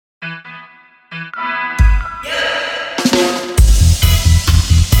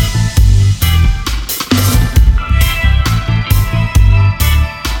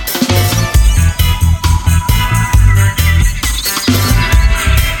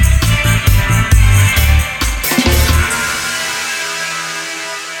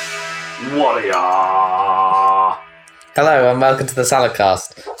Hello and welcome to the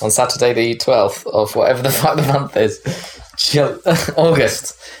Saladcast on Saturday the 12th of whatever the fuck the month is.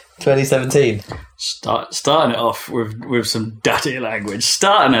 August 2017. Starting it off with some dirty language.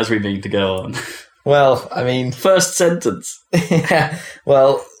 Starting as we need to go on. Well, I mean... First sentence. Yeah,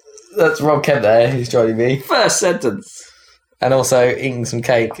 well, that's Rob Kent there who's joining me. First sentence. And also eating some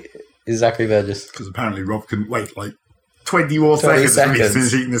cake is Zachary Burgess. Because apparently Rob couldn't wait like 20 more seconds to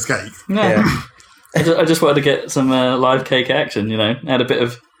finish eating this cake. No. Yeah. I just wanted to get some live cake action, you know, add a bit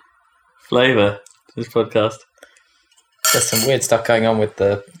of flavour to this podcast. There's some weird stuff going on with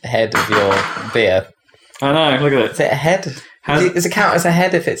the head of your beer. I know, look at it. Is it a head? Does it count as a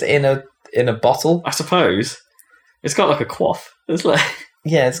head if it's in a bottle? I suppose. It's got like a quaff. It's like...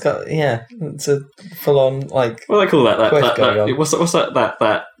 Yeah, it's a full-on, like... What do they call that? What's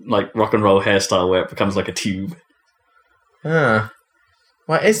that like rock and roll hairstyle where it becomes like a tube?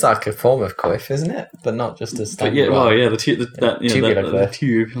 Well, it's like a form of quiff, isn't it? But not just a standard. The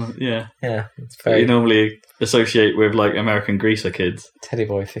tube, yeah. Yeah, it's very... You normally associate with like American greaser kids. Teddy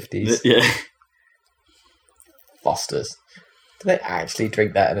Boy 50s. Yeah. Fosters. Do they actually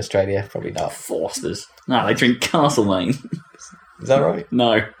drink that in Australia? Probably not. Fosters. No, they drink Castlemaine. Is that right?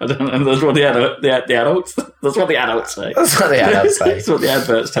 No, I don't know. That's what the adults. That's what the adults say. That's what the adults say. That's what the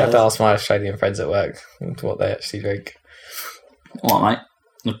adverts tell. I have to ask my Australian friends at work what they actually drink. What, mate?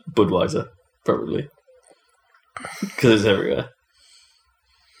 Budweiser, probably. Because it's everywhere.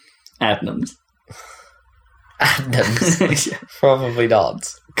 Adnams. Adnams? Yeah. Probably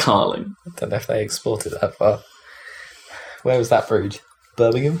not. Carling. I don't know if they exported that far. Where was that brewed?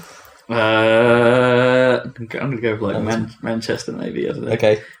 Birmingham? I'm going to go with like Manchester, maybe. I don't know.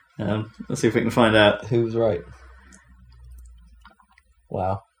 Okay. Let's see if we can find out. Who was right?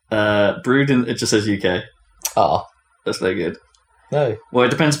 Wow. Brewed in... It just says UK. Ah. That's no good. No. Well,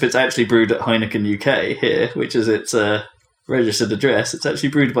 it depends if it's actually brewed at Heineken UK here, which is its registered address. It's actually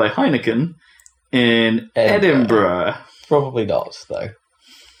brewed by Heineken in Edinburgh. Probably not, though.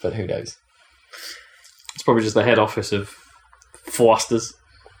 But who knows? It's probably just the head office of Foster's.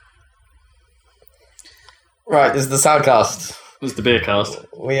 Right, this is the Soundcast. This is the beer cast.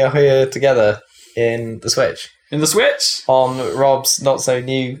 We are here together in the Switch. In the Switch? On Rob's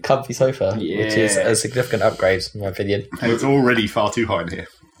not-so-new comfy sofa, Yeah. which is a significant upgrade, in my opinion. And it's already far too hot in here.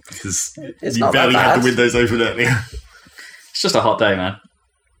 Because It's you not barely that had bad. the windows open earlier. It's just a hot day, man.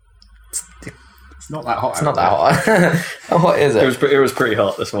 It's not that hot. It's not that hot. How hot is it? It was pretty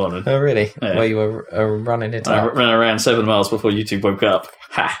hot this morning. Oh, really? Yeah. Where you were running it I up? ran around 7 miles before you two woke up.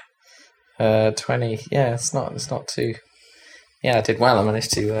 Ha! 20. Yeah, it's not too... Yeah, I did well. I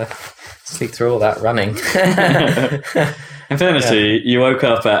managed to sleep through all that running. In fairness to you, you woke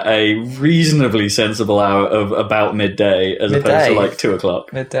up at a reasonably sensible hour of about midday as opposed to like 2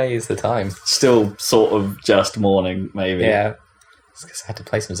 o'clock. Midday is the time. Still sort of just morning, maybe. Yeah. It's because I had to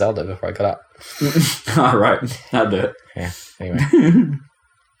play some Zelda before I got up. All right, I'll do it. Yeah, anyway.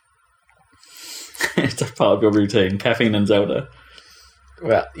 It's a part of your routine, caffeine and Zelda.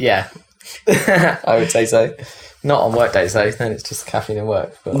 Well, yeah. I would say so. Not on work days, though. Then it's just caffeine and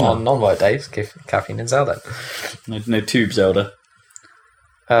work. But on non-work days, caffeine and Zelda. No tube Zelda.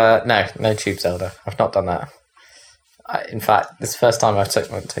 No tube Zelda. I've not done that. In fact, this is the first time I've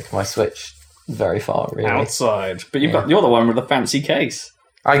taken my Switch very far, really. Outside. But you're the one with the fancy case.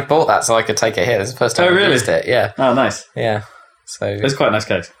 I bought that so I could take it here. This is the first time I've used it, yeah. Oh, nice. Yeah. So It's quite a nice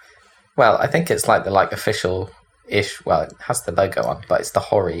case. Well, I think it's like the official-ish... Well, it has the logo on, but it's the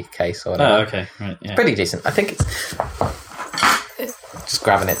Hori case or whatever. Oh, okay. Right, yeah. It's pretty decent. I think it's... Just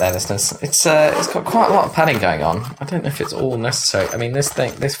grabbing it there, listeners. It's got quite a lot of padding going on. I don't know if it's all necessary. I mean,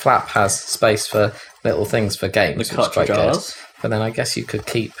 this flap has space for little things for games, which is quite good. But then I guess you could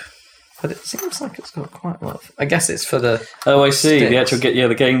keep... But it seems like it's got quite a lot of... I guess it's for the... Oh, I see. sticks. The actual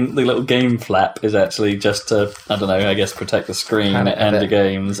the little game flap is actually just to, I don't know, I guess protect the screen and the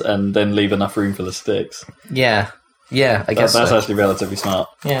games and then leave enough room for the sticks. Yeah, I guess That's so. actually relatively smart.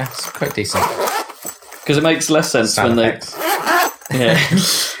 Yeah, it's quite decent. Because it makes less sense Sound when they... effects. Yeah.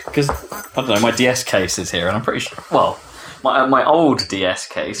 Because, I don't know, my DS case is here and I'm pretty sure... Well, my old DS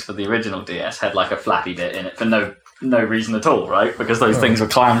case for the original DS had like a flappy bit in it for no reason at all, right? Because those things were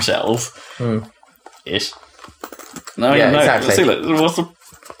clamshells. Ish. No, Yeah, no. exactly. See,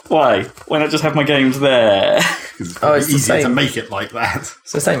 why? Why not just have my games there? It's Oh, it's the easier to same. make it like that.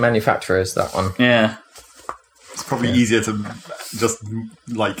 It's the same manufacturer as that one. Yeah. It's probably easier to just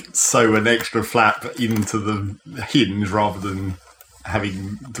like sew an extra flap into the hinge rather than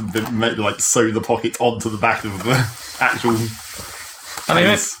having to sew the pocket onto the back of the actual... I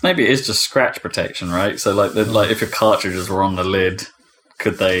mean, maybe it is just scratch protection, right? So, like if your cartridges were on the lid,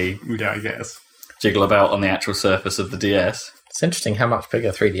 could they? Yeah, I guess. jiggle about on the actual surface of the DS. It's interesting how much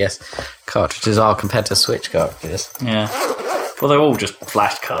bigger 3DS cartridges are compared to Switch cartridges. Yeah. Well, they're all just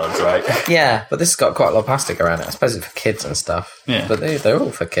flash cards, right? Yeah, but this has got quite a lot of plastic around it. I suppose it's for kids and stuff. Yeah. But they're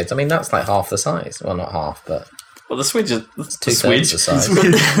all for kids. I mean, that's like half the size. Well, not half, but... Well, the Switch is... The two-thirds the size.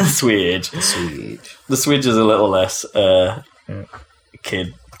 Switch. The Switch is a little less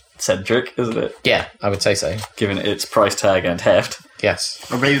kid-centric, isn't it? Yeah, I would say so. Given its price tag and heft. Yes.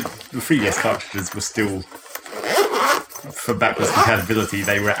 I mean, the 3DS cartridges were still, for backwards compatibility,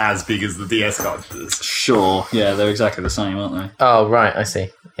 they were as big as the DS cartridges. Sure. Yeah, they're exactly the same, aren't they? Oh, right, I see.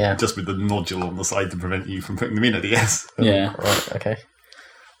 Yeah. Just with the nodule on the side to prevent you from putting them in a DS. Yeah. Right, okay.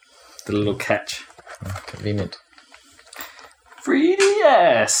 The little catch. Convenient.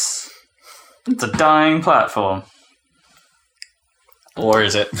 3DS! It's a dying platform. Or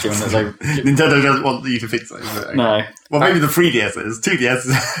is it? Given that they... Nintendo doesn't want you to fix it. No. Well, maybe the 3DS is.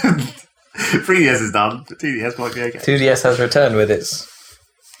 2DS 3DS is done. 2DS might be okay. 2DS has returned with its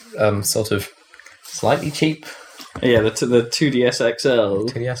sort of slightly cheap Yeah, the 2DS XL.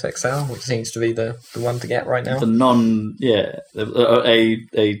 2DS XL, which seems to be the one to get right now. The non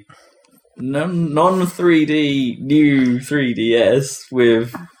 3D new 3DS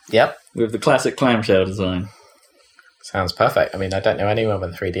with Yep. the classic clamshell design. Sounds perfect. I mean, I don't know anyone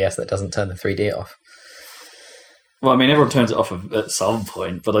with a 3DS that doesn't turn the 3D off. Well, I mean, everyone turns it off at some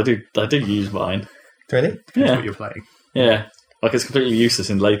point, but I do use mine. Really? That's Yeah, what you're playing. yeah. Like it's completely useless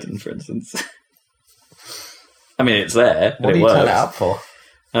in Layton, for instance. I mean, it's there, but What do it you works. turn it up for?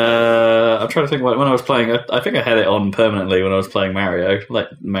 I'm trying to think. When I was playing, I think I had it on permanently when I was playing Mario, like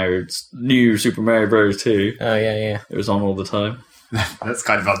Mario's new Super Mario Bros. 2. Oh, yeah. It was on all the time. That's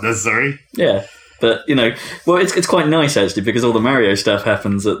kind of unnecessary. Yeah, but well, it's quite nice actually because all the Mario stuff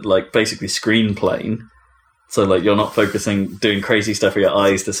happens at like basically screen plane. So like you're not doing crazy stuff with your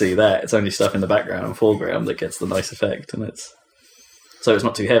eyes to see that. It's only stuff in the background and foreground that gets the nice effect, and it's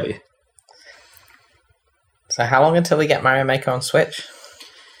not too heavy. So how long until we get Mario Maker on Switch?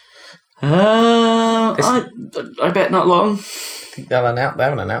 I bet not long. I think they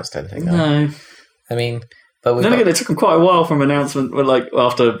haven't announced anything. though. No. I mean, but we've Then got... again, it took them quite a while from announcement. Like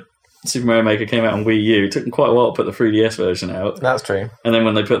after Super Mario Maker came out on Wii U, it took them quite a while to put the 3DS version out. That's true. And then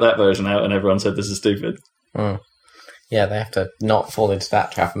when they put that version out, and everyone said this is stupid. Mm. Yeah, they have to not fall into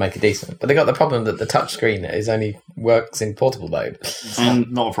that trap and make it decent. But they got the problem that the touchscreen only works in portable mode. And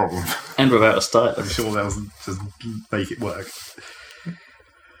Not a problem. and without a stylus. I'm sure they'll just make it work.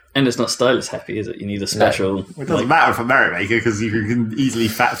 And it's not stylus happy, is it? You need a special. It doesn't matter for Mario Maker because you can easily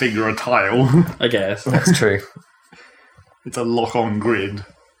fat finger a tile. I guess. That's true. It's a lock-on grid.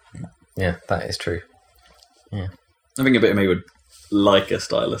 Yeah, that is true. I think a bit of me would like a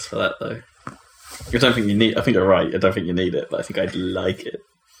stylus for that, though. I don't think you need. I think you're right. I don't think you need it, but I think I'd like it.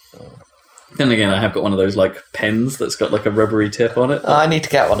 Then again, I have got one of those like pens that's got like a rubbery tip on it. I need to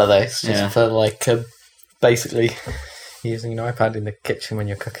get one of those just Yeah. for like basically using an iPad in the kitchen when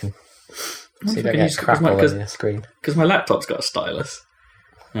you're cooking. So you don't get crap all over your screen. Because my laptop's got a stylus.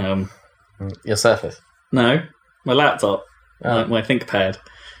 Your Surface. No, my laptop, Oh. my ThinkPad,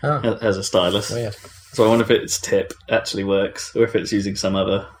 Oh, has a stylus. weird. So I wonder if its tip actually works, or if it's using some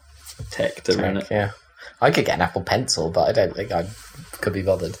other tech to run it. Yeah. I could get an Apple Pencil, but I don't think I could be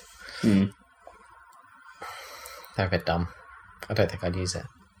bothered. Hmm. They're a bit dumb. I don't think I'd use it.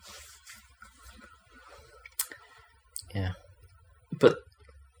 Yeah. But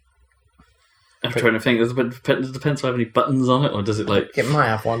I'm trying to think. Does the pencil have any buttons on it, or does it like? It might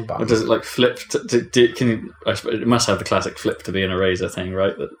have one Or button. does it like flip? Can you? I suppose it must have the classic flip to be an eraser thing,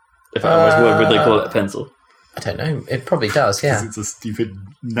 right? That if it always would they call it a pencil? I don't know. It probably does, yeah. It's a stupid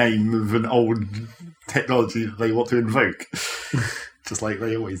name of an old technology that they want to invoke. Just like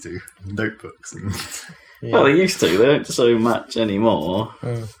they always do. Notebooks. And Yeah. Well, they used to. They don't so much anymore.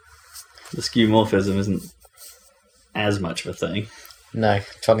 Mm. The skeuomorphism isn't as much of a thing. No,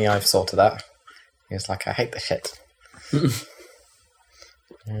 Johnny Ive sorted that. He was like, I hate this shit.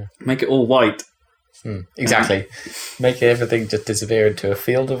 Make it all white. Exactly. Make everything just disappear into a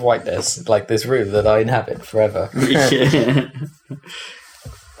field of whiteness, like this room that I inhabit forever. Yeah.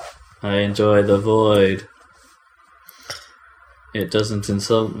 I enjoy the void. It doesn't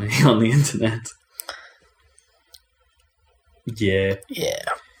insult me on the internet. Yeah. Yeah.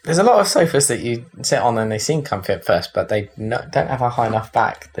 There's a lot of sofas that you sit on and they seem comfy at first, but they don't have a high enough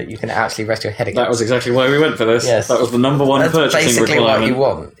back that you can actually rest your head against. That was exactly why we went for this. Yes. That was the number one That's purchasing basically requirement. what you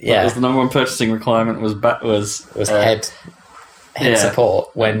want. That Yeah. was the number one purchasing requirement was Head yeah.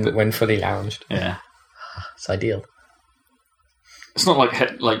 support when fully lounged. Yeah. It's ideal. It's not like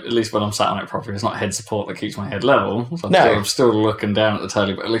head, like at least when I'm sat on it properly, it's not head support that keeps my head level. So No. I'm still looking down at the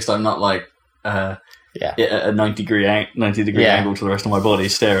telly, but at least I'm not like Yeah. at a 90 degree angle to the rest of my body,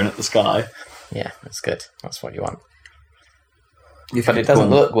 staring at the sky. Yeah, that's good. That's what you want. But it doesn't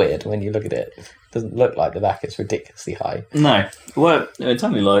look weird when you look at it. It doesn't look like the back is ridiculously high. No. Well, it's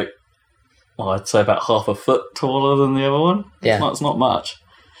only like, I'd say about half a foot taller than the other one. Yeah. It's not much.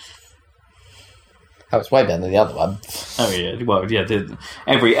 Oh, it's way better than the other one. Oh, yeah. Well, yeah,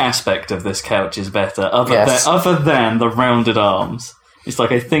 every aspect of this couch is better, other than the rounded arms. It's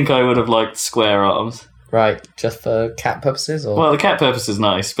like, I think I would have liked square arms. Right, just for cat purposes? Or? Well, the cat purpose is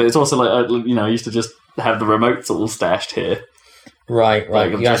nice, but it's also like, I used to just have the remotes all stashed here. Right.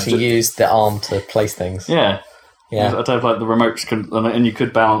 You actually use the arm to place things. Yeah. Yeah. I'd have like the remotes, and you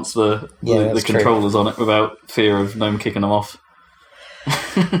could balance the controllers on it without fear of them kicking them off.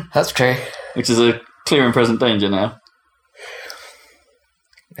 That's true. Which is a clear and present danger now.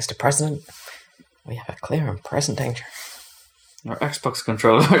 Mr. President, we have a clear and present danger. Our Xbox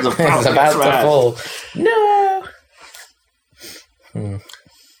controller is It's about to fall. No!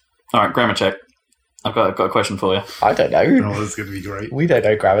 Alright, grammar check. I've got a question for you. I don't know. Oh, this is going to be great. We don't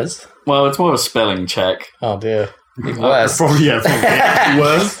know grammars. Well, it's more of a spelling check. Oh dear. Even worse. Probably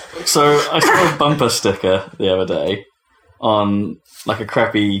worse. So, I saw a bumper sticker the other day on like a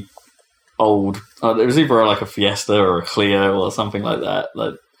crappy old... it was either like a Fiesta or a Clio or something like that.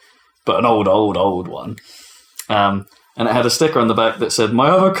 But an old one. And it had a sticker on the back that said, "My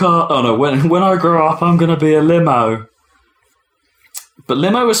other car... Oh no, when I grow up, I'm going to be a limo." But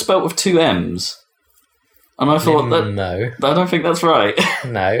limo was spelt with 2 M's. And I thought No. I don't think that's right.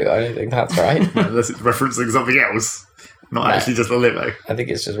 No, I don't think that's right. Unless it's referencing something else. Not actually just a limo. I think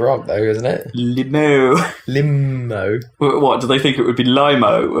it's just wrong, though, isn't it? Limo. Limo. What, do they think it would be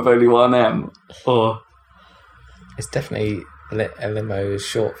limo with only 1 M? Or... It's definitely... A limo is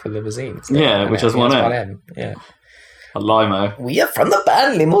short for limousine. Yeah, which has 1 M. Yeah. A limo. We are from the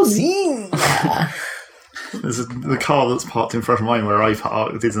band Limousine. There's the car that's parked in front of mine where I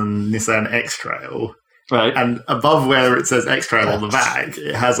parked is a Nissan X-Trail. Right. And above where it says X-Trail on the back,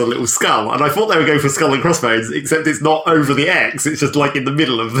 it has a little skull. And I thought they would go for skull and crossbones, except it's not over the X. It's just like in the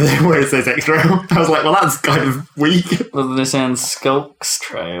middle of where it says X-Trail. I was like, well, that's kind of weak. Well, the Nissan Skulks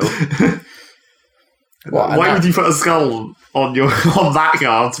Trail. Why would you put a skull on that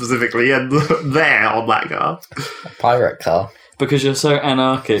car specifically and there on that car? A pirate car. Because you're so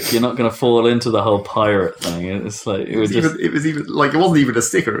anarchic, you're not going to fall into the whole pirate thing. It's like it wasn't even a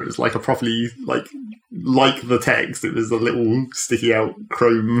sticker. It was like a properly like the text. It was a little sticky out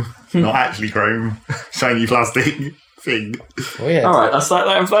chrome, not actually chrome, shiny plastic thing. Weird. All right,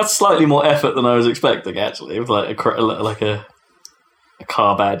 that's slightly more effort than I was expecting. Actually, with like a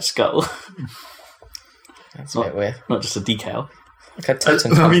car badge skull. That's a bit weird. Not just a decal. Like a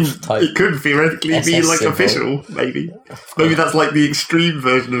totem type it could theoretically SS be like symbol. official, maybe. Maybe that's like the extreme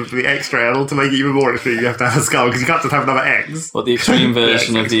version of the X-Trail. To make it even more extreme, you have to have a skull, because you can't just have another X. What, the extreme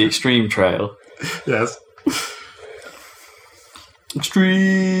version of the extreme trail? Yes.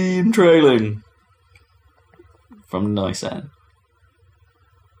 Extreme trailing. From Nissan.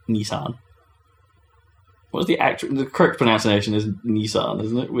 What's the correct pronunciation is Nissan,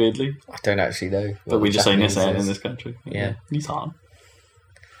 isn't it, weirdly? I don't actually know. But we just say Japanese Nissan is. in this country. Yeah. Nissan.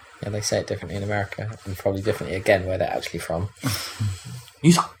 Yeah, they say it differently in America, and probably differently again where they're actually from.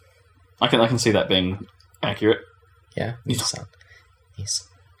 Nissan. I can see that being accurate. Yeah, Nissan. Nissan.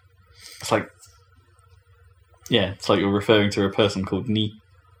 It's like you're referring to a person called Ni.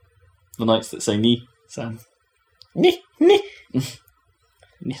 The knights that say Ni, Sam. Ni. Nissan.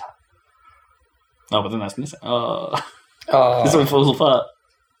 Oh, but then that's Nissan. Oh. This one falls apart.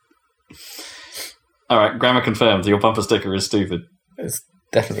 Alright, grammar confirmed. Your bumper sticker is stupid. It's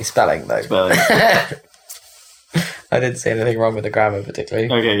definitely spelling, though. Spelling. I didn't see anything wrong with the grammar,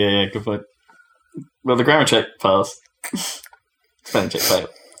 particularly. Okay, yeah, good point. Well, the grammar check passed. Spelling check failed.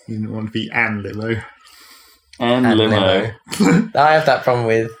 You didn't want to be an limo. And limo. I have that problem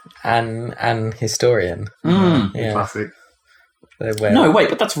with an historian. Yeah. Classic. No, wait,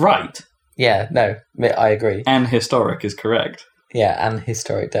 but that's right. Yeah, no, I agree. And historic is correct. Yeah, and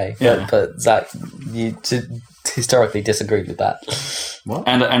historic day. Yeah. But Zach, you historically disagreed with that. What?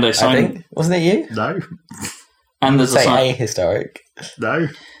 And a I sign. think. Wasn't it you? No. And there's a Say sign. ahistoric. No.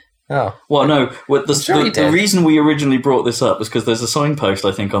 Oh. Well, no. Sure you The did. reason we originally brought this up was because there's a signpost,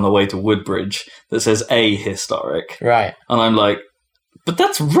 I think, on the way to Woodbridge that says ahistoric. Right. And I'm like, but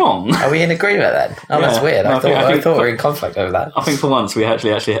that's wrong. Are we in agreement then? Oh, Yeah. that's weird. No, I think thought we were in conflict over that. I think for once we actually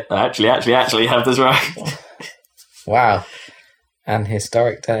have this right. Wow. An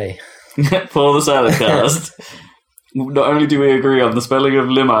historic day. For the Salad-cast. Not only do we agree on the spelling of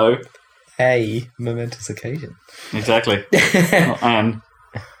limo. A momentous occasion. Exactly. Not Anne.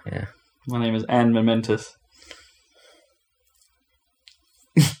 Yeah. My name is Anne Momentous.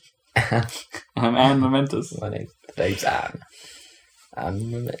 I'm Anne Momentous. My name's Anne.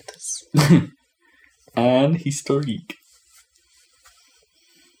 Anne Momentous. Anne Historique.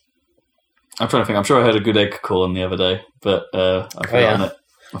 I'm trying to think. I'm sure I heard a good egg calling the other day, but I've forgotten it.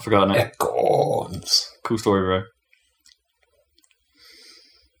 I've forgotten it. Acorns. Cool story, bro.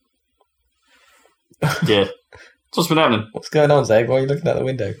 Yeah. What's been happening? What's going on, Zeg? Why are you looking out the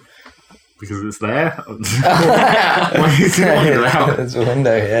window? Because it's there. Why is it wandering out? There's a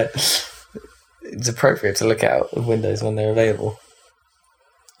window here. It's appropriate to look out the windows when they're available.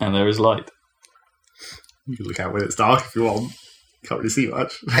 And there is light. You can look out when it's dark if you want. You can't really see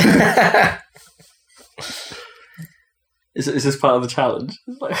much. Is this part of the challenge?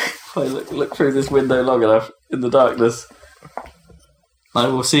 Like, if I look through this window long enough in the darkness, I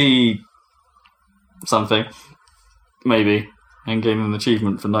will see something, maybe, and gain an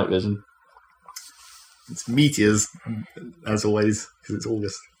achievement for night vision. It's meteors, as always, because it's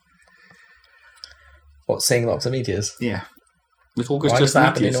August. What, seeing lots of meteors? Yeah. It's August. Why just does that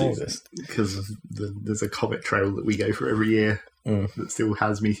happen in meteor August? Because there's a comet trail that we go for every year that still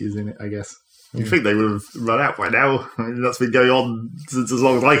has meteors in it, I guess. You'd think they would have run out by now. I mean, that's been going on since as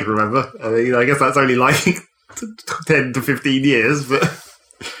long as I can remember. I mean, I guess that's only like 10 to 15 years, but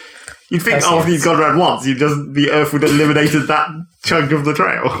you'd think after you'd gone around once, the Earth would have eliminated that chunk of the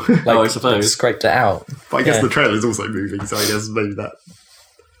trail. I suppose. Scraped it out. But I guess the trail is also moving, so I guess maybe that.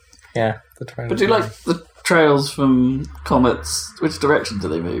 Yeah, the trail. But do the trails from comets, which direction do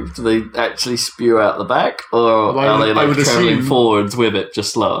they move? Do they actually spew out the back, or are they travelling forwards with it,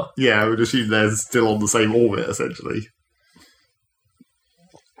 just slower? Yeah, I would assume they're still on the same orbit, essentially.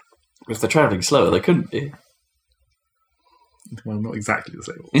 If they're travelling slower, they couldn't be. Well, not exactly the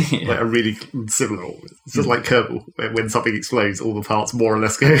same orbit. Like a really similar orbit. It's just like Kerbal, where when something explodes, all the parts more or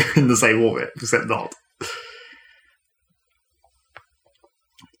less go in the same orbit, except not.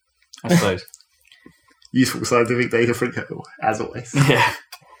 I suppose. Useful scientific data for Kerbal, as always. Yeah.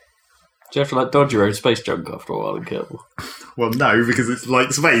 Do you have to dodge your own space junk after a while in Kerbal? Well, no, because it's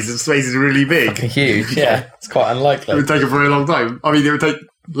like space, and space is really big. Huge, yeah. It's quite unlikely. It would take a very long time. I mean, it would take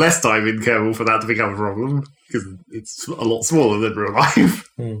less time in Kerbal for that to become a problem, because it's a lot smaller than real life.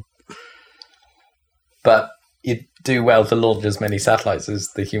 But you do well to launch as many satellites as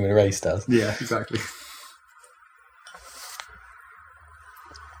the human race does. Yeah, exactly.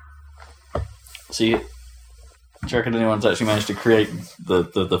 So do you reckon anyone's actually managed to create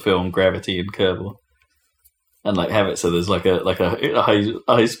the film Gravity in Kerbal? And have it so there's a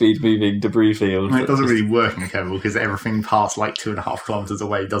high speed moving debris field. It doesn't really work in Kerbal because everything past 2.5 kilometers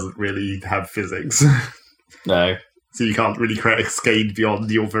away doesn't really have physics. No. So you can't really create a cascade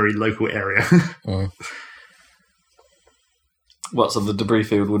beyond your very local area. What, so the debris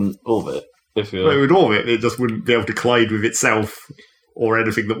field wouldn't orbit? It would orbit, it just wouldn't be able to collide with itself or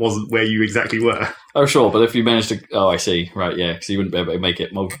anything that wasn't where you exactly were. Oh, sure, but if you managed to... Oh, I see. Right, yeah, because you wouldn't be able to make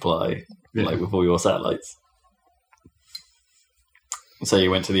it multiply with all your satellites. So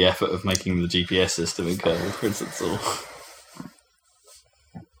you went to the effort of making the GPS system in Kerbal, for instance,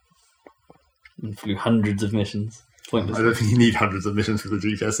 and flew hundreds of missions. Pointless. I don't think you need hundreds of missions for the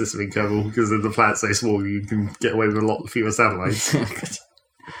GPS system in Kerbal because the planet's so small you can get away with a lot fewer satellites.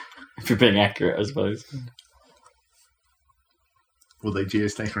 If you're being accurate, I suppose. Although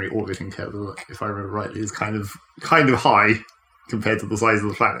geostationary orbit in Kerbal, if I remember rightly, is kind of high compared to the size of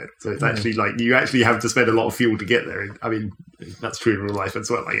the planet. So it's actually you actually have to spend a lot of fuel to get there. I mean, that's true in real life as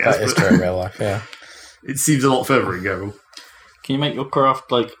well, I guess. That is true in real life, yeah. It seems a lot further in Kerbal. Can you make your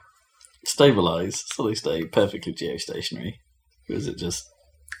craft stabilize so they stay perfectly geostationary? Or is it just...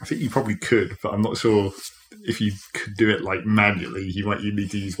 I think you probably could, but I'm not sure if you could do it manually. You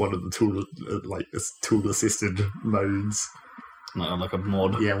need to use one of the tool assisted modes. Like a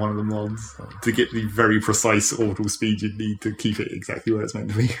mod. Yeah, one of the mods. To get the very precise orbital speed you'd need to keep it exactly where it's meant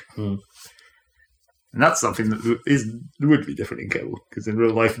to be. And that's something that would be different in Kerbal, because in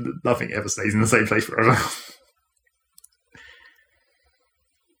real life nothing ever stays in the same place forever.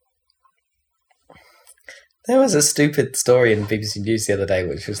 There was a stupid story in BBC News the other day,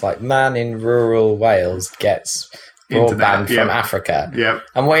 which was man in rural Wales gets broadband from Africa. Yep.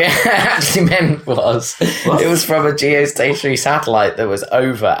 And what it actually meant was it was from a geostationary satellite that was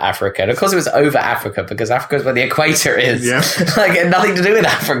over Africa. And of course it was over Africa because Africa is where the equator is. Yeah. It had nothing to do with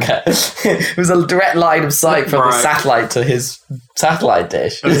Africa. It was a direct line of sight from the satellite to his satellite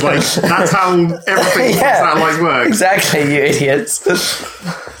dish. It's that's how everything satellites work. Exactly, you idiots.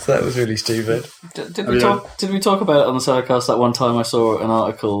 So that was really stupid. Did we talk about it on the Soundcast that one time I saw an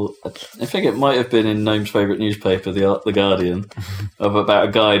article, I think it might have been in Gnome's favourite newspaper, The Guardian, about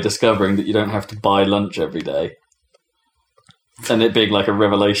a guy discovering that you don't have to buy lunch every day. And it being like a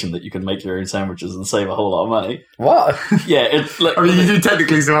revelation that you can make your own sandwiches and save a whole lot of money. What? Yeah, it's like, I mean, you do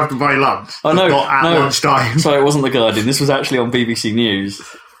technically still have to buy lunch. I know. Not at lunchtime. Sorry, it wasn't The Guardian. This was actually on BBC News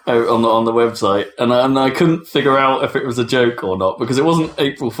on the website. And I couldn't figure out if it was a joke or not because it wasn't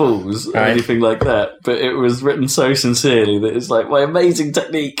April Fool's or anything like that. But it was written so sincerely that it's like, my amazing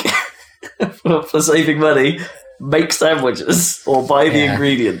technique for saving money. Make sandwiches or buy the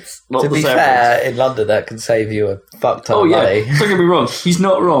ingredients. Not to the be sandwich. fair, in London that can save you a fuck ton of money. Don't get me wrong. He's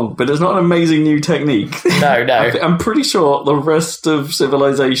not wrong, but it's not an amazing new technique. No. I'm pretty sure the rest of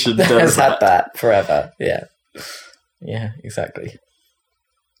civilization has does had that forever. Yeah, exactly.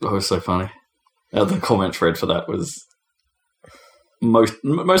 Oh, it was so funny. The comment thread for that was most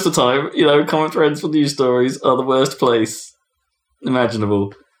of the time. Comment threads for news stories are the worst place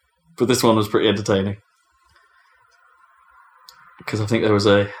imaginable, but this one was pretty entertaining. Because I think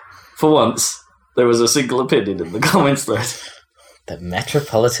for once, there was a single opinion in the comments thread. The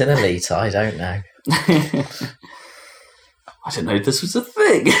metropolitan elite, I don't know. I didn't know this was a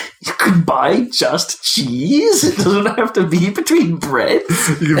thing. You can buy just cheese. It doesn't have to be between breads.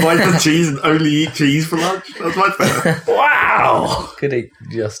 You can buy the cheese and only eat cheese for lunch. That's much better. Wow. Could eat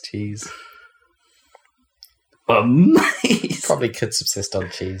just cheese. Amazing. Probably could subsist on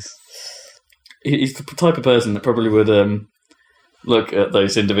cheese. He's the type of person that probably would look at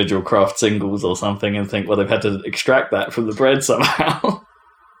those individual craft singles or something and think, well, they've had to extract that from the bread somehow.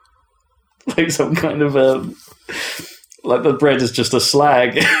 Like some kind of like the bread is just a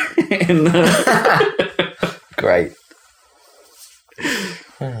slag in the... Great.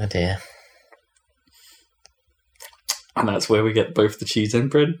 Oh dear. And that's where we get both the cheese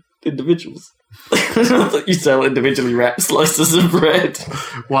and bread individuals. Not that you sell individually wrapped slices of bread.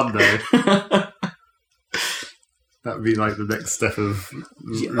 One day. That would be like the next step of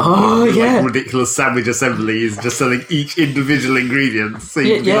ridiculous sandwich assembly is just selling each individual ingredient. So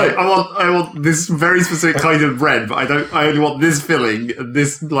you can be like, I want this very specific kind of bread, but I only want this filling and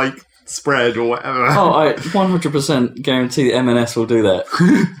this like spread or whatever. Oh, I 100% guarantee that M&S will do that.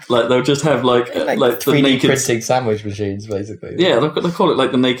 Like they'll just have like 3D the naked printing sandwich machines, basically. Yeah, they'll call it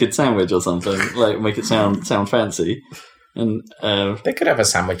like the naked sandwich or something. Like make it sound fancy. And they could have a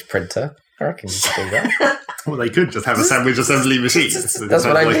sandwich printer. I reckon you could do that. Well, they could just have a sandwich assembly machine. That's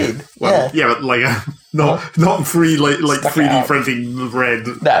what I mean. But like not 3D printing the bread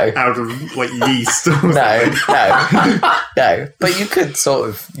out of like yeast. No. But you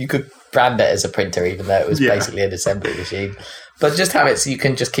could brand it as a printer, even though it was basically an assembly machine. But just have it so you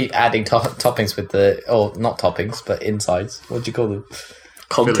can just keep adding toppings with or not toppings, but insides. What do you call them?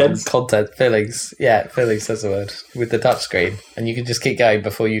 Fillings. Yeah, fillings, that's the word. With the touchscreen. And you can just keep going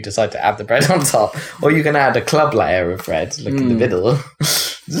before you decide to add the bread on top. Or you can add a club layer of bread, in the middle.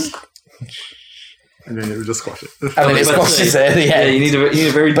 And then it would just squash it. And then it squashes it, yeah. You need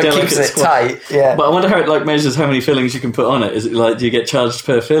a very but delicate keeps it squash. tight, yeah. But I wonder how it measures how many fillings you can put on it. Is it like, do you get charged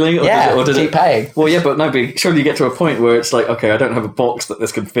per filling? Or does keep paying. Well, yeah, but surely you get to a point where it's like, okay, I don't have a box that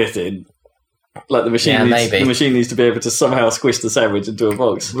this can fit in. Like the machine needs to be able to somehow squish the sandwich into a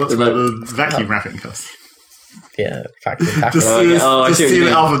box. Well, that's where the vacuum wrapping costs. Yeah, just seal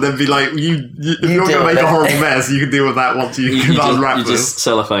it up and then be like, if you're going to make a horrible mess, you can deal with that once you can unwrap it. You just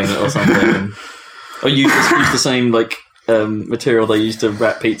cellophane it or something. Or you just use the same material they use to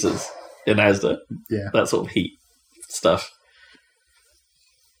wrap pizzas in Asda. Yeah. That sort of heat stuff.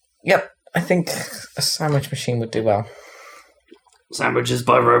 Yep, I think a sandwich machine would do well. Sandwiches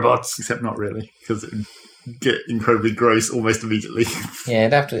by robots. Except not really, because it would get incredibly gross almost immediately. Yeah,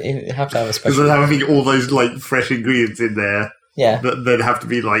 it'd have to have a special... Because they'd have to all those like fresh ingredients in there. Yeah. They'd have to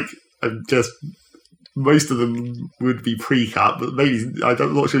be like, just... Most of them would be pre-cut, but maybe...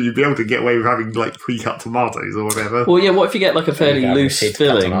 I'm not sure you'd be able to get away with having like pre-cut tomatoes or whatever. Well, yeah, what if you get like a fairly loose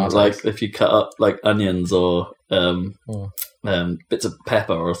filling? Like if you cut up like onions or bits of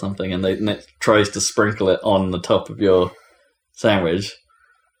pepper or something, and it tries to sprinkle it on the top of your sandwich,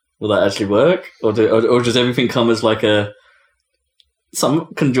 will that actually work, or does everything come as like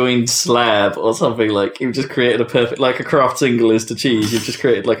some conjoined slab or something? Like you've just created a perfect, like a craft single is to cheese, you've just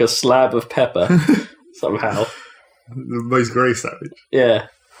created like a slab of pepper somehow. The most gross sandwich. Yeah,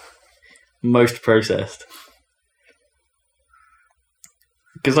 most processed.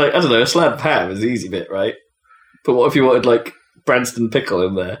 Because like, I don't know, a slab of ham is the easy bit, right? But what if you wanted like Branston pickle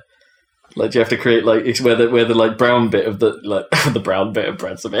in there? Like, do you have to create like it's where the like brown bit of the like the brown bit of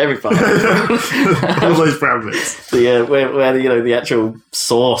bread? So every part, all those brown bits. the where the actual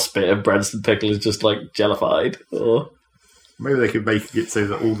sauce bit of Branston pickle is just like jellified, or Maybe they could make it so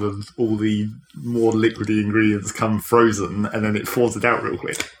that all the more liquidy ingredients come frozen, and then it thaws it out real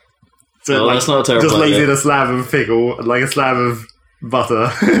quick. So that's not a terrible just lays idea. in a slab of pickle, like a slab of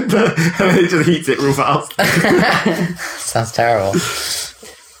butter, and it just heats it real fast. Sounds terrible.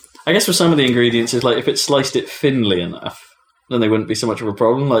 I guess for some of the ingredients, it's like if it sliced it thinly enough, then they wouldn't be so much of a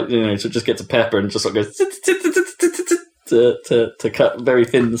problem. Like so it just gets a pepper and just sort of goes to cut very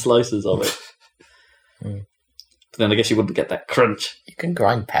thin slices of it. But then I guess you wouldn't get that crunch. You can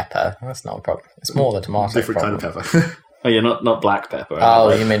grind pepper. That's not a problem. It's more the tomato Different problem. kind of pepper. Oh yeah, not black pepper. Oh,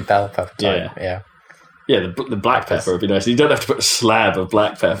 Like- you mean bell pepper type? Yeah. Yeah. Yeah, the black pepper would be nice. You don't have to put a slab of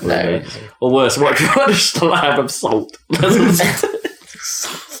black pepper No. in there. Or worse, what if you put a slab of salt?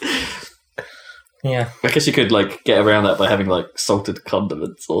 Yeah. I guess you could like get around that by having like salted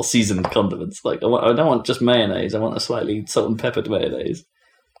condiments or seasoned condiments. Like I don't want just mayonnaise. I want a slightly salt and peppered mayonnaise.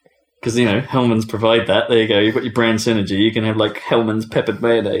 Because Hellmann's provide that. There you go. You've got your brand synergy. You can have like Hellmann's peppered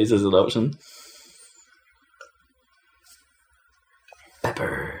mayonnaise as an option.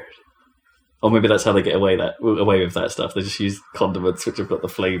 Peppered. Or maybe that's how they get away with that stuff. They just use condiments which have got the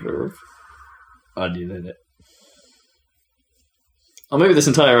flavour of onion in it. Or maybe this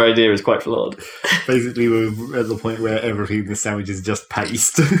entire idea is quite flawed. Basically, we're at the point where everything in the sandwich is just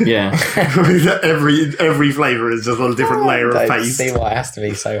paste. Yeah. every flavour is just on a different layer of I paste. see why it has to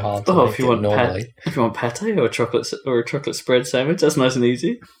be so hard to Oh, make if you it want normally. if you want pate or a chocolate spread sandwich, that's nice and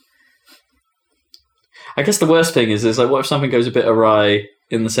easy. I guess the worst thing is like, what if something goes a bit awry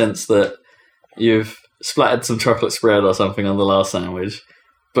in the sense that you've splattered some chocolate spread or something on the last sandwich,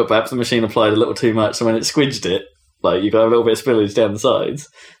 but perhaps the machine applied a little too much, so when it squidged it, like you got a little bit of spillage down the sides.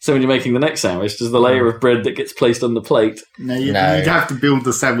 So when you're making the next sandwich, there's the layer of bread that gets placed on the plate. No, you'd No. have to build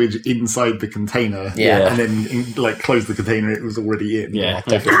the sandwich inside the container. Yeah. And then close the container it was already in. Yeah.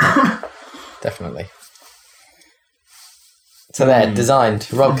 Definitely. Definitely. So there, designed.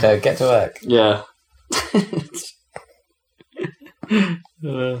 Rodco, get to work. Yeah. I think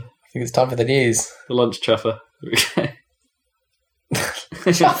it's time for the news. The lunch chuffer.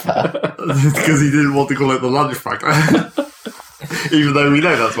 Because he didn't want to call it the lunch factor. Even though we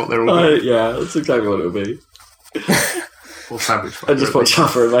know that's what they're all doing. Yeah, that's exactly what it would be. Or sandwich I just put factor.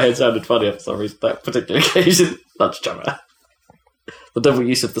 chuffer in my head sounded funny for some reason. That particular occasion. Lunch chuffer. The double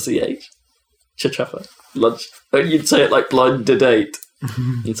use of the CH. Chuffer. Lunch. You'd say it like blind to date.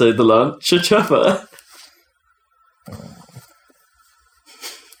 You'd say the lunch chuffer.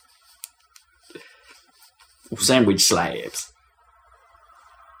 Sandwich slabs.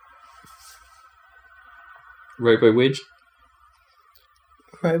 Robo Widge.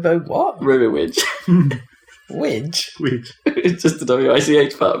 Robo what? Robo Widge. Widge? Which, It's just the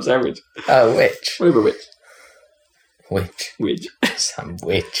WICH part of sandwich. Oh, which? Robo Widge. Which? Widge.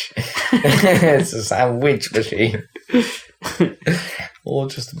 Sandwich. It's a sandwich machine. Or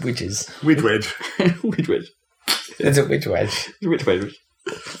just widges. Widge wedge. Widge Wedge. It's a widge wedge. Which wedge?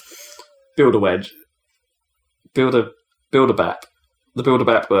 Build a wedge. Build a BAP. The Build a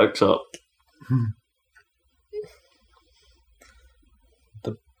BAP workshop.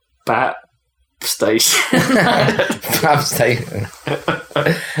 The BAP station. Crab station.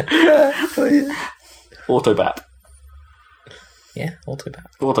 Auto BAP. Yeah, automat.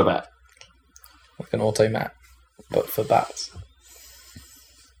 Auto BAP. Like an automat, but for bats.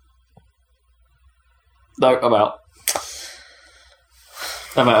 No, I'm out.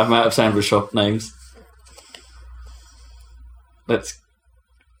 I'm out of sandwich shop names. Let's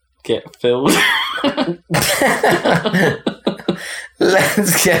get filled.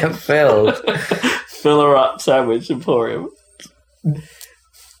 Let's get filled. Fill her up sandwich emporium.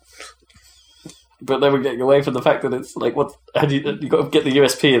 But then we're getting away from the fact that it's like, what? How do you got to get the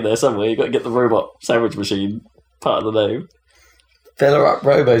USP in there somewhere? You got to get the robot sandwich machine part of the name. Fill her up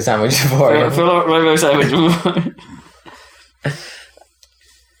robo sandwich for you. Fill up robot sandwich.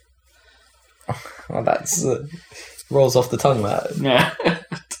 Well, that's rolls off the tongue, that. Yeah.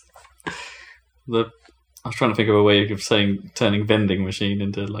 I was trying to think of a way of turning vending machine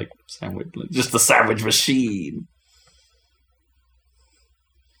into like sandwich, like just the sandwich machine.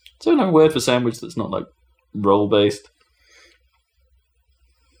 Is there no word for sandwich that's not like roll based?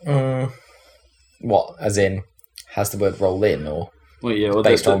 What? As in, has the word roll in, or Well, yeah, well,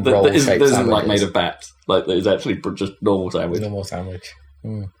 Based on there roll-shaped isn't like made sandwiches. of bats. Like there's actually just normal sandwich. normal sandwich?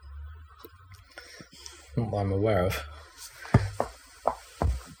 Not that I'm aware of.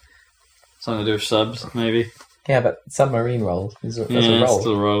 Something to do with subs, maybe. Yeah, but submarine roll is a Yeah, roll. it's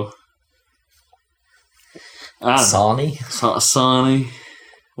still a roll. And Sarnie. Sarnie.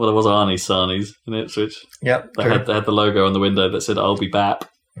 Well, there was Arnie's Sarnies in Ipswich. Yep. They had the logo on the window that said, "I'll be BAP."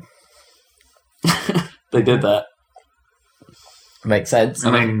 They did that. Makes sense.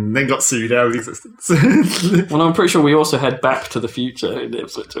 And then got sued out of existence. Well, I'm pretty sure we also had Back to the Future in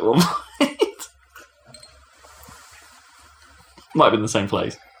Ipswich at one point. Might have been the same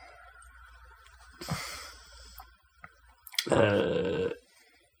place.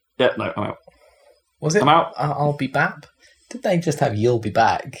 Yeah, no, I'm out. Was it? I'm out. I'll be back. Did they just have "You'll be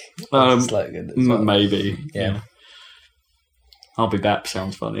back" as a slogan? As well? Maybe. Yeah. I'll be back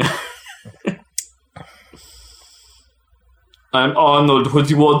sounds funny. I'm Arnold. What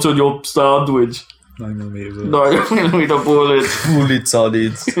do you want on your sandwich? 9mm. 9mm bullet. Bullets on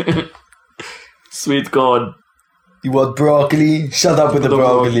it. Sweet God. You want broccoli? Shut up with the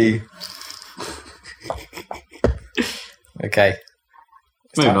broccoli. Okay.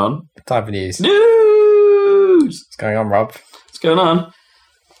 Moving on. Time for news. News! What's going on, Rob? What's going on?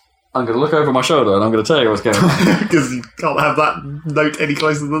 I'm going to look over my shoulder and I'm going to tell you what's going on. Because you can't have that note any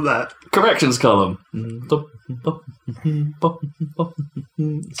closer than that. Corrections column.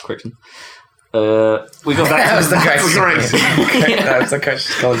 It's correction. We got That was the correction. That was the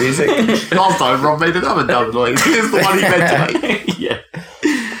correction called music. Last time Rob made another dumb noise. Here's the one he meant to make. Yeah.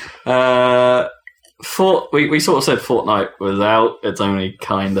 We sort of said Fortnite was out. It's only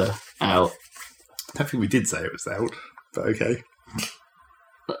kinda out. I don't think we did say it was out, but okay.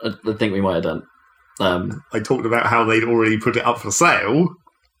 I think we might have done. I talked about how they'd already put it up for sale.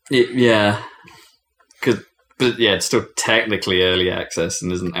 Yeah. But yeah, it's still technically early access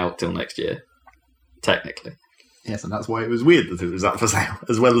and isn't out till next year. Technically. Yes, and that's why it was weird that it was up for sale,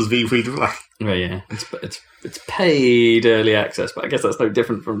 as well as being free to play. Well, yeah, it's paid early access, but I guess that's no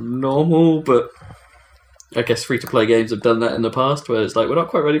different from normal. But I guess free to play games have done that in the past, where it's like we're not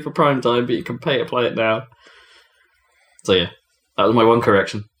quite ready for prime time, but you can pay to play it now. So yeah, that was my one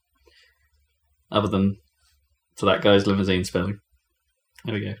correction. Other than to that guy's limousine spelling.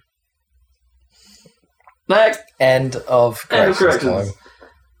 There we go. Next. End of corrections.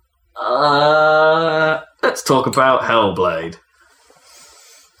 Let's talk about Hellblade,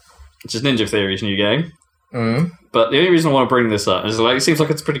 which is Ninja Theory's new game. But the only reason I want to bring this up is like it seems like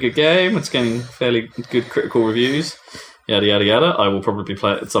it's a pretty good game. It's getting fairly good critical reviews. Yada yada yada. I will probably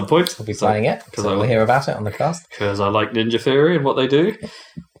play it at some point. We'll be playing it because we'll hear about it on the cast. Because I like Ninja Theory and what they do.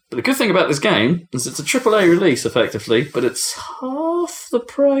 But the good thing about this game is it's a AAA release, effectively, but it's half the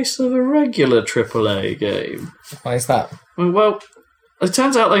price of a regular AAA game. Why is that? Well, it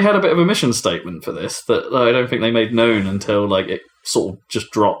turns out they had a bit of a mission statement for this that I don't think they made known until like it sort of just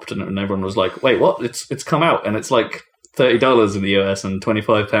dropped, and everyone was like, "Wait, what? It's come out, and it's like $30 in the US and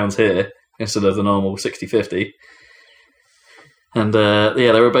 £25 here instead of the normal 60-50." And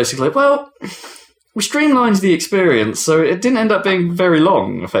yeah, they were basically like, "Well, we streamlined the experience, so it didn't end up being very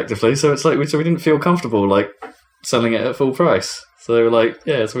long, effectively. So it's like we didn't feel comfortable like selling it at full price. So they were like,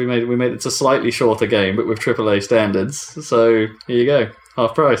 yeah, so we made it's a slightly shorter game, but with AAA standards. So here you go,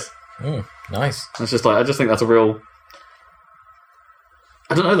 half price. Nice. It's just like I just think that's a real.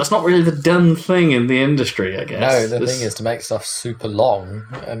 I don't know. That's not really the done thing in the industry, I guess. No, the thing is to make stuff super long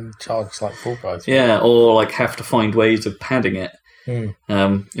and charge like full price. Yeah, or like have to find ways of padding it. In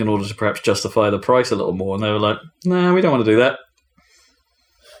order to perhaps justify the price a little more, and they were like, "No, we don't want to do that.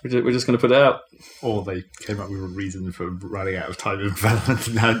 We're just going to put it out." Or they came up with a reason for running out of time in development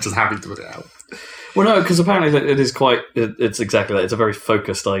and now just having to put it out. Well, no, because apparently it is quite. It's exactly that. It's a very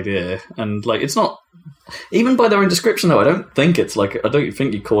focused idea, and like it's not even by their own description. Though I don't think it's like I don't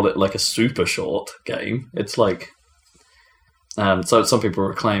think you call it like a super short game. It's like. So some people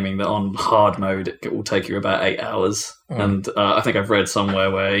are claiming that on hard mode it will take you about 8 hours, and I think I've read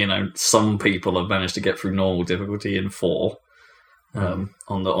somewhere where some people have managed to get through normal difficulty in 4 on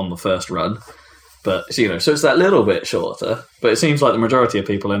the first run. But so it's that little bit shorter. But it seems like the majority of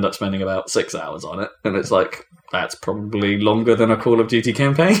people end up spending about 6 hours on it, and it's like that's probably longer than a Call of Duty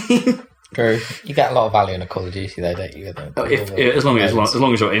campaign. True. You get a lot of value in a Call of Duty, though, don't you? As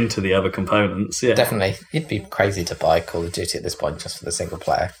long as you're into the other components, yeah. Definitely. You'd be crazy to buy Call of Duty at this point just for the single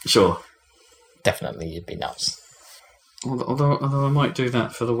player. Sure. Definitely, you'd be nuts. Although I might do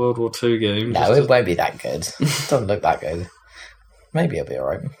that for the World War II game. No, it won't be that good. It doesn't look that good. Maybe it'll be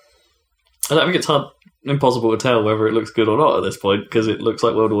alright. I don't think it's impossible to tell whether it looks good or not at this point, because it looks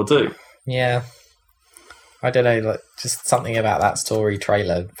like World War II. Yeah. I don't know, like just something about that story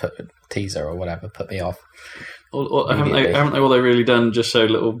trailer, teaser or whatever, put me off. Haven't they all they really done just show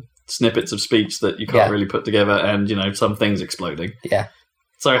little snippets of speech that you can't really put together, and some things exploding. Yeah.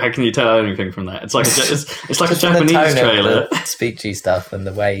 So how can you tell anything from that? It's like it's like a Japanese trailer. The speechy stuff and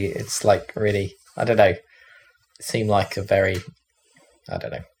the way it's like really, I don't know. seem like a very, I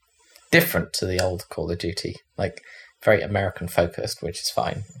don't know, different to the old Call of Duty. Like, very American focused, which is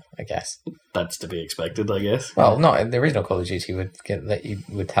fine, I guess. That's to be expected, I guess. Well, not in the original Call of Duty that you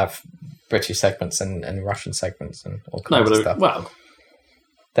would have British segments and Russian segments and all kinds of stuff. Well,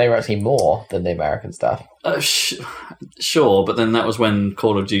 they were actually more than the American stuff. Sure, but then that was when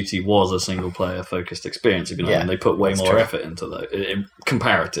Call of Duty was a single player focused experience. If you know, and they put way more effort into that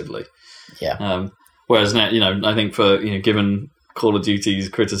comparatively. Yeah. Whereas now, I think for given Call of Duty's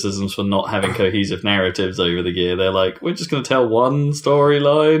criticisms for not having cohesive narratives over the year, they're like, we're just going to tell one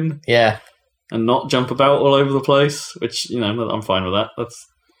storyline, and not jump about all over the place. Which I'm fine with that. That's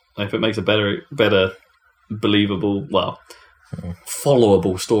if it makes a better, believable,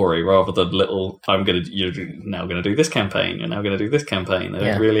 followable story rather than little. You're now going to do this campaign. You're now going to do this campaign. They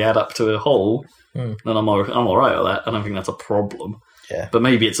don't really add up to a whole. Then I'm all right with that. I don't think that's a problem. Yeah. But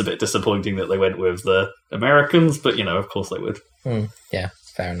maybe it's a bit disappointing that they went with the Americans, but of course they would. Yeah,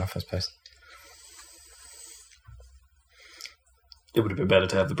 fair enough, I suppose. It would have been better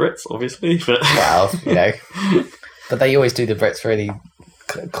to have the Brits, obviously. But well, but they always do the Brits really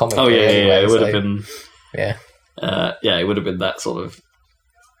comically. Oh yeah, anyway, it would have been. Yeah. It would have been that sort of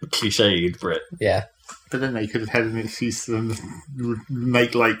cliched Brit. Yeah. But then they could have had an excuse to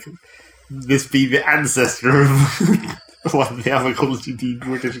make this be the ancestor of one of the other Call of Duty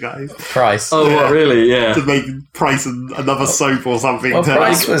British guys. Price. Oh, what, really? Yeah. To make Price another soap or something. Well,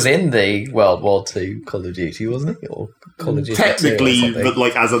 Price was in the World War II Call of Duty, wasn't he? Or Call of Duty technically, but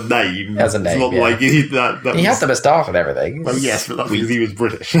as a name. As a name, it's not like he had the moustache and everything. Well, yes, but that's because he was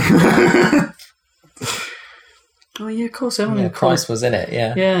British. Oh yeah, of course. Price was in it.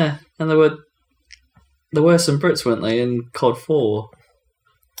 Yeah. Yeah, and there were some Brits, weren't they, in COD 4?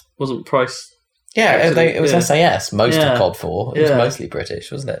 Wasn't Price? Yeah, it was SAS. Most of COD 4. It was Yeah. mostly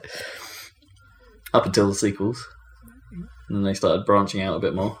British, wasn't it? Up until the sequels. And then they started branching out a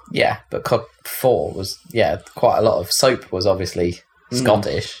bit more. Yeah, but COD 4 was, quite a lot of soap was obviously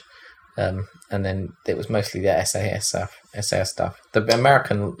Scottish. And then it was mostly the SAS stuff. The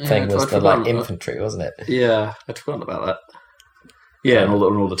American thing was the infantry, wasn't it? Yeah, I'd forgotten about that. Yeah, and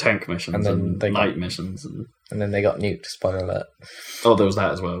all the tank missions and then they night missions. And then they got nuked, spoiler alert. Oh, there was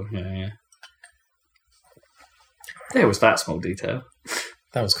that as well. Yeah. There was that small detail.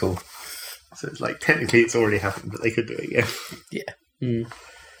 That was cool. So it's technically it's already happened, but they could do it again. Yeah.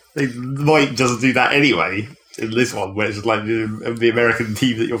 They might just do that anyway in this one, where it's just the American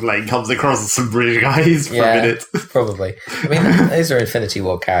team that you're playing comes across as some British guys for a minute. Probably. I mean, those are Infinity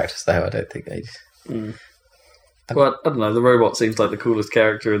War characters, though. I don't think they... Well, I don't know. The robot seems like the coolest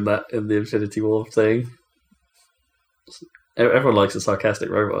character in the Infinity War thing. Everyone likes a sarcastic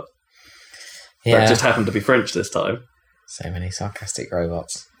robot. Yeah. That just happened to be French this time. So many sarcastic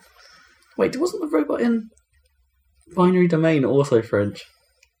robots. Wait, wasn't the robot in Binary Domain also French?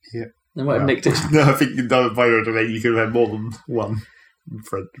 Yeah. They might have nicked it. No, I think in Binary Domain you could have had more than one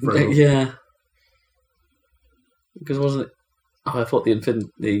French. Yeah. Because wasn't it... Oh, I thought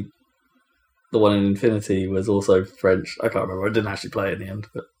the one in Infinity was also French. I can't remember. I didn't actually play it in the end.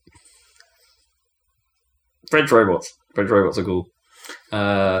 But French robots are cool.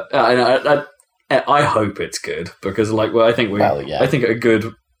 I hope it's good because, I think I think a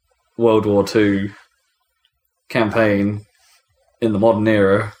good World War II campaign in the modern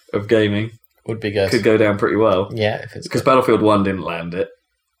era of gaming would be good. Could go down pretty well. Yeah, if it's because Battlefield 1 didn't land it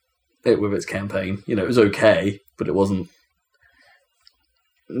with its campaign. It was okay, but it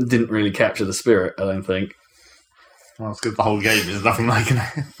didn't really capture the spirit, I don't think. Well, it's because the whole game is nothing like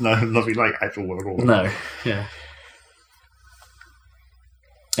actual World War. No, yeah.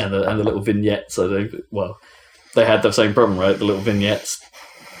 And the little vignettes, they had the same problem, right? The little vignettes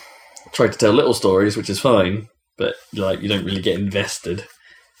tried to tell little stories, which is fine, but you don't really get invested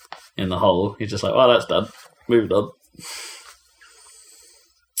in the whole. You're just like, oh, that's done. Moved on.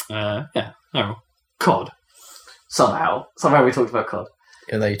 Oh, COD. Somehow we talked about COD.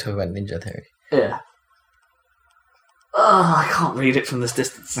 Even though you talk about Ninja Theory. Yeah. Oh, I can't read it from this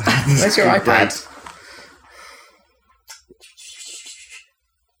distance. Where's your iPad?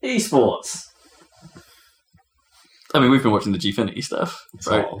 Esports. I mean, we've been watching the Gfinity stuff,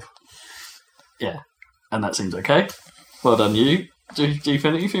 right? Yeah, and that seems okay. Well done, you,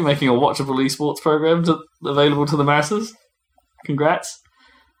 Gfinity, for making a watchable esports program available to the masses. Congrats.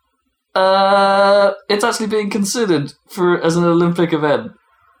 It's actually being considered as an Olympic event.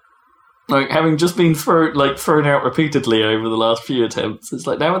 Having just been thrown out repeatedly over the last few attempts, it's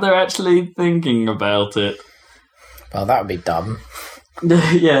now they're actually thinking about it. Well, that would be dumb.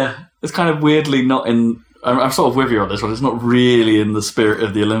 Yeah, it's kind of weirdly not in I'm sort of with you on this one. It's not really in the spirit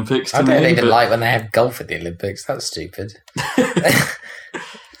of the Olympics. I don't even like when they have golf at the Olympics. That's stupid.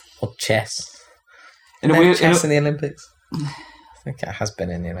 Or chess. Chess in the Olympics. I think it has been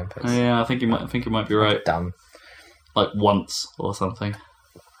in the Olympics. Yeah, I think you might be right. Dumb. Like once or something.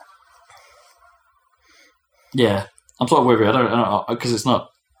 Yeah, I'm sort of with you. I don't know because it's not.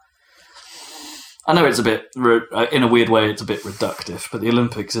 I know it's a bit, in a weird way, it's a bit reductive, but the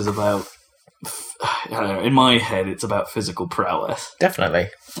Olympics is about, I don't know, in my head, it's about physical prowess. Definitely.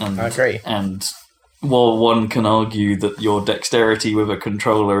 I agree. And while one can argue that your dexterity with a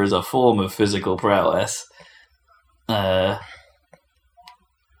controller is a form of physical prowess, I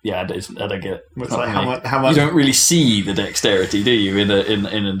don't get it. It's like how much you don't really see the dexterity, do you, in an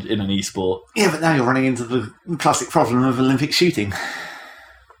esport? Yeah, but now you're running into the classic problem of Olympic shooting.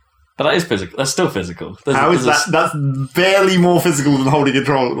 But that is physical. That's still physical. How is that? That's barely more physical than holding a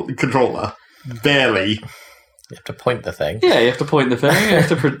controller. Barely. You have to point the thing. Yeah, you have to point the thing. You have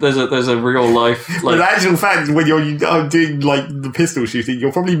to. There's a real life. But in actual fact, when you're doing like the pistol shooting,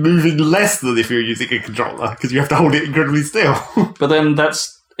 you're probably moving less than if you're using a controller because you have to hold it incredibly still. But then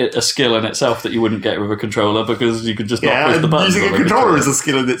that's a skill in itself that you wouldn't get with a controller because you could just not push the buttons. Using a controller is a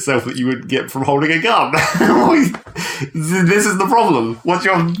skill in itself that you wouldn't get from holding a gun. This is the problem. Once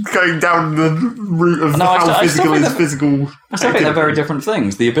you're going down the route of how physical is physical. I still think they're very different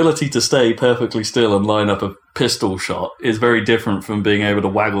things. The ability to stay perfectly still and line up a pistol shot is very different from being able to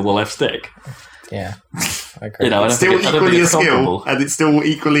waggle the left stick. Yeah, I agree. It's still equally a skill, and it's still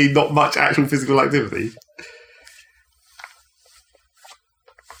equally not much actual physical activity.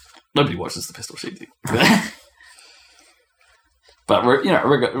 Nobody watches the pistol shooting. But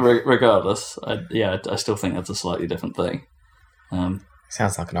regardless, I still think that's a slightly different thing.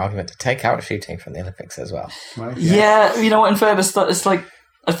 Sounds like an argument to take out shooting from the Olympics as well. Right, yeah, you know what? In fairness, it's like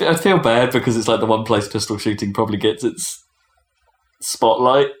I feel bad because it's like the one place pistol shooting probably gets its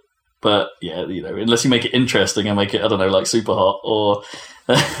spotlight. But yeah, unless you make it interesting and make it, I don't know, like super hot or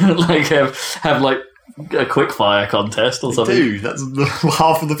like have like a quick fire contest or something. Dude, that's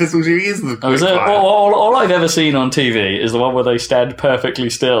half of the pistol shooting is the quick fire. All I've ever seen on TV is the one where they stand perfectly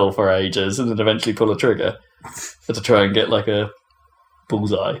still for ages and then eventually pull a trigger to try and get like a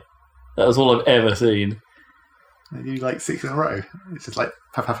bullseye. That was all I've ever seen. They do like 6 in a row. It's just like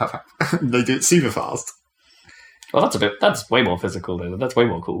pap, pap, pap, pap. They do it super fast. Well, that's way more physical though. That's way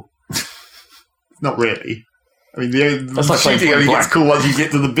more cool. Not really. I mean, the like shooting only gets cool once you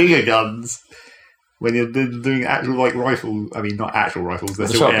get to the bigger guns. When you're doing actual like rifles, I mean not actual rifles, they're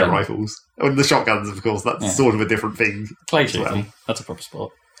still air rifles. Oh, the shotguns, of course, that's sort of a different thing. Clay shooting, that's a proper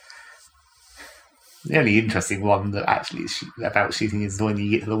sport. The only interesting one that actually is about shooting is when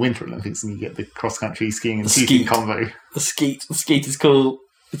you get to the Winter Olympics and you get the cross-country skiing and shooting combo. The skeet is cool.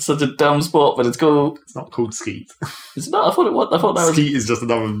 It's such a dumb sport, but it's cool. It's not called skeet. It's not. I thought that was skeet is just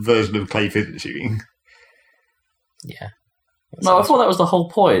another version of clay pigeon shooting. Yeah. No, I thought that was the whole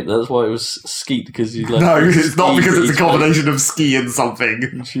point. That's why it was skeet, because you like. No, it's not because it's a combination of ski and something.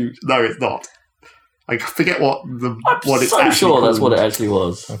 No, it's not. I forget what it's actually sure called. That's what it actually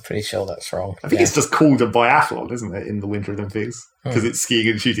was. I'm pretty sure that's wrong. I think it's just called a biathlon, isn't it, in the Winter Olympics? Because it's skiing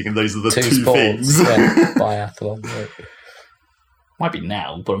and shooting, and those are the two sports, things. Yeah, biathlon. Right. Might be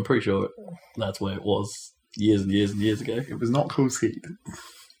now, but I'm pretty sure that's where it was years and years and years ago. It was not called skeet.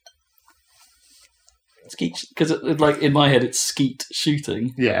 Skeet, because like in my head, it's skeet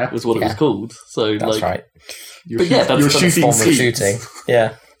shooting. Yeah, was what it was called. So that's right. You're shooting form skeets. of shooting.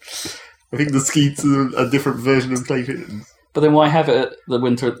 Yeah. I think the skeets are a different version of clay pigeons. But then why have it at the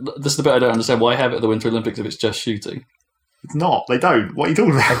Winter... This is the bit I don't understand. Why have it at the Winter Olympics if it's just shooting? It's not. They don't. What are you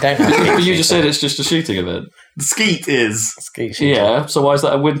talking about? They don't have But you just said it's just a shooting event. The skeet is. Skeet shooting. Yeah, so why is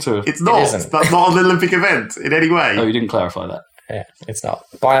that a winter? It's not. It That's not an Olympic event in any way. Oh, you didn't clarify that. Yeah, it's not.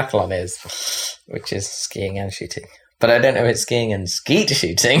 Biathlon is, which is skiing and shooting. But I don't know if it's skiing and skeet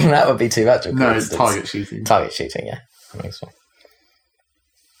shooting. That would be too much of a No, it's target shooting. Target shooting, yeah. That makes sense.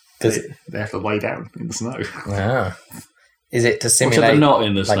 They have to lay down in the snow. Ah. Is it to Except simulate they're not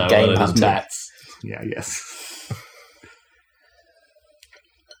in the like snow, game they're just hunting? mats. Yeah, I guess.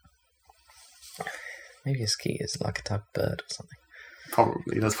 Maybe a skeet is like a type of bird or something.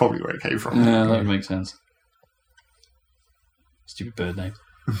 Probably. That's probably where it came from. Yeah, that would make sense. Stupid bird name.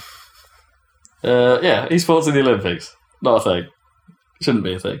 Yeah, esports in the Olympics. Not a thing. Shouldn't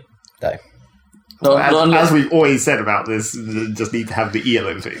be a thing. No. As we've always said about this, you just need to have the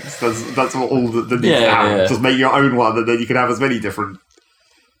E-Olympics. That's what all the need to have. Yeah. Just make your own one, and then you can have as many different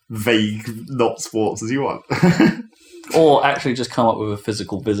vague not sports as you want. Or actually just come up with a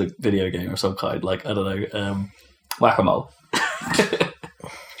physical video game of some kind, like, I don't know, Whack-A-Mole.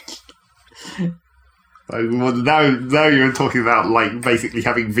 Well, now you're talking about like basically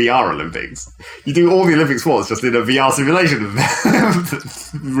having VR Olympics. You do all the Olympic sports just in a VR simulation of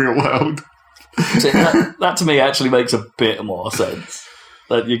the real world. So that to me actually makes a bit more sense.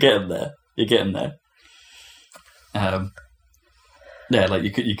 Like you're getting there. Yeah, like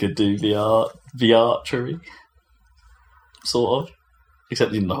you could do VR archery, sort of.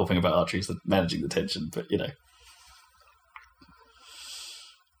 Except the whole thing about archery is managing the tension, but moving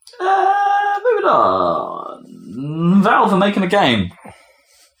on. Valve are making a game.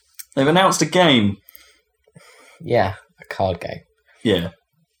 They've announced a game. Yeah, a card game. Yeah,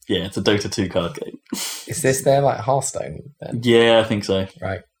 it's a Dota 2 card game. Is this their like Hearthstone then? Yeah, I think so.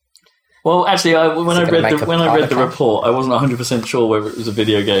 Right. Well, actually, when I read the card? report, I wasn't 100% sure whether it was a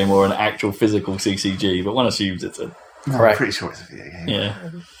video game or an actual physical CCG, but one assumes it's a... No, I'm pretty sure it's a video game. Yeah.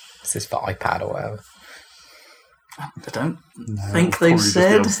 Is this for iPad or whatever? I don't think they've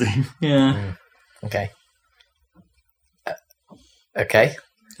said. Yeah. Okay. Okay.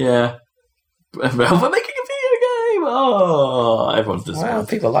 Yeah. We're making a video game! Oh, everyone's disappointed. Well,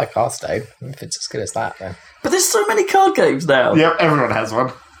 people like Hearthstone. If it's as good as that, then. But there's so many card games now. Yep, everyone has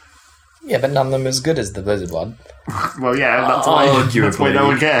one. Yeah, but none of them are as good as the Blizzard one. Well, yeah, that's why no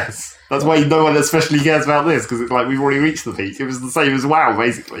one cares. That's why no one especially cares about this, because it's like we've already reached the peak. It was the same as WoW,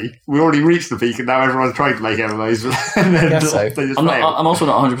 basically. We already reached the peak, and now everyone's trying to make MMOs, and then Guess so. they just I'm fail. also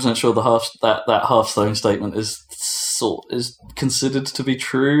not 100% sure that Hearthstone statement is considered to be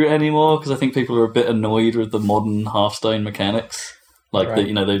true anymore, because I think people are a bit annoyed with the modern Hearthstone mechanics. Like,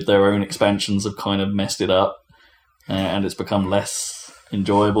 Right. their own expansions have kind of messed it up, and it's become less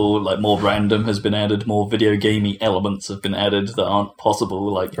enjoyable. Like, more random has been added, more video gamey elements have been added that aren't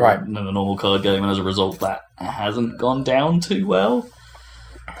possible, like in a normal card game, and as a result, that hasn't gone down too well.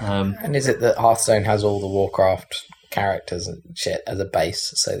 And is it that Hearthstone has all the Warcraft characters and shit as a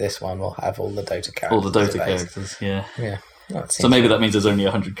base, so this one will have all the Dota characters? All the as Dota a base? characters, yeah. Yeah. So maybe that means there's only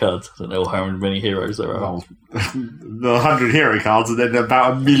 100 cards. I don't know how many heroes there are. Well, the 100 hero cards, and then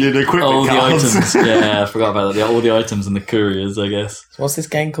about 1 million equipment The cards. items. Yeah, I forgot about that. All the items and the couriers, I guess. So what's this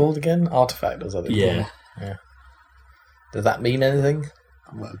game called again? Artifact or something? Yeah. Does that mean anything?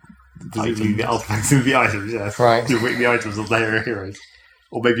 Well, presumably the artifacts in the items, yes. Right. You're putting the items on the heroes.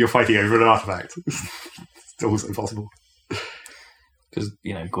 Or maybe you're fighting over an artifact. It's also possible. Because,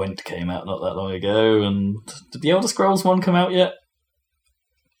 Gwent came out not that long ago, and did the Elder Scrolls one come out yet?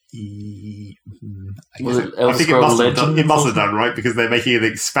 Was it Elder I think Scrolls it must have Legends? done, right? Because they're making an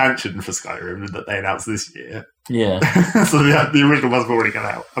expansion for Skyrim that they announced this year. Yeah. So the original must have already come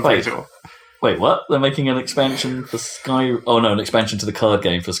out, I'm pretty sure. Wait, what? They're making an expansion for Skyrim? Oh, no, an expansion to the card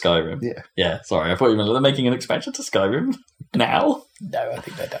game for Skyrim. Yeah. Yeah, sorry, I thought you meant they're making an expansion to Skyrim now? No, I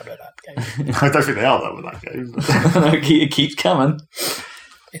think they're done with that game. I don't think they are done with that game. It keeps coming.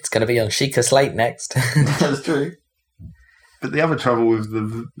 It's going to be on Sheikah Slate next. That's true. But the other trouble with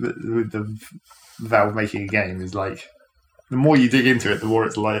the Valve making a game is like the more you dig into it, the more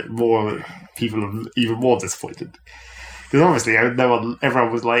it's like more people are even more disappointed. Because obviously,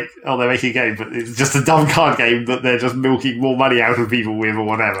 everyone was like, "Oh, they're making a game, but it's just a dumb card game that they're just milking more money out of people with, or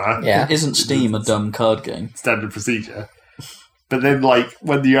whatever." Yeah. Isn't Steam a dumb card game? Standard procedure. But then, like,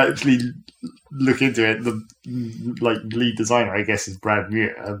 when you actually look into it, the lead designer, I guess, is Brad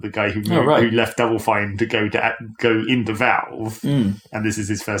Muir, the guy who left Double Fine to go into Valve, and this is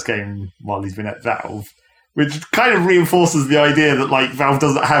his first game while he's been at Valve, which kind of reinforces the idea that like Valve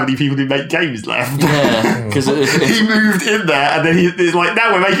doesn't have any people who make games left. Yeah, because he moved in there, and then he's like,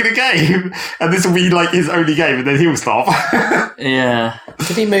 "Now we're making a game, and this will be like his only game," and then he'll stop. Yeah.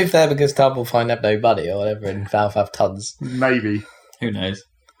 Did he move there because Double Fine have no money or whatever, and Valve have tons? Maybe. Who knows?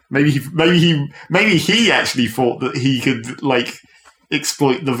 Maybe he actually thought that he could like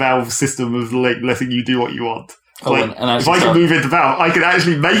exploit the Valve system of like letting you do what you want. Like, if I can move into Valve, I can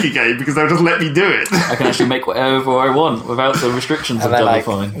actually make a game because they'll just let me do it. I can actually make whatever I want without the restrictions of Double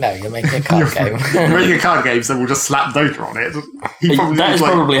Fine. No, you're making a card game. You're making a card game, so we'll just slap Dota on it. That is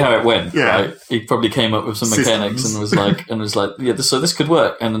probably how it went. Yeah. Right? He probably came up with some mechanics and was like, yeah, so this could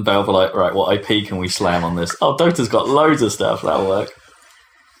work. And then Valve were like, right, what IP can we slam on this? Oh, Dota's got loads of stuff that'll work.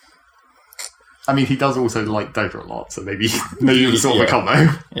 I mean, he does also like Dota a lot, so maybe it was sort of a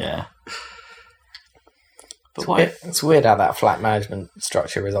combo. Yeah. But it's weird how that flat management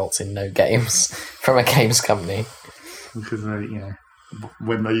structure results in no games from a games company. Because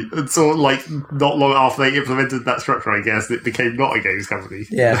when they sort of like not long after they implemented that structure, I guess it became not a games company.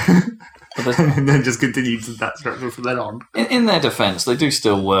 Yeah. And then just continued to that structure from then on. In their defense, they do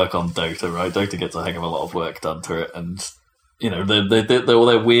still work on Dota, right? Dota gets a heck of a lot of work done to it, and they're all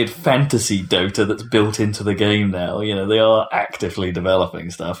their weird fantasy Dota that's built into the game now. They are actively developing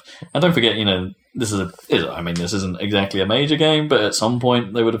stuff. And don't forget, this isn't exactly a major game, but at some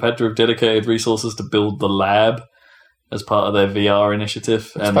point they would have had to have dedicated resources to build the lab as part of their VR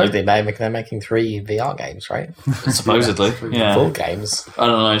initiative. And Supposedly they're making 3 VR games, right? supposedly, yeah. Full games. I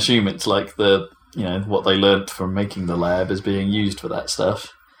don't know. I assume it's like what they learnt from making the lab is being used for that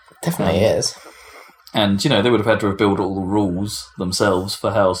stuff. Definitely is. And they would have had to have built all the rules themselves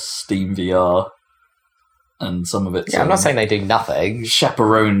for how Steam VR and some of it. Yeah, I'm not saying they do nothing.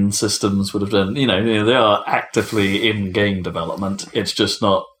 Chaperone systems would have done. They are actively in game development. It's just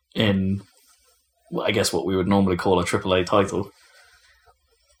not in, I guess, what we would normally call a AAA title.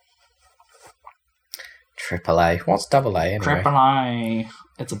 AAA. What's AA anyway? AAA.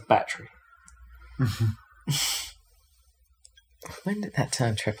 It's a battery. When did that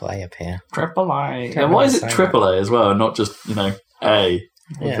term AAA appear? AAA. And why is it AAA as well, and not just A?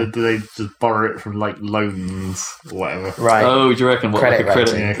 Yeah. Do they just borrow it from like loans or whatever? Right. Oh, do you reckon Credit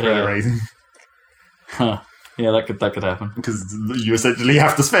rating. Yeah, credit rating. Huh. Yeah, that could happen. Because you essentially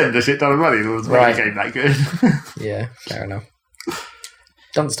have to spend a shit ton of money in order to make a game that good. Yeah, fair enough.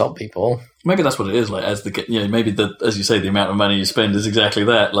 Doesn't stop people. Maybe that's what it is. Like, as maybe as you say, the amount of money you spend is exactly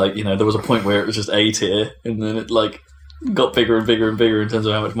that. Like, there was a point where it was just A tier, and then it got bigger and bigger and bigger in terms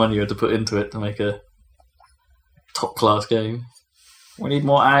of how much money you had to put into it to make a top class game. We need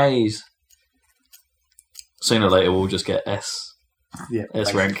more A's. Sooner or later, we'll just get S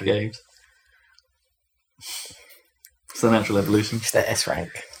rank games. It's the natural evolution. It's the S rank.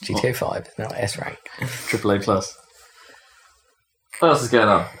 GTA 5 is now S rank. AAA plus. What else is going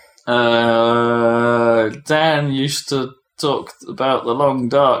on? Dan used to talk about The Long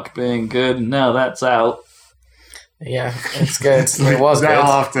Dark being good, and now that's out. Yeah, it's good. It was now good.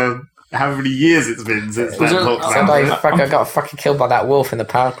 after how many years it's been since that box I got fucking killed by that wolf in the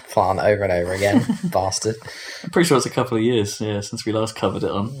power plant over and over again. Bastard. I'm pretty sure it's a couple of years, since we last covered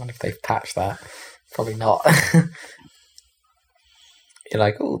it on. I wonder if they've patched that. Probably not. You're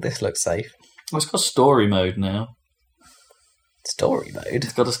like, oh, this looks safe. Well, it's got story mode now. Story mode?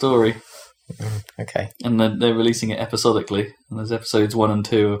 It's got a story. Okay. And they're releasing it episodically. And there's episodes 1 and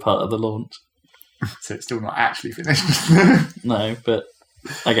 2 are part of the launch. So it's still not actually finished. No, but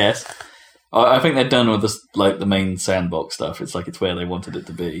I guess. I think they're done with the main sandbox stuff. It's where they wanted it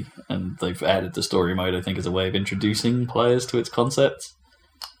to be. And they've added the story mode, I think, as a way of introducing players to its concepts.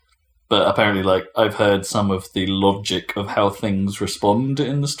 But apparently, I've heard some of the logic of how things respond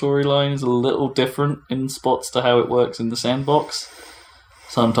in the storyline is a little different in spots to how it works in the sandbox.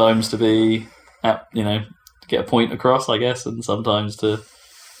 Sometimes to be, to get a point across, I guess, and sometimes to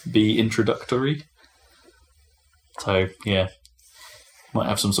be introductory. So, yeah. Might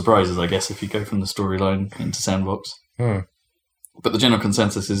have some surprises, I guess, if you go from the storyline into sandbox. But the general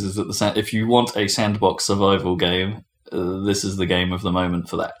consensus is that if you want a sandbox survival game, this is the game of the moment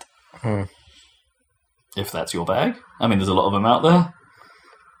for that. If that's your bag. I mean, there's a lot of them out there.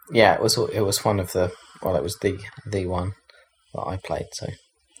 Yeah, it was one of the... Well, it was the one that I played, so I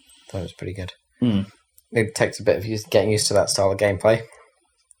thought it was pretty good. It takes a bit of getting used to that style of gameplay.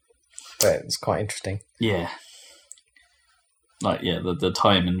 But it's quite interesting. Yeah. The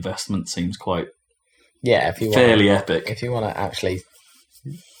time investment seems quite fairly epic. If you want to actually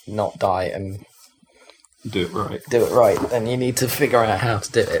not die and do it right, then you need to figure out how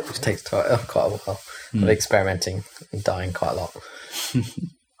to do it, which takes quite a while. But experimenting and dying quite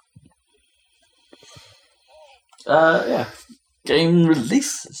a lot. Game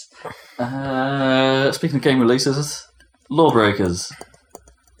releases. Speaking of game releases, Lawbreakers.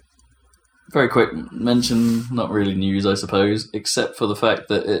 Very quick mention, not really news, I suppose, except for the fact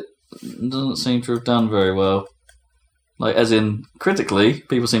that it doesn't seem to have done very well. As in, critically,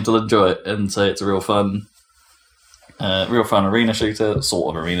 people seem to enjoy it and say it's a real fun arena shooter,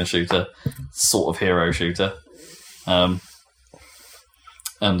 sort of hero shooter. It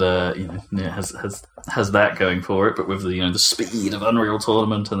has that going for it, but with the speed of Unreal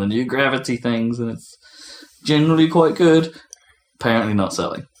Tournament and the new gravity things, and it's generally quite good. Apparently not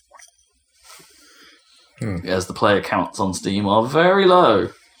selling. As the player counts on Steam are very low.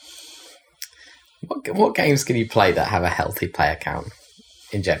 What games can you play that have a healthy player count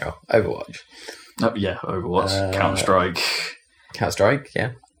in general? Overwatch. Overwatch, Counter-Strike. Counter-Strike,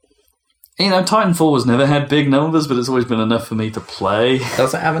 yeah. Titanfall has never had big numbers, but it's always been enough for me to play.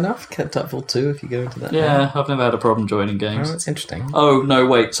 Does it have enough? Titanfall 2, if you go into that? Yeah, I've never had a problem joining games. Oh, that's interesting. Oh, no,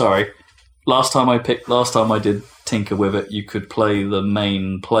 wait, sorry. Last time I did tinker with it, you could play the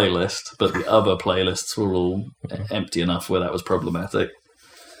main playlist, but the other playlists were all empty enough where that was problematic.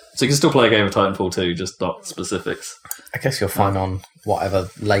 So you can still play a game of Titanfall 2, just not specifics. I guess you'll find on whatever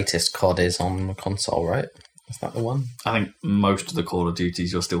latest COD is on the console, right? Is that the one? I think most of the Call of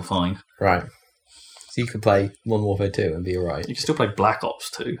Duties you'll still find. Right. So you could play Modern Warfare 2 and be alright. You can still play Black Ops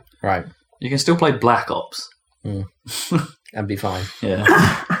 2. Right. You can still play Black Ops. And be fine. Yeah.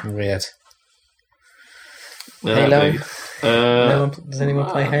 Weird. Yeah, Halo? that'd be- Does anyone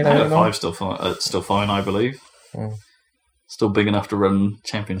play Halo Halo anymore? 5's still fine, I believe. Mm. Still big enough to run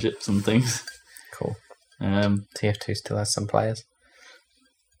championships and things. Cool. TF2 still has some players.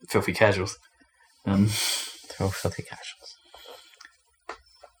 Filthy casuals. They're all filthy casuals.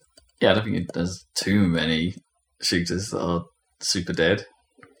 Yeah, I don't think there's too many shooters that are super dead.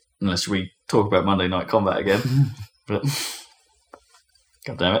 Unless we talk about Monday Night Combat again. But,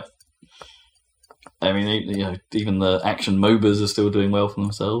 God damn it. I mean, even the action MOBAs are still doing well for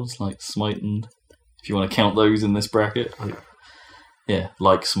themselves, like Smite, and if you want to count those in this bracket,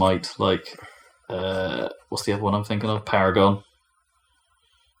 like Smite, like what's the other one I'm thinking of? Paragon,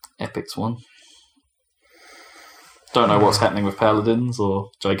 Epic's one. Don't know what's happening with Paladins or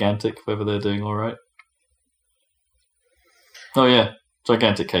Gigantic, whether they're doing all right. Oh yeah,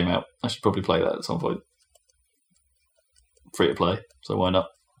 Gigantic came out. I should probably play that at some point. Free to play, so why not?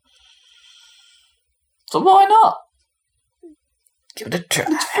 So why not? Give it a try.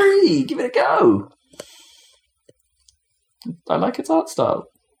 It's free. Give it a go. I like its art style.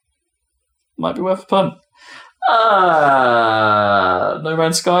 Might be worth a punt. No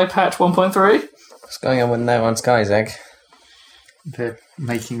Man's Sky patch 1.3. What's going on with No Man's Sky, Zeg? They're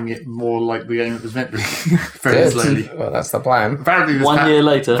making it more like the game it was meant to be. Very slowly. Well, that's the plan. Apparently, this 1 year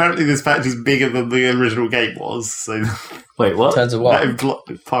later. Apparently, this patch is bigger than the original game was. So Wait, what? In terms of that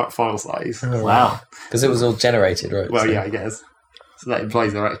what? file size. Wow. Because it was all generated, right? Well, So- yeah, I guess. So that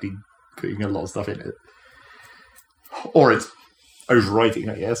implies they're actually putting a lot of stuff in it. Or it's overwriting,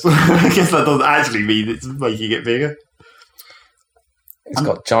 I guess. I guess that doesn't actually mean it's making it bigger. It's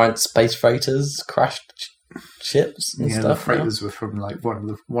got giant space freighters, crashed ships and Yeah, the stuff. now. freighters were from like one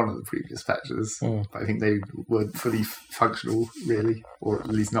of the previous patches. But I think they weren't fully functional, really, or at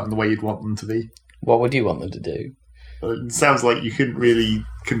least not in the way you'd want them to be. What would you want them to do? It sounds like you couldn't really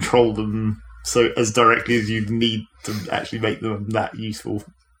control them so as directly as you'd need to actually make them that useful.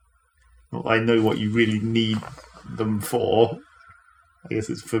 Well, I know what you really need them for. I guess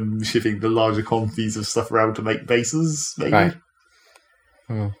it's for shipping the larger quantities of stuff around to make bases, maybe. Right.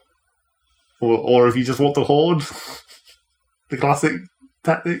 Or if you just want to hoard, the classic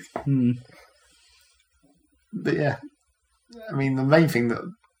tactic. But yeah, I mean, the main thing that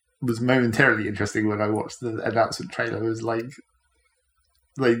was momentarily interesting when I watched the announcement trailer was like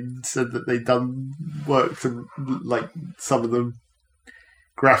they said that they'd done work to like some of the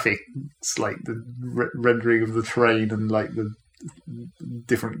graphics, like the rendering of the terrain and like the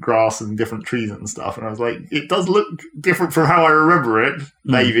different grass and different trees and stuff, and I was like, it does look different from how I remember it,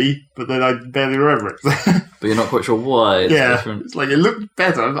 maybe, but then I barely remember it. But you're not quite sure why it's different. It's like it looked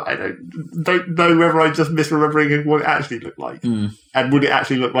better, but I don't know whether I'm just misremembering what it actually looked like, and would it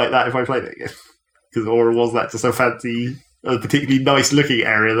actually look like that if I played it again? Or was that just a particularly nice looking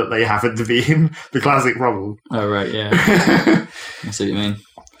area that they happened to be in? The classic problem. Oh right, yeah. I see what you mean.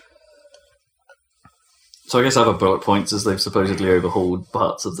 So I guess other bullet points is they've supposedly overhauled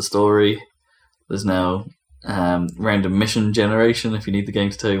parts of the story. There's now random mission generation if you need the game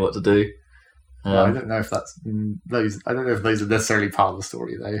to tell you what to do. Well, I don't know if that's those. I don't know if those are necessarily part of the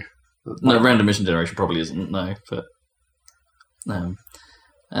story, though. No, random mission generation probably isn't. No, but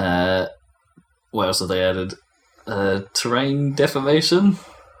what else have they added? Terrain deformation.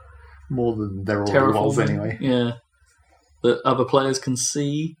 More than there already was, anyway. Yeah, that other players can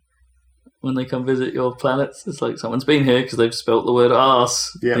see when they come visit your planets. It's like someone's been here because they've spelt the word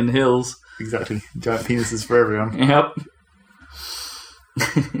arse in hills. Exactly. Giant penises for everyone. Yep.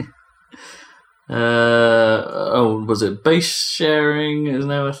 Was it base sharing is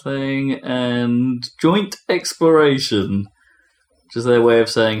now a thing, and joint exploration, which is their way of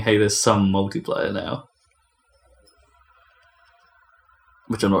saying, hey, there's some multiplayer now.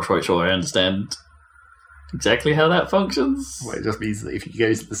 Which I'm not quite sure I understand exactly how that functions. Well, it just means that if you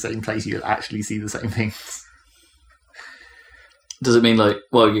go to the same place, you'll actually see the same things. Does it mean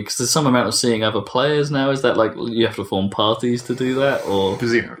because there's some amount of seeing other players now? Is that like you have to form parties to do that, or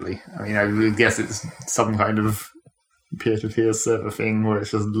presumably? I mean, I would guess it's some kind of peer-to-peer server thing where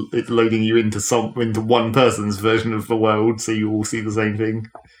it's loading you into one person's version of the world, so you all see the same thing.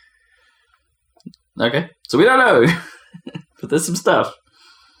 Okay, so we don't know, but there's some stuff.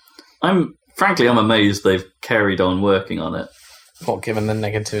 I'm amazed they've carried on working on it. What, given the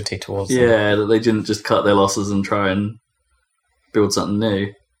negativity towards them? Yeah, that they didn't just cut their losses and try and build something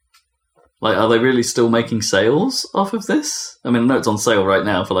new. Like, are they really still making sales off of this? I mean, I know it's on sale right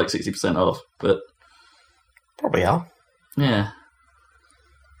now for like 60% off, but probably are. Yeah.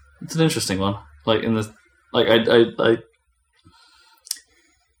 It's an interesting one. Like in the like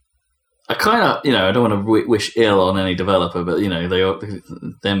I kind of, I don't want to wish ill on any developer, but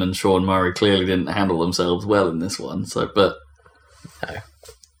them and Sean Murray clearly didn't handle themselves well in this one. So, but No.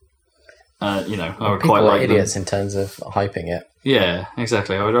 I would People quite are like idiots them. in terms of hyping it. Yeah,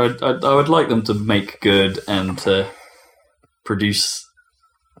 exactly. I would like them to make good and to produce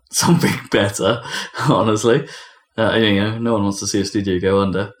something better. Honestly, no one wants to see a studio go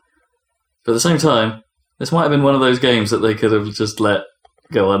under. But at the same time, this might have been one of those games that they could have just let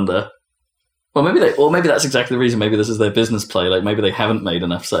go under. Well, maybe that's exactly the reason. Maybe this is their business play. Like maybe they haven't made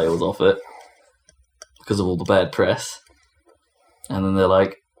enough sales off it because of all the bad press, and then they're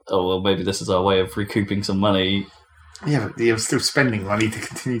like, "Oh well, maybe this is our way of recouping some money." Yeah, but you're still spending money to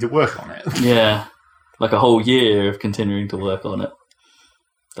continue to work on it. Yeah, like a whole year of continuing to work on it.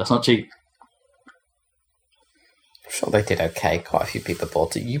 That's not cheap. I'm sure they did okay. Quite a few people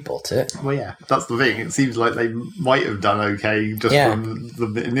bought it. You bought it. Well, yeah, that's the thing. It seems like they might have done okay just from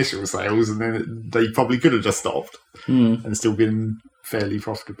the initial sales, and then they probably could have just stopped and still been fairly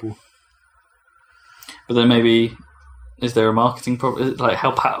profitable. But then maybe, is there a marketing problem? Like,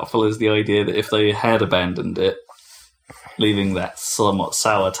 how powerful is the idea that if they had abandoned it, leaving that somewhat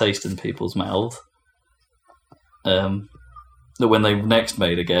sour taste in people's mouths, that when they next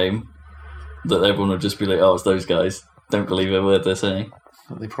made a game, that everyone would just be like, "Oh, it's those guys. Don't believe a word they're saying."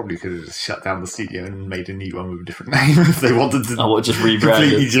 Well, they probably could have just shut down the studio and made a new one with a different name if they wanted to. Oh, what, just rebrand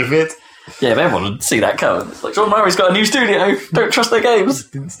completely it? jib it. Yeah, but everyone would see that coming. It's like, Sean Murray's got a new studio. Don't trust their games.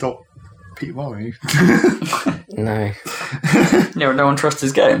 Didn't stop Peter Molyneux. No. No one trusts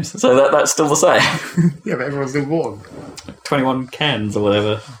his games, so that's still the same. Yeah, but everyone's still bought them. 21 cans or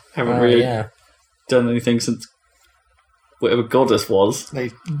whatever. Haven't really done anything since whatever Goddess was. They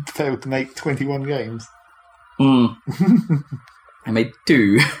failed to make 21 games. I made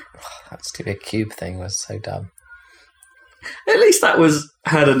 2. That stupid cube thing was so dumb. At least that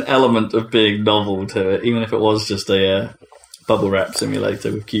had an element of being novel to it, even if it was just a bubble wrap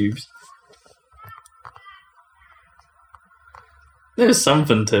simulator with cubes. There's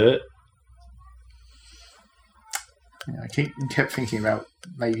something to it. Yeah, I kept thinking about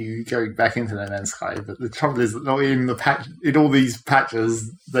maybe going back into No Man's Sky, but the trouble is that not in the patch, in all these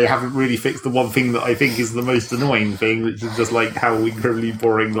patches, they haven't really fixed the one thing that I think is the most annoying thing, which is just like how incredibly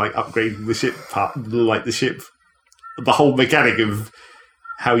boring, like upgrading the ship part, like the ship, the whole mechanic of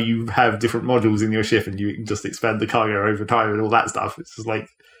how you have different modules in your ship and you can just expand the cargo over time and all that stuff. It's just like,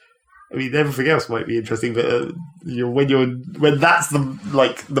 I mean, everything else might be interesting, but when that's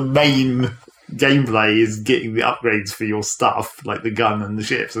the main gameplay is getting the upgrades for your stuff, like the gun and the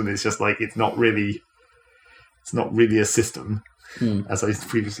ships, and it's just like it's not really a system, as I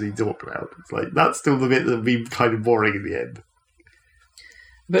previously talked about. It's like that's still the bit that'll be kind of boring in the end.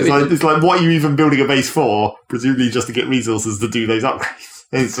 It's like what are you even building a base for? Presumably just to get resources to do those upgrades.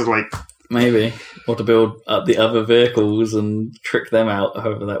 It's just like maybe, or to build up the other vehicles and trick them out,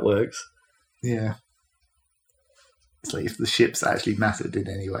 however that works. Yeah, it's like if the ships actually mattered in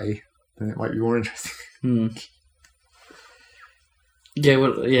any way, then it might be more interesting. Yeah,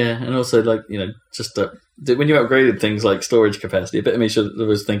 well, yeah, and also just when you upgraded things like storage capacity, a bit of me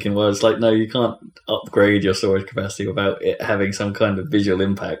was thinking, well, it's like, no, you can't upgrade your storage capacity without it having some kind of visual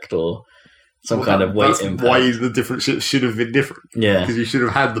impact or some kind of weight impact. Why the different ships should have been different. Yeah, because you should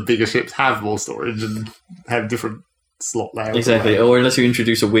have had the bigger ships have more storage and have different slot layouts. Exactly, or unless you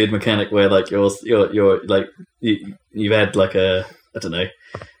introduce a weird mechanic where like you've had like a, I don't know,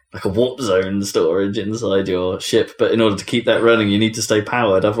 like a warp zone storage inside your ship, but in order to keep that running, you need to stay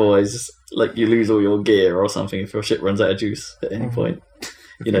powered. Otherwise, like you lose all your gear or something if your ship runs out of juice at any point.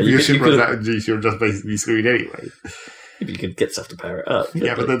 If your ship runs out of juice, you're just basically screwed anyway. You could get stuff to power it up.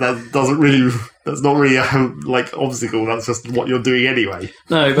 Yeah, but that's not really a obstacle. That's just what you're doing anyway.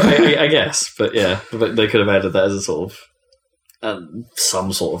 No, but I guess. But yeah, but they could have added that as a sort of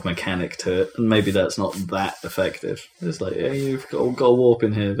some sort of mechanic to it, and maybe that's not that effective. It's like, yeah, you've got a warp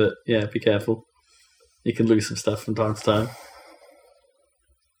in here, but yeah, be careful. You can lose some stuff from time to time,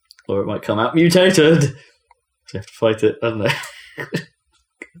 or it might come out mutated. So you have to fight it. I don't know.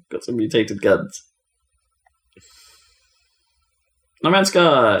 Got some mutated guns. No Man's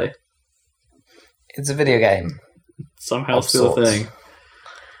Sky. It's a video game. Somehow Of still a sorts. thing.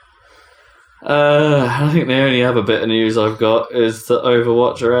 I think the only other bit of news I've got is that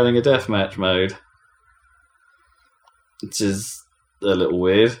Overwatch are adding a deathmatch mode. Which is a little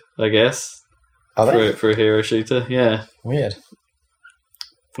weird, I guess. Are they? For a hero shooter, yeah. Weird.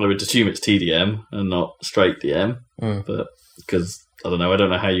 I would assume it's TDM and not straight DM, but because I don't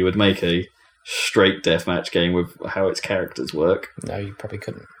know how you would make a straight deathmatch game with how its characters work. No, you probably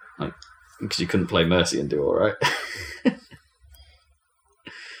couldn't. because you couldn't play Mercy and do all right.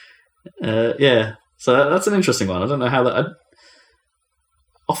 Yeah, so that's an interesting one. I don't know how that.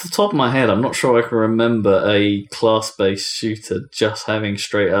 Off the top of my head, I'm not sure I can remember a class-based shooter just having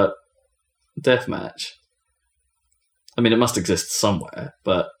straight up deathmatch. I mean, it must exist somewhere,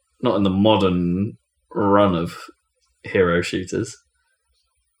 but not in the modern run of hero shooters.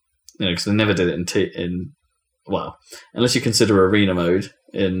 You know, because they never did it in well, unless you consider arena mode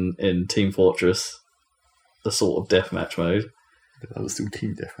in Team Fortress the sort of deathmatch mode. That was still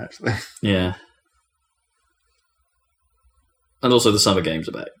team deathmatch though. Yeah. And also the summer games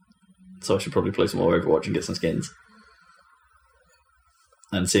are back. So I should probably play some more Overwatch and get some skins.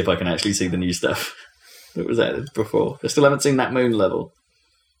 And see if I can actually see the new stuff that was added before. I still haven't seen that moon level.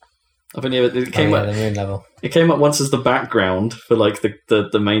 I've only ever, it came up, the moon level. It came up once as the background for like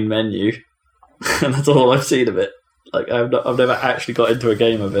the main menu. And that's all I've seen of it. Like I've never actually got into a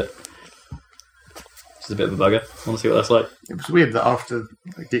game of it. Which is a bit of a bugger. I want to see what that's like. It was weird that after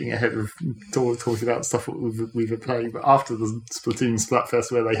getting ahead of talking about stuff that we've been playing, but after the Splatoon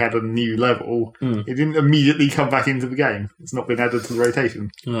Splatfest where they had a new level, it didn't immediately come back into the game. It's not been added to the rotation.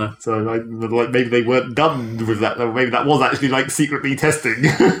 No. So like maybe they weren't done with that. Maybe that was actually like secretly testing.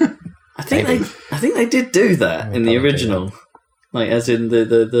 I think they did do that in the original. Like as in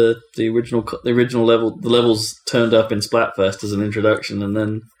the original level, the levels turned up in Splatfest as an introduction, and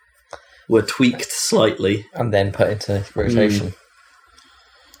then were tweaked slightly, and then put into rotation.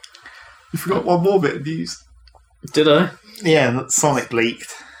 You forgot one more bit of news. Did I? Yeah, that Sonic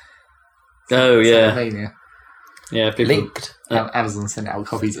leaked. Oh yeah, Sonic yeah. People Leaked. Amazon sent out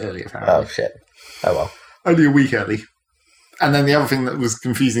copies early. Apparently. Oh shit! Oh well. Only a week early. And then the other thing that was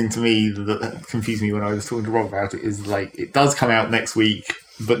confusing to me, that confused me when I was talking to Rob about it, is like it does come out next week,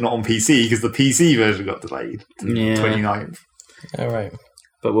 but not on PC because the PC version got delayed to the 29th. All right.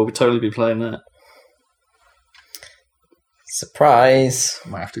 But we'll totally be playing that. Surprise!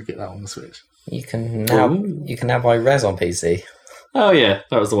 Might have to get that on the Switch. You can now buy Res on PC. Oh yeah,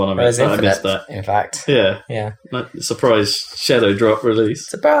 that was the one I missed. Res I Infinite, missed that. in fact. Yeah. Yeah. Surprise Shadow Drop release.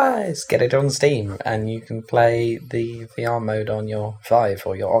 Surprise! Get it on Steam, and you can play the VR mode on your Vive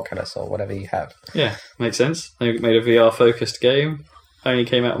or your Oculus or whatever you have. Yeah, makes sense. They made a VR focused game. Only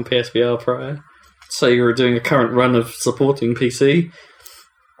came out on PSVR prior. So you were doing a current run of supporting PC.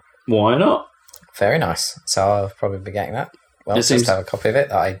 Why not? Very nice. So I'll probably be getting that. Well, It just seems- have a copy of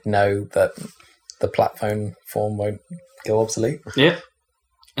it. I know that the platform form won't go obsolete. Yeah.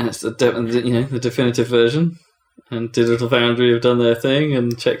 And it's the definitive version. And Digital Foundry have done their thing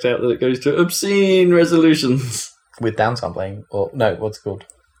and checked out that it goes to obscene resolutions. With downsampling, or no, what's it called?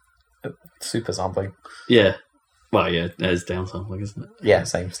 Super sampling. Yeah. Well, yeah, there's downsampling, isn't it? Yeah,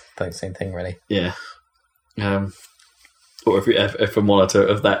 same thing, really. Yeah. Or if a monitor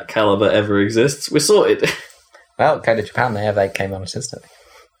of that caliber ever exists, we're sorted. Well, Code of Japan, they have 8K monitors, don't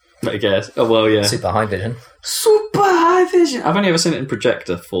they? I guess. Oh, well, yeah. Super high vision. Super high vision! I've only ever seen it in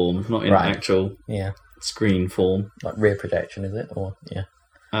projector form, not in Right. actual Yeah. screen form. Like rear projection, is it? Or yeah.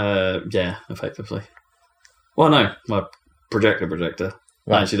 Yeah, effectively. Well, no, my projector.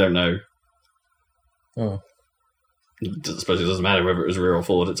 I Right. actually don't know. Hmm. I suppose it doesn't matter whether it was rear or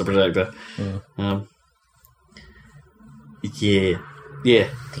forward, it's a projector. Yeah.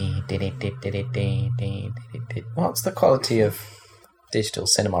 What's the quality of digital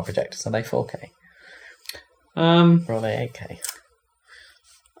cinema projectors? Are they 4K or are they 8K?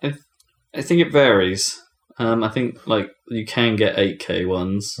 I think it varies. I think like you can get 8K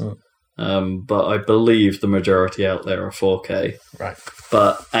ones, but I believe the majority out there are 4K. Right.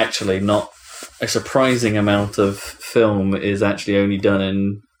 But actually, not a surprising amount of film is actually only done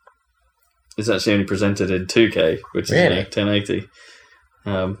in. Is actually only presented in 2K, which is Really? 1080.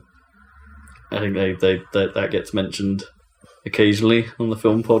 I think that gets mentioned occasionally on the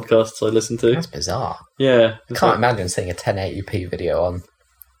film podcasts I listen to. That's bizarre. Yeah, I can't imagine seeing a 1080p video on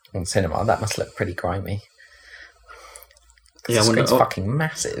cinema. That must look pretty grimy. Yeah, the I wonder- screen's fucking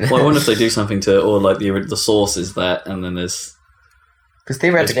massive. Well, I wonder if they do something to it, or like the source is that, and then there's Because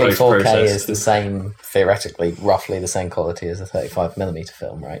theoretically, It's 4K post-processed. is the same, theoretically, roughly the same quality as a 35mm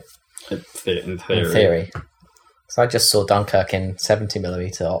film, right? in theory. In theory. So I just saw Dunkirk in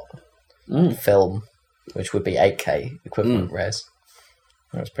 70mm film, which would be 8K equivalent res.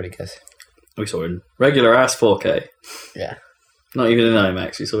 That was pretty good. We saw it in regular ass 4K. Yeah. Not even in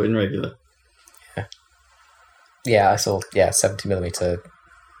IMAX, we saw it in regular. Yeah, I saw 70mm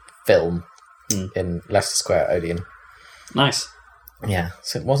film in Leicester Square Odeon. Nice. Yeah,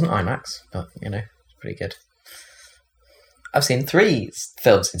 so it wasn't IMAX, but it's pretty good. I've seen 3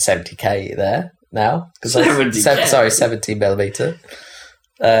 films in 70k there now. 70K? Sorry, 70mm.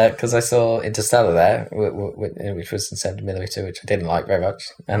 because I saw Interstellar there, which was in 70mm, which I didn't like very much.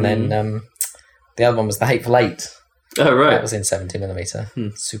 And then the other one was The Hateful Eight. Oh, right. That was in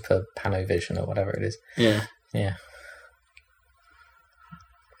 70mm. Super Panovision or whatever it is. Yeah. Yeah.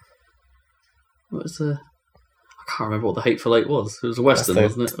 What was the... I can't remember what The Hateful Eight was. It was a Western,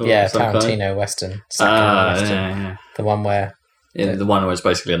 wasn't it? Or Yeah, some Tarantino kind? Western. Western. Yeah. The one where... Yeah, the one where it's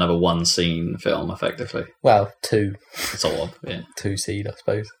basically another one-scene film, effectively. Well, two. Sort of, yeah. Two seed, I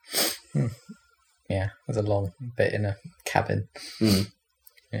suppose. Yeah, there's a long bit in a cabin.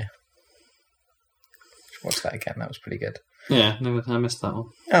 Yeah. Watch that again. That was pretty good. Yeah, no, I missed that one.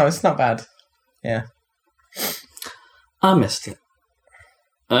 Oh, it's not bad. Yeah. I missed it.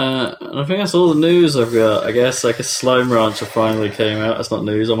 And I think that's all the news I've got. I guess Slime Rancher finally came out. That's not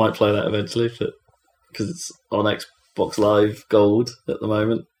news. I might play that eventually, but because it's on Xbox Live Gold at the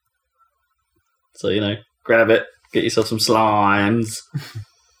moment. So, grab it. Get yourself some slimes.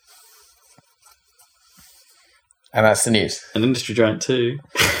 And that's the news. And Industry Giant 2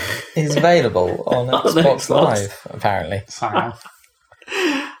 is available on Xbox Live, apparently. It's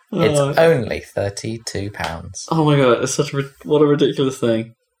only £32. Oh my god, it's what a ridiculous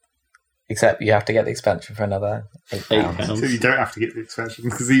thing. Except you have to get the expansion for another £8. So you don't have to get the expansion,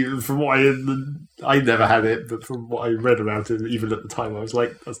 because even from what I never had it, but from what I read about it, even at the time, I was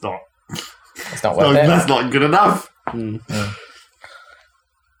like, that's not worth it. That's not good enough.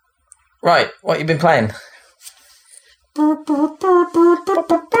 Right, what you been playing?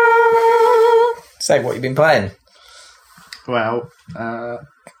 Say what you been playing. Well,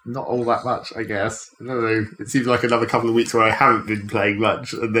 not all that much, I guess. I don't know. It seems like another couple of weeks where I haven't been playing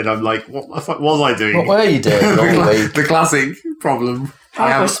much, and then I'm like, what the fuck was I doing? What were you doing all the week? The classic problem. How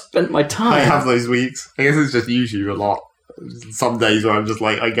have I spent my time? I have those weeks. I guess it's just YouTube a lot. Some days where I'm just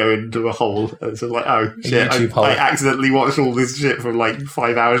like, I go into a hole, and it's just like, oh shit, I accidentally watched all this shit for like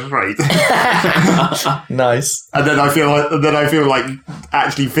 5 hours straight. Nice. And then I feel like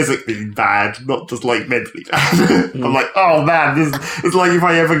actually physically bad, not just like mentally bad. I'm like, oh man, it's like if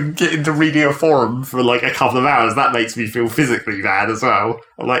I ever get into reading a forum for like a couple of hours, that makes me feel physically bad as well.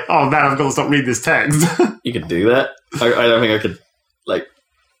 I'm like, oh man, I've got to stop reading this text. You could do that. I don't think I could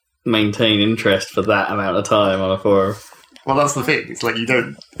maintain interest for that amount of time on a forum. Well, that's the thing. It's like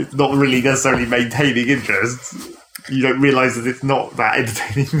it's not really necessarily maintaining interest. You don't realise that it's not that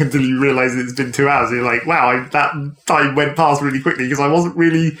entertaining until you realise it's been 2 hours. You're like, wow, that time went past really quickly because I wasn't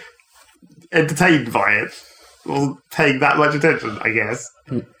really entertained by it. I wasn't paying that much attention, I guess.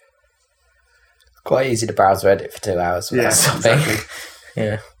 Quite easy to browse Reddit for 2 hours without stopping. Exactly.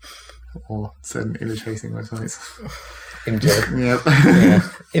 Yeah. Or certain image tracing websites. Imgur. Yeah.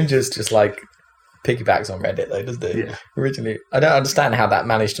 Imgur's just like piggybacks on Reddit though, doesn't it? Yeah. Originally, I don't understand how that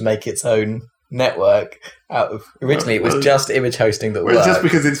managed to make its own network out of. Originally, it was just image hosting that worked. Just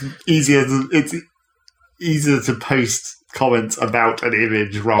because it's easier to post comments about an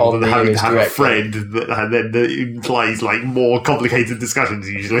image rather than having to have a thread that implies like more complicated discussions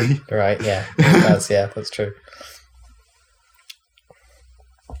usually. Right? Yeah, that's true.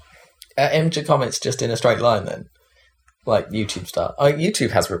 Imgur comments just in a straight line then. Like YouTube style. Oh,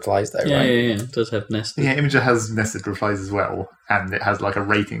 YouTube has replies though, right? Yeah, it does have nested. Yeah, Imgur has nested replies as well, and it has like a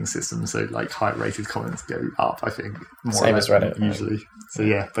rating system, so like high rated comments go up, I think. Same as Reddit. Usually. Right? So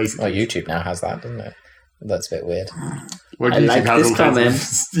yeah, basically. Well, YouTube now has that, doesn't it? That's a bit weird. Well, I like this comment.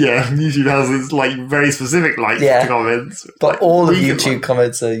 Yeah, YouTube has its like very specific comments. But all of YouTube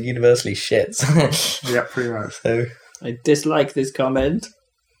comments are universally shit. Yeah, pretty much. So I dislike this comment.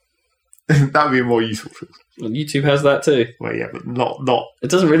 That would be more useful. Well, YouTube has that too. Well, yeah, but not. It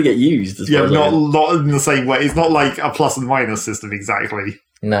doesn't really get used. Not in the same way. It's not like a plus and minus system exactly.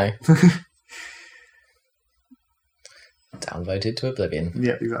 No. Downvoted to oblivion.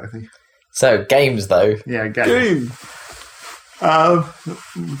 Yeah, exactly. So games though. Yeah, games.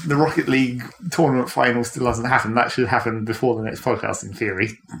 The Rocket League tournament final still hasn't happened. That should happen before the next podcast, in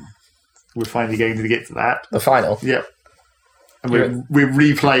theory. We're finally going to get to that. The final. Yep. And we're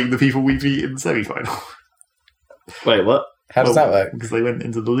replaying the people we beat in the semi-final. Wait, what? How does that work? Because they went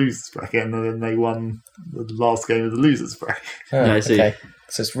into the losers bracket and then they won the last game of the losers bracket. I see. Okay.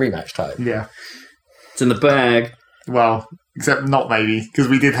 So it's rematch type. Yeah. It's in the bag. Well, except not maybe, because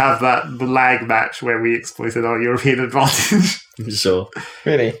we did have the lag match where we exploited our European advantage. Sure.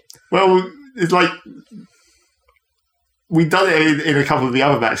 Really? Well, it's like we'd done it in a couple of the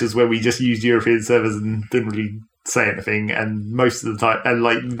other matches where we just used European servers and didn't really say anything, and most of the time, and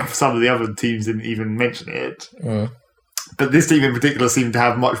like some of the other teams didn't even mention it. But this team in particular seemed to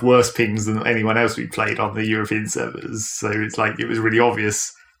have much worse pings than anyone else we played on the European servers, so it's like it was really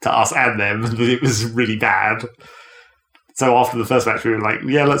obvious to us and them that it was really bad. So after the first match, we were like,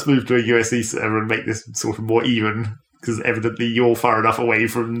 yeah, let's move to a USD server and make this sort of more even. Because evidently you're far enough away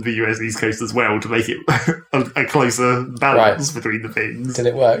from the US East Coast as well to make it a closer balance between the things. Did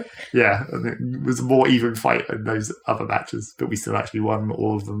it work? Yeah, and it was a more even fight in those other matches, but we still actually won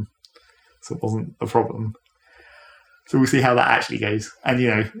all of them. So it wasn't a problem. So we'll see how that actually goes. And,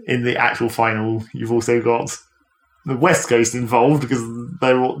 in the actual final, you've also got the West Coast involved because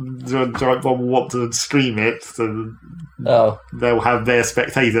Giant Bomb will want to stream it, so they'll have their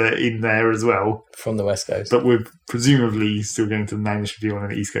spectator in there as well. From the West Coast. But we're presumably still going to manage to be on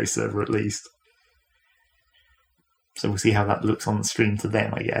an East Coast server at least. So we'll see how that looks on the stream to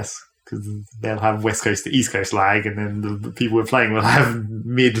them, I guess. Because they'll have West Coast to East Coast lag, and then the people we're playing will have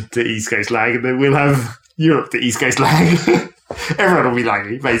mid to East Coast lag, and then we'll have Europe to East Coast lag. Everyone will be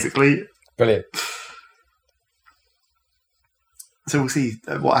laggy, basically. Brilliant. So we'll see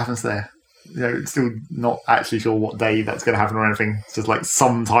what happens there. It's still not actually sure what day that's going to happen or anything. It's just like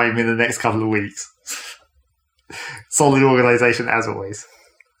sometime in the next couple of weeks. Solid organisation as always.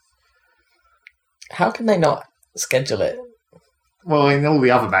 How can they not schedule it? Well, in all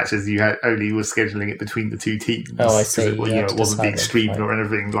the other matches, you only were scheduling it between the two teams. Oh, I see. It wasn't being streamed or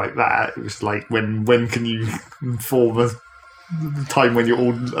anything like that. It was like, when can you form a time when you're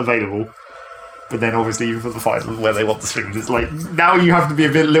all available? But then, obviously, even for the final where they want the streams, it's like, now you have to be a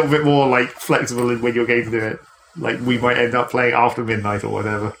little bit more like flexible in when you're going to do it. Like, we might end up playing after midnight or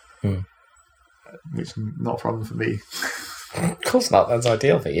whatever. Which is not a problem for me. Of course not. That's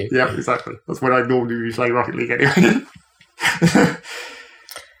ideal for you. Yeah, exactly. That's when I normally be playing Rocket League anyway.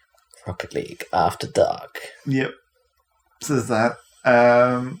 Rocket League After Dark. Yep. So there's that.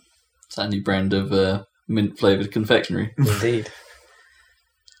 It's a new brand of mint-flavoured confectionery. Indeed.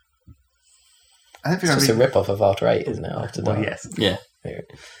 I don't think It's just a rip-off of After 8, isn't it? After Dark. Well, yes. Yeah.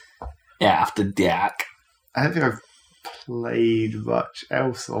 After Dark. I don't think I've played much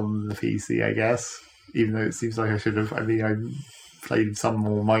else on the PC, I guess. Even though it seems like I should have. I mean, I played some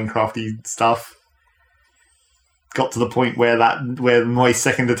more Minecraft-y stuff. Got to the point where my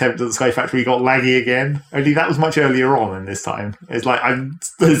second attempt at the Sky Factory got laggy again. Only that was much earlier on in this time. It's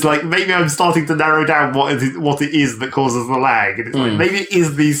like maybe I'm starting to narrow down what it is that causes the lag. And it's like maybe it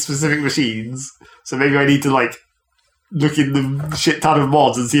is these specific machines. So maybe I need to look in the shit ton of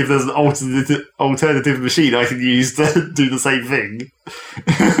mods and see if there's an alternative machine I can use to do the same thing.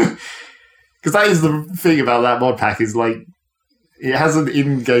 Because that is the thing about that mod pack is it has an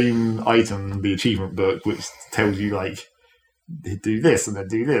in-game item, the achievement book, which tells you do this and then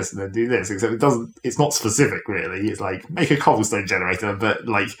do this and then do this. Except it's not specific really. It's like make a cobblestone generator, but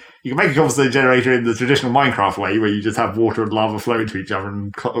you can make a cobblestone generator in the traditional Minecraft way, where you just have water and lava flow into each other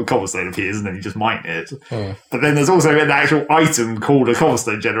and cobblestone appears and then you just mine it. But then there's also an actual item called a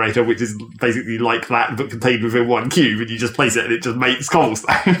cobblestone generator, which is basically like that but contained within one cube, and you just place it and it just makes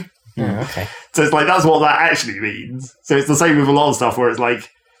cobblestone. Okay. So it's that's what that actually means. So it's the same with a lot of stuff where it's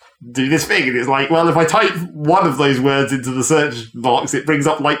do this thing, and it's well, if I type one of those words into the search box, it brings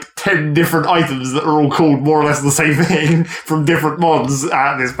up 10 different items that are all called more or less the same thing from different mods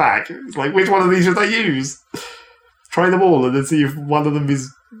out of this pack. It's which one of these should I use? Try them all and then see if one of them is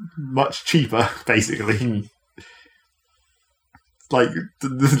much cheaper, basically.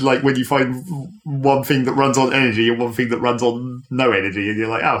 Like when you find one thing that runs on energy and one thing that runs on no energy, and you're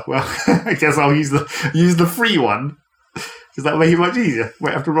like, oh well, I guess I'll use the free one because that'll make it much easier.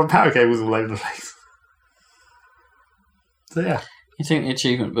 Won't have to run power cables all over the place. So yeah, You think the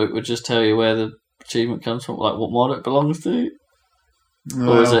achievement book would just tell you where the achievement comes from, what mod it belongs to?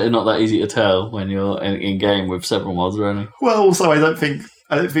 Or is it not that easy to tell when you're in game with several mods running? Well, also I don't think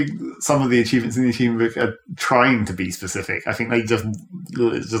some of the achievements in the achievement book are trying to be specific. I think they just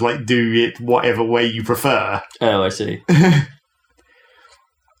do it whatever way you prefer. Oh, I see.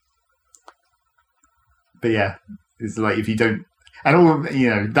 But yeah, it's if you don't, and all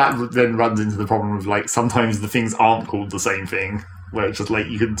that then runs into the problem of sometimes the things aren't called the same thing. Where it's just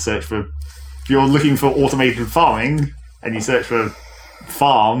you can search for, if you're looking for automated farming and you search for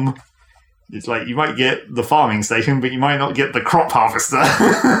farm. It's you might get the farming station, but you might not get the crop harvester.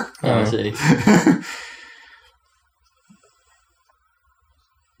 I see.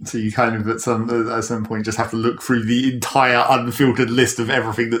 So you kind of at some point just have to look through the entire unfiltered list of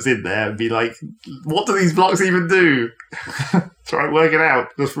everything that's in there and be what do these blocks even do? Try and work it out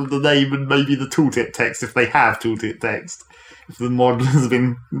just from the name and maybe the tooltip text if they have tooltip text. If the mod has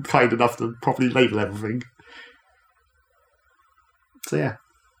been kind enough to properly label everything. So yeah.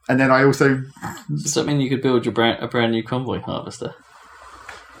 And then I also... Does that mean you could build a brand new convoy harvester?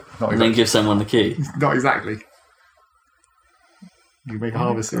 Not and then give someone the key? Not exactly. You make a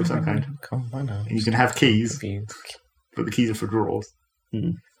harvester of some kind. Why not? And you can have keys. but the keys are for drawers.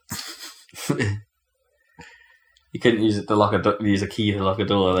 You couldn't use it to lock use a key to lock a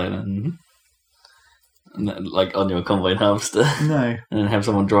door then, and then, like on your combine hamster, No. and then have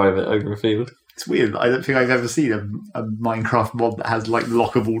someone drive it over a field. It's weird. I don't think I've ever seen a Minecraft mod that has like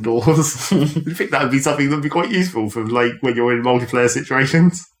lockable doors. I think that would be something that would be quite useful for like when you're in multiplayer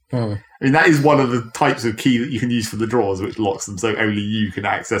situations. I mean, that is one of the types of key that you can use for the drawers, which locks them so only you can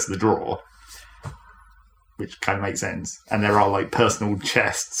access the drawer, which kind of makes sense. And there are like personal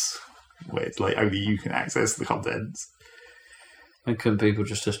chests where it's like only you can access the contents. Why couldn't people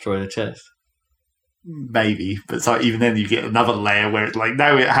just destroy the chest? Maybe, but so even then you get another layer where it's like,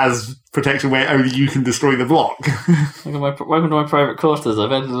 no, it has protection where only you can destroy the block. Welcome to my private quarters.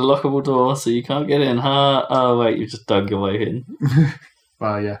 I've added a lockable door so you can't get in. Oh wait, you just dug your way in.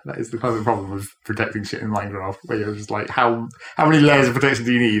 Well, yeah, that is the kind of problem with protecting shit in Minecraft, where you're just like, how many layers of protection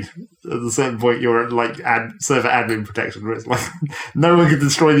do you need? At a certain point, you're at like server admin protection, where it's like, no one can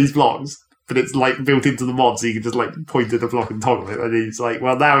destroy these blocks, but it's like built into the mod, so you can just like point at a block and toggle it. And it's like,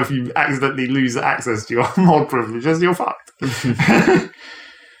 well, now if you accidentally lose access to your mod privileges, you're fucked.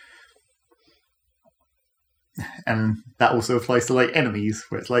 And that also applies to like enemies,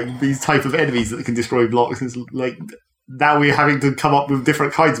 where it's like these type of enemies that can destroy blocks is like. Now we're having to come up with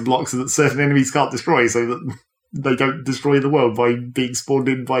different kinds of blocks that certain enemies can't destroy, so that they don't destroy the world by being spawned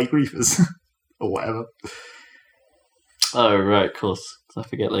in by griefers or whatever. Oh right, of course. I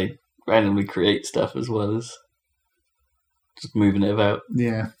forget they randomly create stuff as well as just moving it about.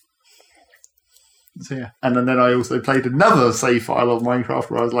 Yeah. So yeah, and then I also played another save file of Minecraft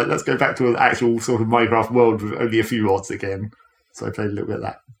where I was like, let's go back to an actual sort of Minecraft world with only a few mods again. So I played a little bit of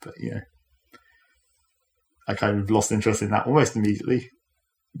that, but I kind of lost interest in that almost immediately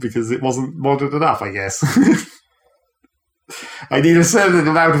because it wasn't modded enough, I guess. I need a certain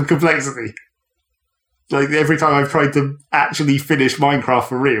amount of complexity. Like every time I've tried to actually finish Minecraft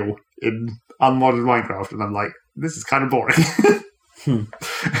for real in unmodded Minecraft, and I'm like, this is kind of boring.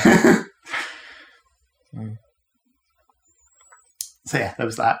 So yeah, there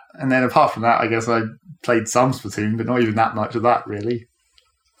was that. And then apart from that, I guess I played some Splatoon, but not even that much of that really.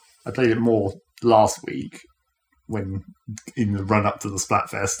 I played it more last week when in the run up to the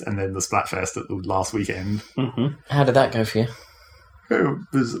Splatfest, and then the Splatfest at the last weekend. Mm-hmm. How did that go for you? It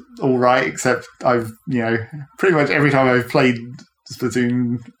was all right, except I've pretty much every time I've played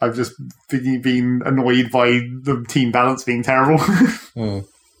Splatoon, I've just been annoyed by the team balance being terrible. So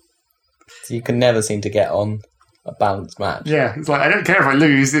you can never seem to get on a balanced match. Yeah, it's like I don't care if I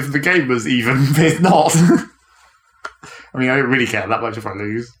lose if the game was even, but it's not. I mean, I don't really care that much if I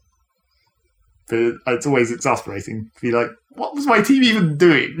lose. But it's always exasperating to be like, what was my team even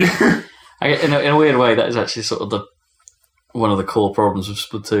doing? In a weird way, that is actually sort of one of the core problems with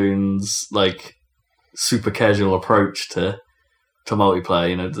Splatoon's like super casual approach to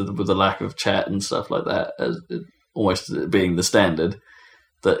multiplayer. With the lack of chat and stuff like that, as almost being the standard.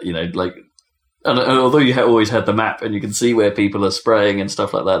 That and although you always had the map and you can see where people are spraying and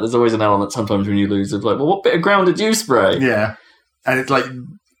stuff like that, there's always an element sometimes when you lose of like, well, what bit of ground did you spray? Yeah, and it's like.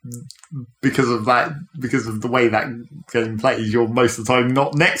 Because of the way that game plays, you're most of the time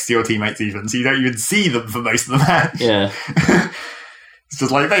not next to your teammates even, so you don't even see them for most of the match. Yeah. It's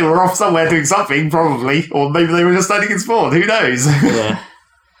just like they were off somewhere doing something, probably, or maybe they were just standing in spawn, who knows? Yeah.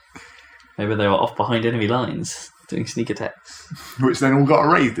 Maybe they were off behind enemy lines, doing sneak attacks. Which then all got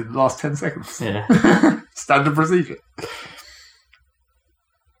erased in the last 10 seconds. Yeah. Standard procedure.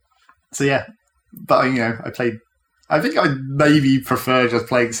 So yeah, but I think I'd maybe prefer just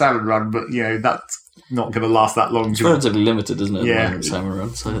playing Salmon Run, but that's not going to last that long. It's relatively limited, isn't it? Yeah, Salmon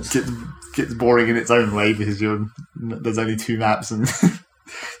Run. So it gets boring in its own way because there's only 2 maps and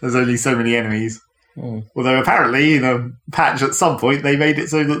there's only so many enemies. Although apparently in a patch at some point they made it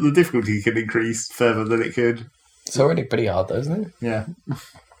so that the difficulty could increase further than it could. It's already pretty hard, though, isn't it? Yeah.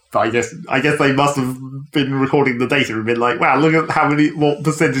 But I guess they must have been recording the data and been like, wow, look at what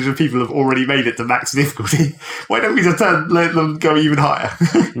percentage of people have already made it to max difficulty. Why don't we just let them go even higher?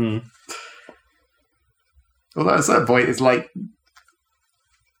 Although at a certain point, it's like,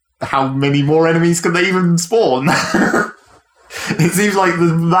 how many more enemies can they even spawn? It seems like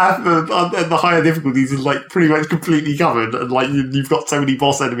the math and the higher difficulties is like pretty much completely covered, and like you've got so many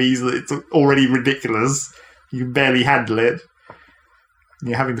boss enemies that it's already ridiculous. You can barely handle it.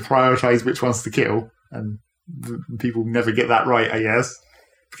 You're having to prioritise which ones to kill, and people never get that right, I guess,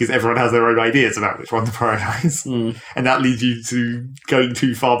 because everyone has their own ideas about which one to prioritise, and that leads you to going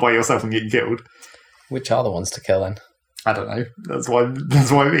too far by yourself and getting killed. Which are the ones to kill then? I don't know. That's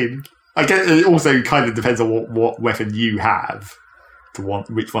what I mean. I guess it also kind of depends on what weapon you have,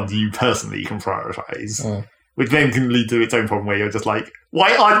 which ones you personally can prioritise. which then can lead to its own problem where you're just like,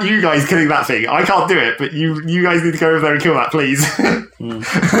 why aren't you guys killing that thing? I can't do it, but you guys need to go over there and kill that, please.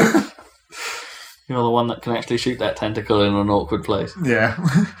 You're the one that can actually shoot that tentacle in an awkward place. Yeah.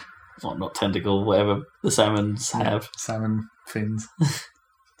 Well, not tentacle, whatever the salmons have. Salmon fins.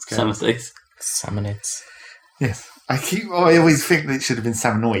 Salmon things. Salmonids. Yes. I always think that it should have been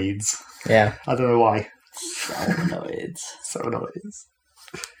salmonoids. Yeah. I don't know why. Salmonoids. Salmonoids.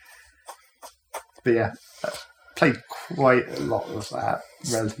 But yeah, played quite a lot of that,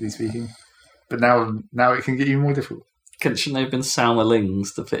 relatively speaking. But now it can get even more difficult. Shouldn't they have been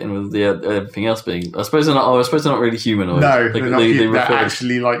salmalings to fit in with the everything else being? I suppose they're not. I suppose they're not really humanoid. No, like, they're not. They're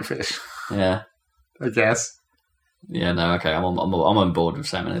actually like fish. Yeah. I guess. Yeah. No. Okay. I'm on board with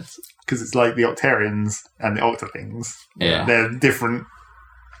salmonids because it's like the Octarians and the Octolings. Yeah. They're different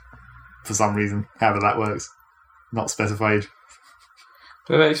for some reason. However that works, not specified.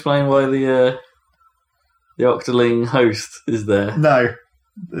 Do I explain why the Octoling host is there? No.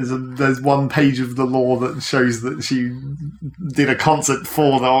 There's one page of the lore that shows that she did a concert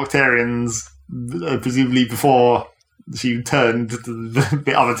for the Octarians, presumably before she turned to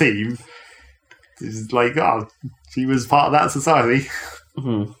the other team. It's like, she was part of that society.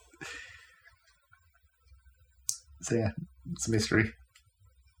 Mm-hmm. So yeah, it's a mystery.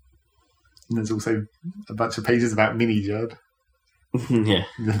 And there's also a bunch of pages about Mini Judd. Yeah.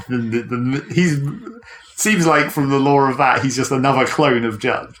 He's seems like from the lore of that he's just another clone of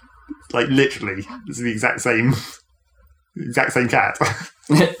Judd. Like literally, it's the exact same cat.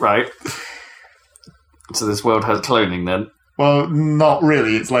 Right. So this world has cloning then? Well, not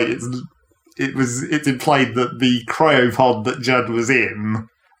really. It's like it's implied that the cryopod that Judd was in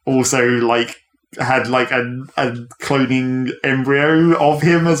also like had like a cloning embryo of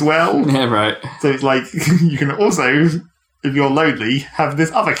him as well. Yeah, right. So it's like you can also, if you're lonely, have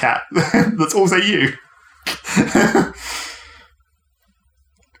this other cat that's also you.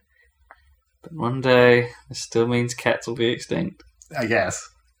 But one day, this still means cats will be extinct. I guess.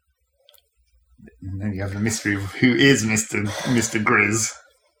 And then you have the mystery of who is Mr. Grizz,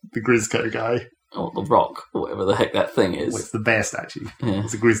 the Grizzco guy. Or the rock, or whatever the heck that thing is. Well, it's the bear statue. Yeah.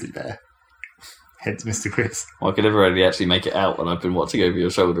 It's a grizzly bear. Hence Mr. Grizz. Well, I could never really actually make it out when I've been watching over your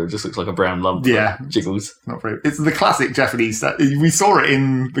shoulder. It just looks like a brown lump. Yeah. That jiggles. Not very. It's the classic Japanese. We saw it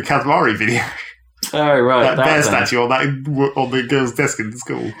in the Kazmari video. Oh, right. That bear statue on the girl's desk in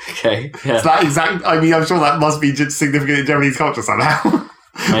school. Okay. Yeah. It's that exact. I mean, I'm sure that must be just significant in Japanese culture somehow.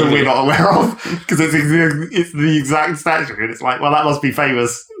 That we're not aware of. Because it's the exact statue. And it's like, well, that must be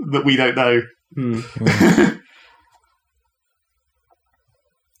famous that we don't know.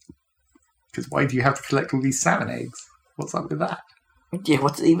 Because why do you have to collect all these salmon eggs? What's up with that? Yeah,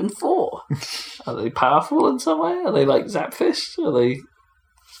 what's it even for? Are they powerful in some way? Are they like zapfish? Are they...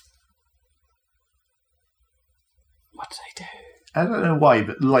 What do they do? I don't know why,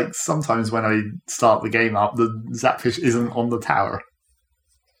 but like sometimes when I start the game up, the zapfish isn't on the tower.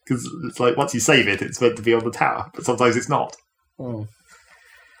 Because it's like once you save it, it's meant to be on the tower, but sometimes it's not. Oh.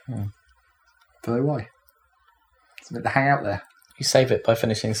 Don't know why. It's meant to hang out there. You save it by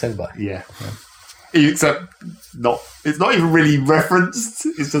finishing Silver. Yeah. Except it's not even really referenced.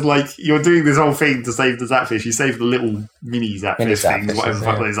 It's just like you're doing this whole thing to save the zapfish. You save the little mini zapfish things, whatever the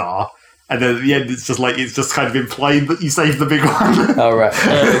fuck those are. And then at the end, it's just kind of implied that you saved the big one. Oh, right.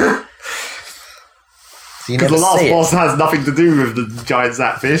 So because the last boss has nothing to do with the giant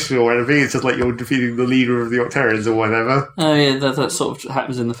zapfish or anything. It's just like you're defeating the leader of the Octarians or whatever. Oh, yeah, that sort of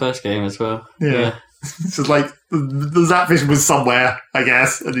happens in the first game as well. Yeah. It's just like the zapfish was somewhere, I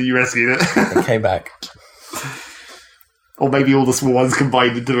guess, and then you rescued it. It came back. Or maybe all the small ones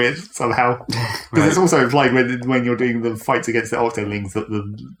combined into it somehow. Because it's also implied when you're doing the fights against the Octolings that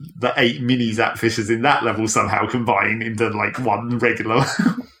the 8 mini zapfishes in that level somehow combine into like one regular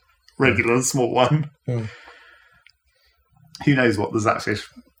small one. Who knows what the zapfish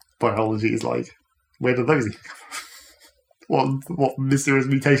biology is like? Where do those come from? What mysterious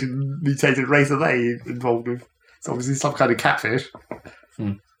mutated race are they involved with? It's obviously some kind of catfish.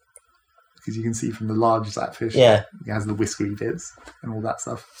 Because you can see from the large zapfish, it has the whiskery bits and all that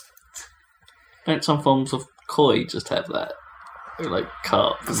stuff. Don't some forms of koi just have that? Or like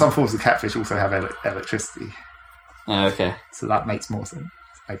carp? But some forms of catfish also have electricity. Oh, okay. So that makes more sense,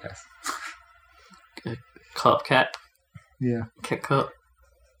 I guess. Carp cat? Yeah. Cat carp?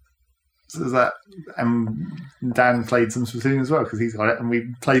 So that, Dan played some Splatoon as well because he's got it, and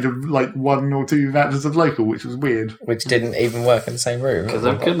we played like 1 or 2 matches of local, which was weird. Which didn't even work in the same room. Because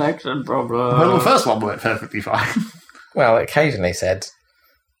of connection problem. Well, the first one worked perfectly fine. Well, it occasionally said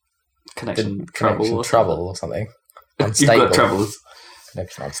connection trouble or something. Unstable. You've got troubles.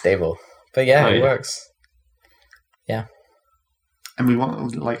 Connection unstable. But yeah, it works. Yeah. And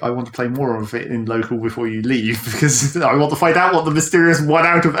I want to play more of it in local before you leave, because I want to find out what the mysterious 1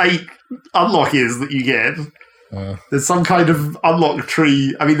 out of 8 unlock is that you get. There's some kind of unlock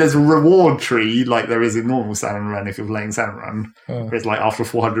tree. I mean, there's a reward tree like there is in normal Salmon Run if you're playing Salmon Run. Where it's like after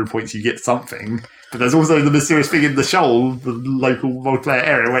 400 points you get something. But there's also the mysterious thing in the shoal, the local multiplayer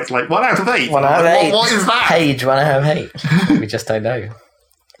area, where it's like 1 out of 8. 1 out of 8. What is that? Page 1 out of 8. We just don't know.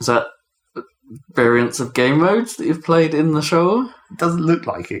 Is that variants of game modes that you've played in the show? It doesn't look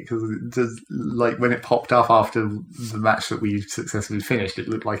like it, because it does, like when it popped up after the match that we successfully finished, it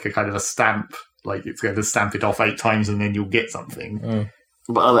looked like a kind of a stamp. Like it's going to stamp it off 8 times and then you'll get something.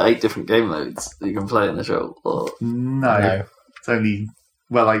 But are there 8 different game modes that you can play in the show? Or... No. It's only...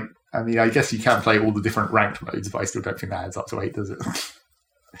 Well, I mean, I guess you can play all the different ranked modes, but I still don't think that adds up to 8, does it?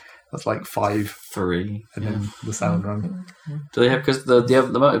 That's like 5. 3. And then the Salmon Run. Do they have... Because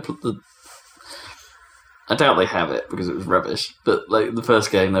I doubt they have it, because it was rubbish. But like the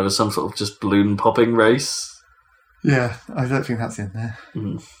first game, there was some sort of just balloon popping race. Yeah, I don't think that's in there.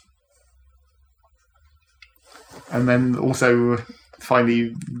 And then also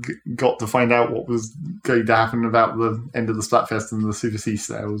finally got to find out what was going to happen about the end of the Splatfest and the Super C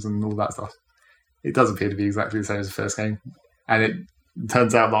sales and all that stuff. It does appear to be exactly the same as the first game. And it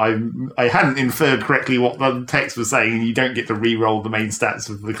turns out that I hadn't inferred correctly what the text was saying, and you don't get to re-roll the main stats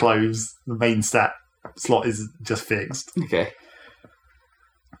of the clothes. The main stat slot is just fixed. Okay.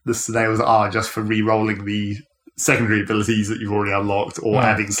 The snails are just for re-rolling the secondary abilities that you've already unlocked, or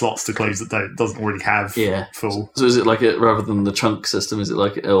adding slots to clothes that doesn't already have full. So is it like rather than the chunk system, is it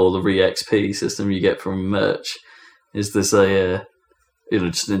like or the re-XP system you get from merch? Is this a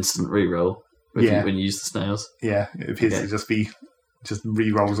just an instant re-roll when you use the snails? Yeah, it appears to just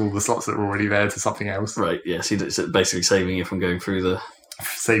re-rolls all the slots that are already there to something else. Right, yeah, so it's basically saving you from going through the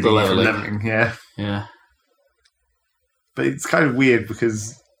leveling. Yeah. But it's kind of weird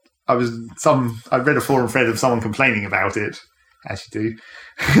because I read a forum thread of someone complaining about it, as you do.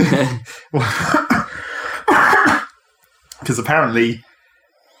 Because apparently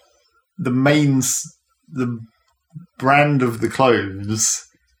the brand of the clothes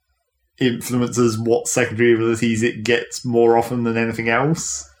influences what secondary abilities it gets more often than anything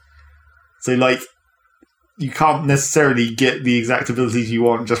else. So, like, you can't necessarily get the exact abilities you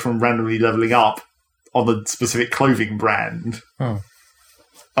want just from randomly leveling up on the specific clothing brand.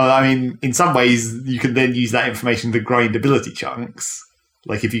 I mean, in some ways, you can then use that information to grind ability chunks.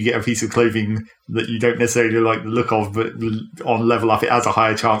 Like, if you get a piece of clothing that you don't necessarily like the look of, but on level up it has a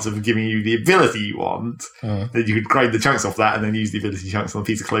higher chance of giving you the ability you want, then you could grind the chunks off that and then use the ability chunks on a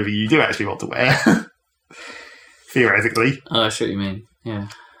piece of clothing you do actually want to wear. Theoretically. Oh, I see what you mean, yeah.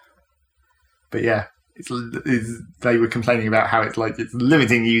 But yeah, they were complaining about how it's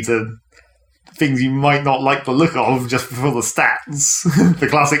limiting you to things you might not like the look of just for the stats. The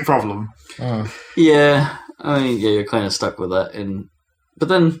classic problem. Yeah, I mean, you're kind of stuck with that. But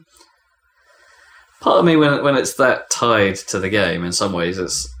then, part of me, when it's that tied to the game, in some ways,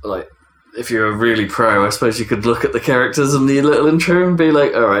 it's like, if you're a really pro, I suppose you could look at the characters in the little intro and be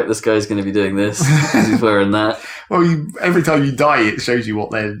like, all right, this guy's going to be doing this because he's wearing that. Well, every time you die, it shows you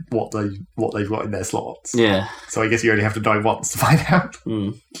what they've got in their slots. Yeah. So I guess you only have to die once to find out.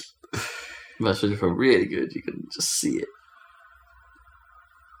 But if you're really good, you can just see it.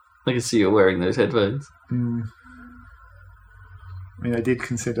 I can see you're wearing those headphones. I mean, I did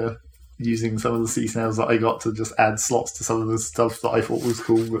consider using some of the sea snails that I got to just add slots to some of the stuff that I thought was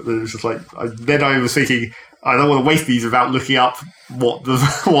cool, but then it was just like, then I was thinking, I don't want to waste these without looking up what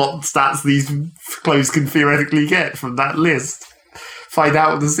stats these clothes can theoretically get from that list. Find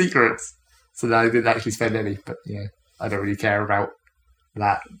out the secrets. So then I didn't actually spend any, but yeah, I don't really care about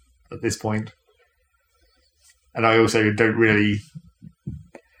that at this point. And I also don't really...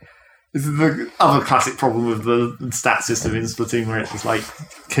 This is the other classic problem with the stat system in Splatoon, where it's just like,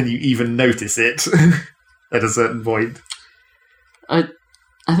 can you even notice it at a certain point? I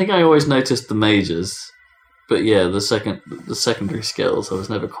think I always noticed the majors, but yeah, the secondary skills I was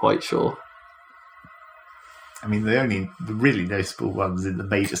never quite sure. I mean, the really noticeable ones in the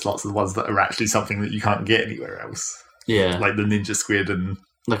major slots are the ones that are actually something that you can't get anywhere else. Yeah, like the Ninja Squid and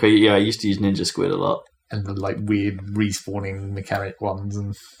I used to use Ninja Squid a lot. And the like weird respawning mechanic ones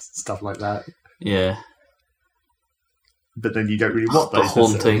and stuff like that. Yeah. But then you don't really want those. The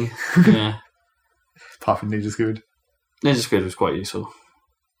haunting. Yeah. Apart from Ninja Squid. Ninja Squid was quite useful.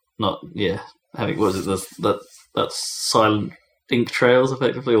 Having that's silent ink trails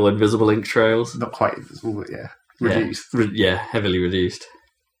effectively, or invisible ink trails. Not quite invisible, but yeah. Reduced. Heavily reduced.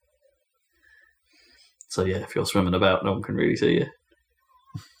 So yeah, if you're swimming about, no one can really see you.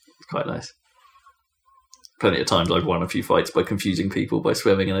 It's quite nice. plenty of times I've won a few fights by confusing people by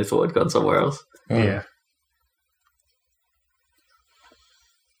swimming, and they thought I'd gone somewhere else. Yeah.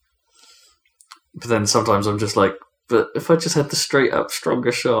 But then sometimes I'm just like, but if I just had the straight up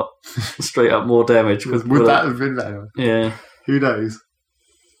stronger shot, straight up more damage, Would that have been better? Yeah. Who knows?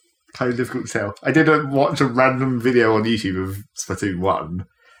 Kind of difficult to tell. I did watch a random video on YouTube of Splatoon 1.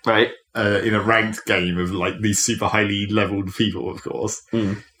 Right. In a ranked game of like these super highly leveled people, of course.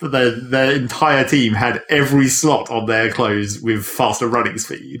 Mm. But their entire team had every slot on their clothes with faster running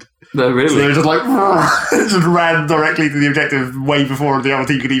speed. No, really? So they were just like, just ran directly to the objective way before the other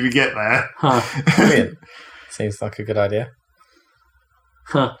team could even get there. Huh. Brilliant. Seems like a good idea.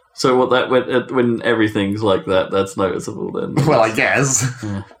 Huh. So what that when everything's like that, that's noticeable then. Well, I guess.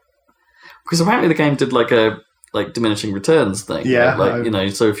 Yeah. Because apparently the game did like a diminishing returns thing. Yeah.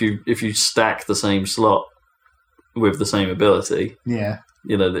 Like, so if you stack the same slot with the same ability, yeah,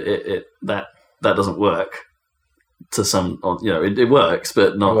 that doesn't work. To some, it works,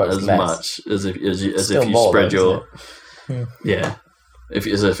 but not as less. much as if you more, spread though, your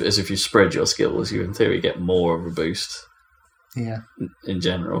as if you spread your skills, you in theory get more of a boost. Yeah, in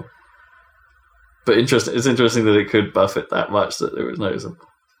general. But it's interesting that it could buff it that much that it was noticeable.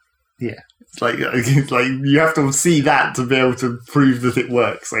 Yeah, it's like you have to see that to be able to prove that it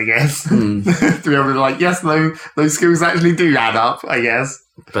works, I guess. To be able to like, yes, no, those skills actually do add up, I guess.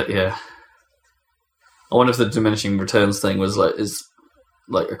 But yeah. I wonder if the diminishing returns thing is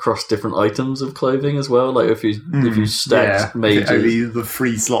across different items of clothing as well. Like if you stacked mages, only the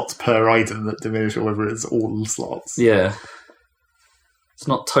 3 slots per item that diminish, or whether it's all slots. Yeah, it's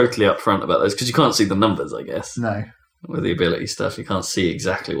not totally upfront about those because you can't see the numbers. I guess No, with the ability stuff, you can't see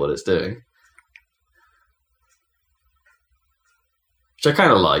exactly what it's doing, which I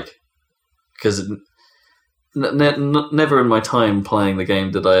kind of like because never in my time playing the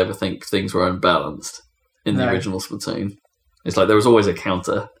game did I ever think things were unbalanced. In the original Splatoon, it's like there was always a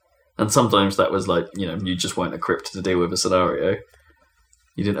counter, and sometimes that was like you just weren't equipped to deal with a scenario.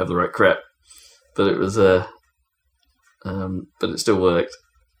 You didn't have the right crap, but it was but it still worked.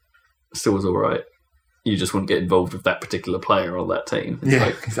 It still was all right. You just wouldn't get involved with that particular player or that team.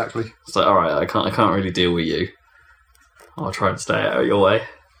 It's exactly. It's like all right, I can't really deal with you. I'll try and stay out of your way.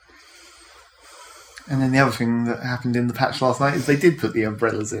 And then the other thing that happened in the patch last night is they did put the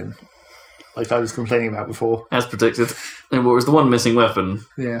umbrellas in. Like I was complaining about before. As predicted. And what was the one missing weapon?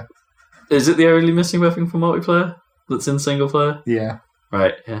 Yeah. Is it the only missing weapon for multiplayer that's in single player? Yeah.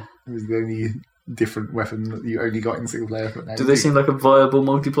 Right, yeah. It was the only different weapon that you only got in single player. But now Do they seem like a viable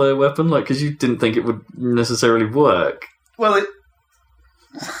multiplayer weapon? Like, because you didn't think it would necessarily work. Well,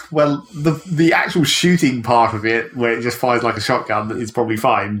 the actual shooting part of it, where it just fires like a shotgun, is probably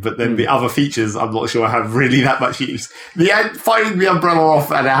fine. But then the other features, I'm not sure have really that much use. Firing the umbrella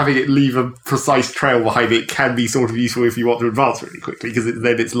off and having it leave a precise trail behind it can be sort of useful if you want to advance really quickly, because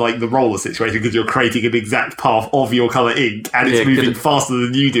then it's like the roller situation, because you're creating an exact path of your colour ink, and it's moving faster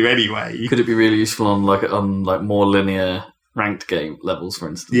than you do anyway. Could it be really useful on more linear ranked game levels, for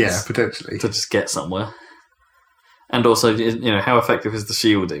instance? Yeah, potentially. To just get somewhere. And also, how effective is the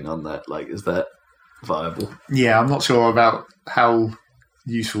shielding on that? Like, is that viable? Yeah, I'm not sure about how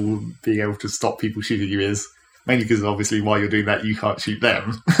useful being able to stop people shooting you is. Mainly because obviously while you're doing that, you can't shoot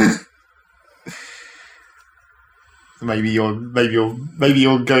them. maybe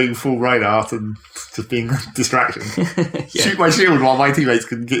you're going full Reinhardt and just being a distraction. Shoot my shield while my teammates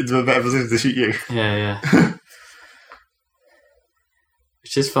can get into a better position to shoot you. Yeah.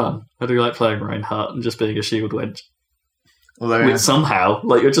 Which is fun. I do like playing Reinhardt and just being a shield wench. Although somehow,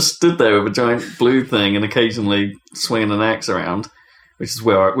 like, you're just stood there with a giant blue thing and occasionally swinging an axe around, which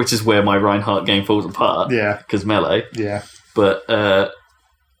is where my Reinhardt game falls apart. Yeah, because melee. Yeah, but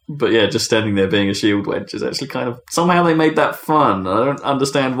yeah, just standing there being a shield wench is actually kind of somehow they made that fun. I don't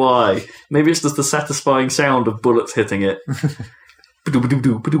understand why. Maybe it's just the satisfying sound of bullets hitting it.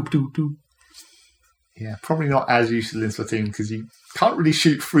 Yeah, probably not as useful in Splatoon because you can't really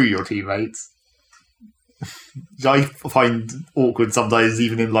shoot through your teammates. I find awkward sometimes,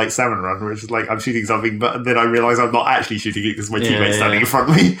 even in like Salmon Run, where it's just like I'm shooting something, but then I realise I'm not actually shooting it because my teammate's standing in front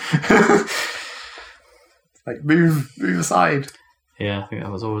of me. Like move aside. Yeah, I think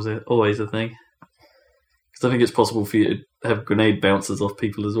that was always a thing. Because I think it's possible for you to have grenade bouncers off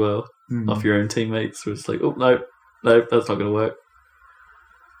people as well, off your own teammates. Where it's like, oh no, that's not going to work.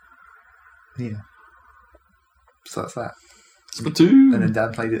 Yeah. So that's that. Splatoon. And then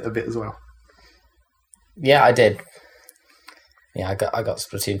Dan played it a bit as well. Yeah, I did. Yeah, I got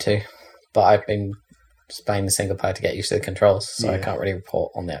Splatoon 2, but I've been just playing the single player to get used to the controls, so I can't really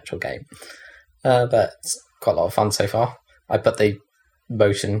report on the actual game. But it's quite a lot of fun so far. I put the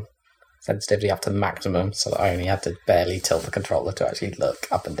motion sensitivity up to maximum, so that I only had to barely tilt the controller to actually look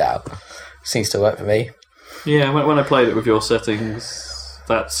up and down. Seems to work for me. Yeah, when I played it with your settings,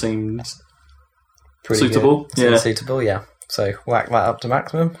 that seemed Pretty suitable. Good. Seemed suitable, yeah. So whack that up to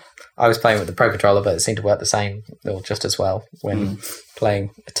maximum. I was playing with the Pro Controller, but it seemed to work the same, or just as well, when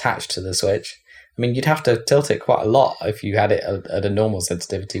playing attached to the Switch. I mean, you'd have to tilt it quite a lot if you had it at a normal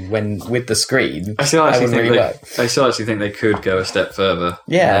sensitivity when with the screen. I still actually think they could go a step further.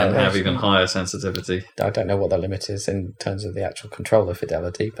 Yeah, and have even higher sensitivity. I don't know what the limit is in terms of the actual controller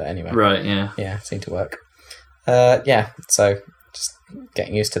fidelity, but anyway. Right, yeah. Yeah, it seemed to work. So just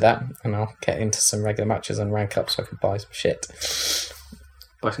getting used to that, and I'll get into some regular matches and rank up so I can buy some shit.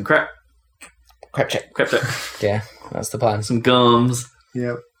 Buy some crap. Crap check. Yeah, that's the plan. Some gums.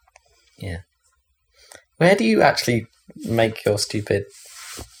 Yep. Yeah. Where do you actually make your stupid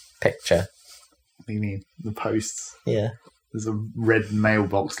picture? What do you mean? The posts. Yeah. There's a red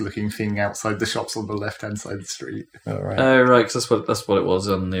mailbox looking thing outside the shops on the left-hand side of the street. Oh, right. Oh, right, because that's what it was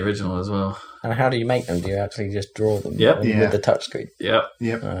on the original as well. And how do you make them? Do you actually just draw them Yep. Yeah. with the touchscreen?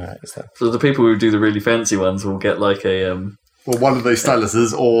 Yep. Alright, so. So the people who do the really fancy ones will get like a... Or one of those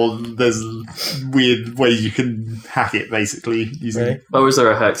styluses, or there's weird ways you can hack it, basically, using Really? Oh, is there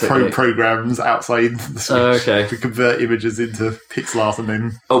a hack technique? programs outside the Switch Okay. to convert images into pixel art and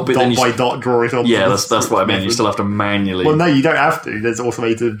then Oh, but dot then you by dot draw it on. Yeah, that's what I mean. You still have to manually... Well, no, you don't have to. There's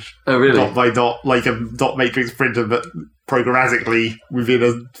automated Oh, really? dot by dot, like a dot matrix printer, but programmatically within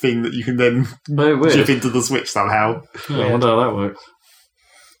a thing that you can then Oh, weird. chip into the Switch somehow. Yeah, I wonder how that works.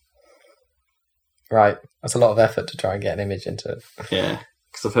 Right. That's a lot of effort to try and get an image into it. Yeah,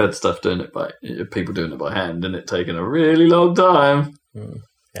 because I've heard people doing it by hand, and it taking a really long time.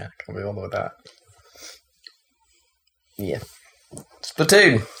 Yeah, can't be bothered with that. Yeah.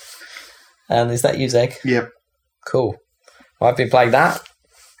 Splatoon. And is that you, Zeg? Yep. Cool. Well, I've been playing that.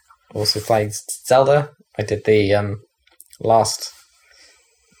 Also played Zelda. I did the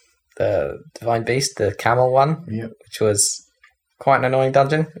the Divine Beast, the camel one, which was quite an annoying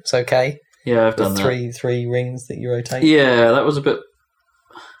dungeon. It's okay. Yeah, I've done that. Three rings that you rotate. Yeah, that was a bit...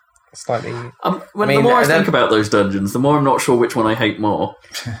 Slightly... the more I think about those dungeons, the more I'm not sure which one I hate more.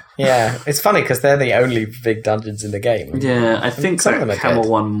 Yeah, it's funny because they're the only big dungeons in the game. Yeah, I think some of them that are camel good.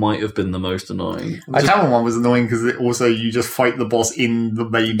 one might have been the most annoying. The camel one was annoying because you just fight the boss in the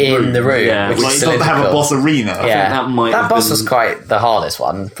main room. In the room. Yeah. Which Like, is it doesn't have a difficult. boss arena. Yeah, that boss was quite the hardest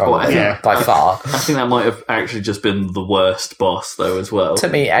one, probably, by far. I think that might have actually just been the worst boss, though, as well. It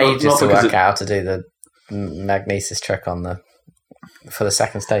took me ages Not to because work out how to do the magnesis trick for the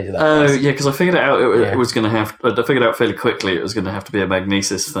second stage of that. Oh, boss. yeah, because I figured it out it was going to have... I figured out fairly quickly it was going to have to be a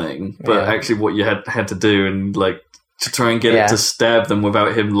magnesis thing. But actually what you had to do and, like, to try and get it to stab them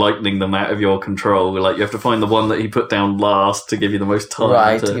without him lightning them out of your control, like, you have to find the one that he put down last to give you the most time.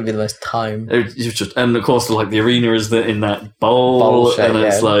 Right, to give you the most time. And, of course, like, the arena is in that bowl shape, and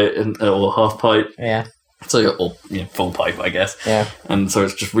it's like... or half pipe. Yeah. So, or full pipe, I guess. Yeah. And so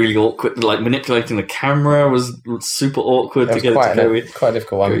it's just really awkward. Like, manipulating the camera was super awkward to get it to go with. Quite a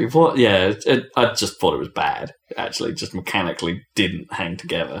difficult one. Yeah, I just thought it was bad. Actually, just mechanically didn't hang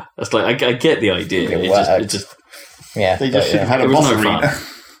together. It's like, I get the idea. It just yeah. They just should have had a it was boss no arena. fun.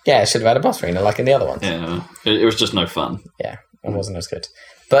 Yeah, it should have had a boss arena like in the other ones. Yeah, it was just no fun. Yeah, it wasn't as good.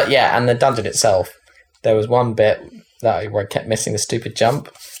 But yeah, and the dungeon itself, there was one bit where I kept missing the stupid jump,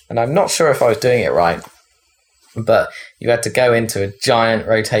 and I'm not sure if I was doing it right. But you had to go into a giant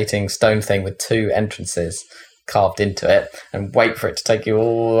rotating stone thing with two entrances carved into it and wait for it to take you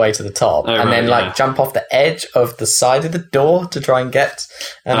all the way to the top then jump off the edge of the side of the door to try and get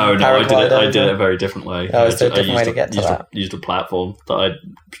I did it a very different way. Oh, is there a different way to get to that? Used a platform that I'd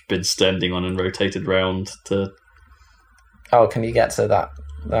been standing on and rotated round to... Oh, can you get to that?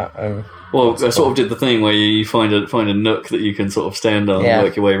 Well, I sort of did the thing where you find a nook that you can sort of stand on and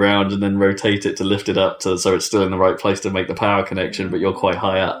work your way around and then rotate it to lift it up so it's still in the right place to make the power connection, but you're quite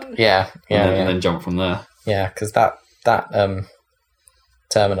high up. And then jump from there. Yeah, because that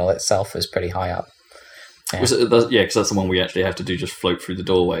terminal itself is pretty high up. Yeah, because that's the one we actually have to do, just float through the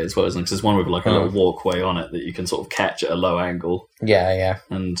doorway as well. Because there's one with like a little walkway on it that you can sort of catch at a low angle. Yeah.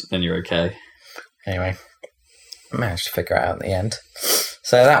 And then you're okay. Anyway, I managed to figure it out in the end.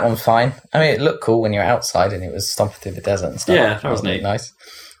 So that one's fine. I mean, it looked cool when you're outside and it was stomping through the desert and stuff. Yeah, that was neat. Nice.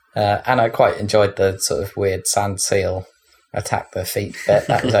 And I quite enjoyed the sort of weird sand seal attack the feet bit.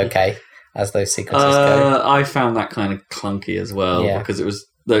 That was okay as those sequences go. I found that kind of clunky as well because it was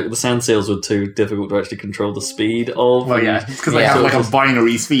the sand seals were too difficult to actually control the speed of. Well, yeah, because they have like a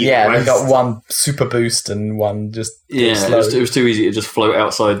binary speed. Yeah, they've got one super boost and one just slow. It was too easy to just float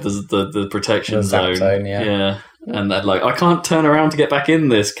outside the protection zone. Yeah. And then, like, I can't turn around to get back in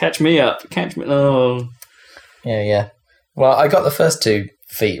this. Catch me up. Catch me. Oh. Yeah. Well, I got the first 2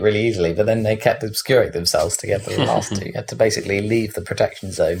 feet really easily, but then they kept obscuring themselves to get to the last 2. You had to basically leave the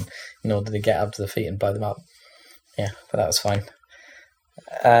protection zone in order to get up to the feet and buy them up. Yeah, but that was fine.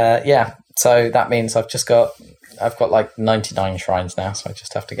 Yeah, so that means I've got like 99 shrines now, so I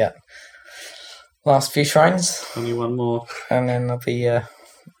just have to get last few shrines. Only one more. And then I'll be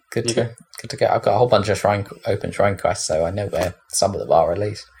good to go. I've got a whole bunch of open shrine quests, so I know where some of them are at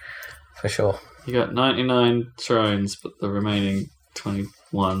least, for sure. You got 99 shrines, but the remaining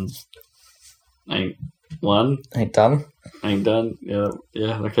 21 ain't done. Yeah,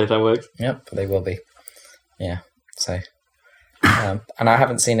 okay, that works. Yep, but they will be. Yeah, so... and I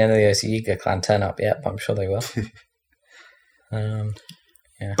haven't seen any of those Yiga clan turn up yet, but I'm sure they will.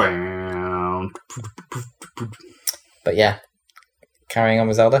 Yeah. But yeah, carrying on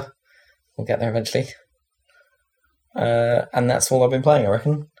with Zelda. We'll get there eventually. And that's all I've been playing, I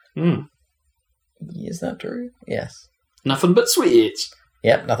reckon. Is that true? Yes. Nothing but Switch.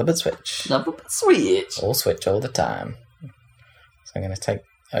 Yep, nothing but Switch. Nothing but Switch. All Switch all the time. So I'm going to take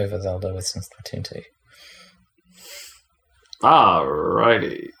over Zelda with some Splatoon 2.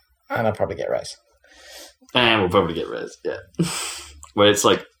 Alrighty. And I'll probably get Res. And we'll probably get Res, yeah. Where it's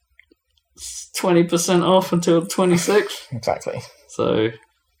like 20% off until the 26th. Exactly. So,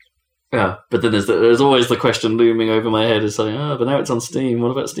 yeah. But then there's always the question looming over my head is saying, but now it's on Steam.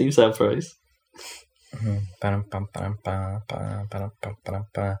 What about Steam sale price? What have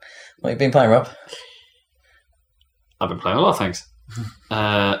you been playing, Rob? I've been playing a lot of things.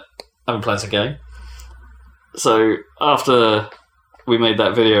 I've been playing some game. So after we made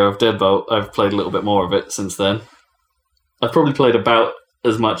that video of Deadbolt, I've played a little bit more of it since then. I've probably played about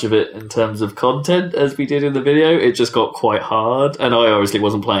as much of it in terms of content as we did in the video. It just got quite hard, and I obviously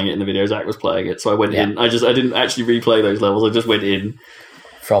wasn't playing it in the video. Zach was playing it, so I went in. I didn't actually replay those levels. I just went in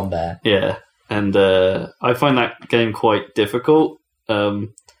from there. Yeah, and I find that game quite difficult.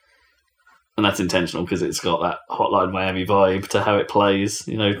 And that's intentional because it's got that Hotline Miami vibe to how it plays.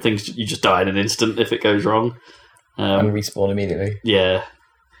 You know, things you just die in an instant if it goes wrong. And respawn immediately. Yeah.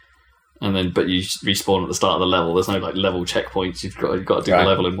 And then, but you respawn at the start of the level. There's no like level checkpoints. You've got to do the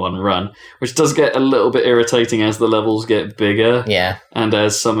level in one run, which does get a little bit irritating as the levels get bigger. Yeah. And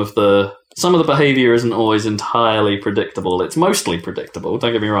as some of the behavior isn't always entirely predictable. It's mostly predictable.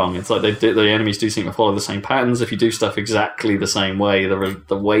 Don't get me wrong. It's like the enemies do seem to follow the same patterns. If you do stuff exactly the same way, the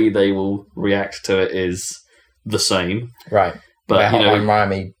way they will react to it is the same. Right. But Hotline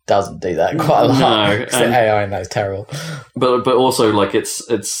Miami doesn't do that quite a lot. No, the AI in that is terrible. But also like it's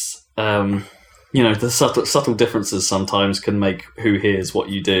the subtle differences sometimes can make who hears what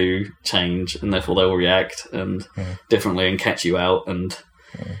you do change, and therefore they will react differently and catch you out and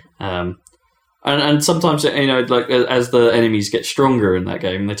sometimes like as the enemies get stronger in that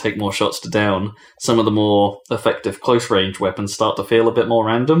game, they take more shots to down. Some of the more effective close range weapons start to feel a bit more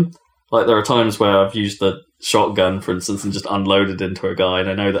random. Like there are times where I've used the shotgun, for instance, and just unloaded into a guy, and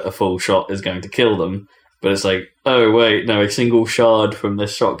I know that a full shot is going to kill them. But it's like, oh wait, no, a single shard from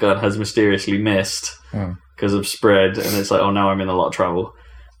this shotgun has mysteriously missed because of spread, and it's like, oh, now I'm in a lot of trouble.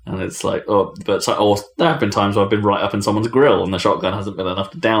 And it's like, there have been times where I've been right up in someone's grill and the shotgun hasn't been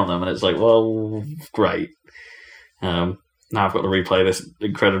enough to down them, and it's like, well, great. Now I've got to replay this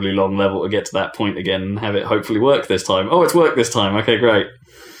incredibly long level to get to that point again and have it hopefully work this time. Oh, it's worked this time. Okay, great.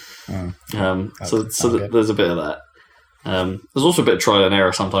 So there's a bit of that. There's also a bit of trial and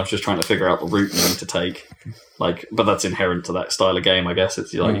error sometimes, just trying to figure out the route you need to take. But that's inherent to that style of game, I guess.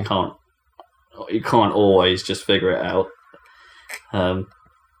 It's like you can't always just figure it out.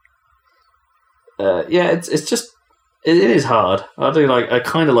 It's just it is hard. I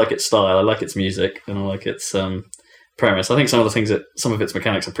kind of like its style. I like its music, and I like its premise. I think some of its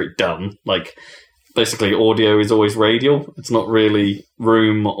mechanics are pretty dumb. Like basically, audio is always radial. It's not really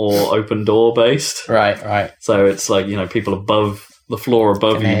room or open door based. Right. So it's like people above the floor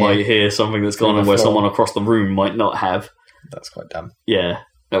above you might hear something that's gone on where someone across the room might not have. That's quite dumb. Yeah.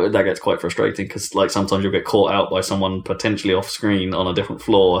 That gets quite frustrating because like sometimes you'll get caught out by someone potentially off screen on a different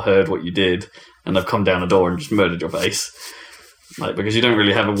floor, heard what you did, and they've come down the door and just murdered your face. Like because you don't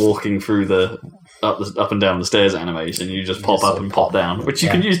really have a walking through the up and down the stairs animation. You just pop up and pop down, which you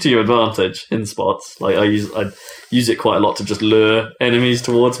can use to your advantage in spots. Like I use it quite a lot to just lure enemies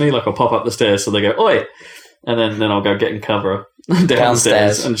towards me. Like I'll pop up the stairs so they go oi, and then I'll go get in cover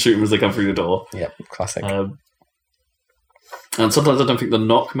downstairs and shoot them as they come through the door. Yep, classic. And sometimes I don't think the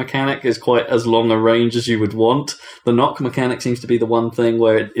knock mechanic is quite as long a range as you would want. The knock mechanic seems to be the one thing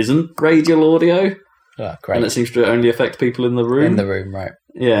where it isn't radial audio. Oh, great. And it seems to only affect people in the room. In the room, right.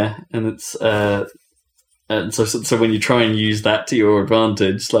 Yeah, and it's... and And so when you try and use that to your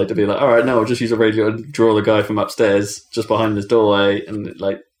advantage, like to be like, all right, no, I'll just use a radio and draw the guy from upstairs just behind this doorway, and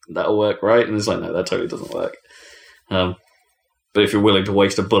like that'll work, right? And it's like, no, that totally doesn't work. But if you're willing to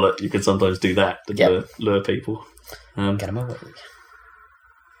waste a bullet, you can sometimes do that to lure people. Get them away.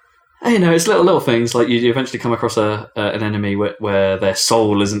 You know, it's little things like you eventually come across an enemy where their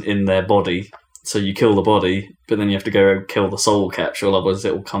soul isn't in their body, so you kill the body, but then you have to go kill the soul capsule, otherwise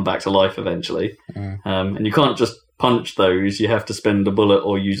it will come back to life eventually. And you can't just punch those; you have to spend a bullet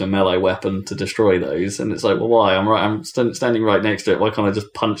or use a melee weapon to destroy those. And it's like, well, why? I'm standing right next to it. Why can't I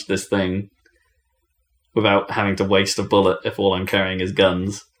just punch this thing without having to waste a bullet if all I'm carrying is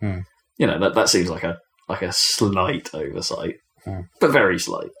guns? You know, that seems like a slight oversight. But very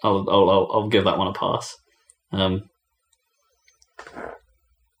slight. I'll give that one a pass.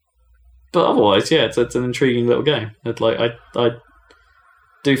 But otherwise, yeah, it's an intriguing little game. I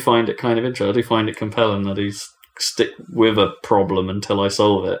do find it kind of interesting. I do find it compelling. I do stick with a problem until I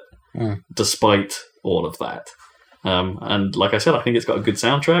solve it, despite all of that. And like I said, I think it's got a good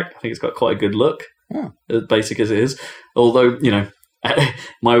soundtrack. I think it's got quite a good look, as basic as it is. Although, you know,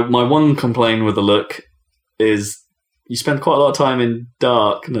 my one complaint with the look is you spend quite a lot of time in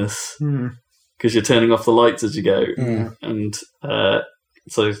darkness because you're turning off the lights as you go. And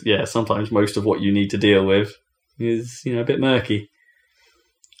so, yeah, sometimes most of what you need to deal with is, you know, a bit murky.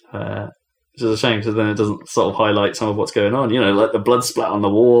 Which is a shame, because then it doesn't sort of highlight some of what's going on. You know, like the blood splat on the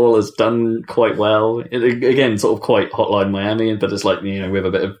wall is done quite well. It, again, sort of quite Hotline Miami, but it's like, you know, with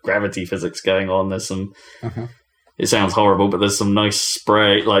a bit of gravity physics going on. There's some... It sounds horrible, but there's some nice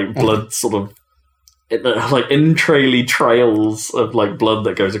spray, like blood sort of... like entraily trails of like blood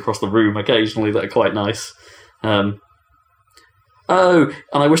that goes across the room occasionally that are quite nice. And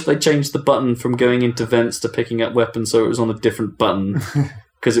I wish they changed the button from going into vents to picking up weapons so it was on a different button,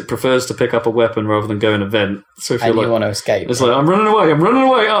 because it prefers to pick up a weapon rather than go in a vent. So if and you like, want to escape, it's like, I'm running away.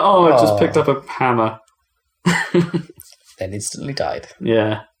 I just picked up a hammer. Then instantly died.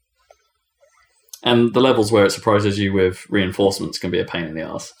 Yeah. And the levels where it surprises you with reinforcements can be a pain in the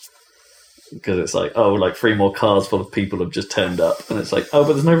arse. Because it's like, like 3 more cars full of people have just turned up, and it's like, but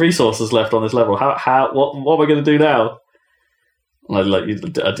there's no resources left on this level. What am I going to do now? And I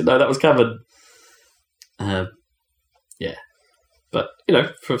didn't know that was covered. Yeah, but you know,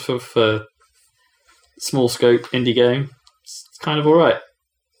 for small scope indie game, it's kind of all right.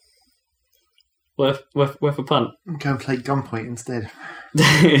 Worth a punt. Go and play Gunpoint instead.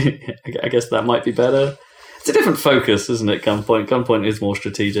 I guess that might be better. It's a different focus, isn't it, Gunpoint? Gunpoint is more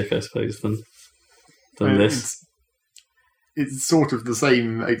strategic, I suppose, than this. It's sort of the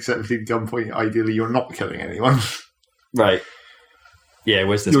same, except with Gunpoint, ideally you're not killing anyone. Right. Yeah,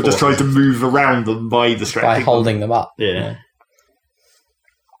 where's this? You're just trying to move around them by distracting by holding them up. Yeah.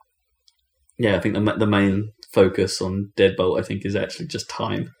 Yeah, I think the main focus on Deadbolt, I think, is actually just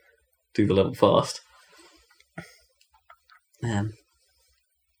time. Do the level fast. Yeah,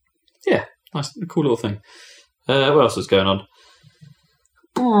 nice, cool little thing. What else is going on?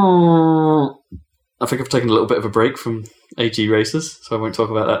 I think I've taken a little bit of a break from AG races, so I won't talk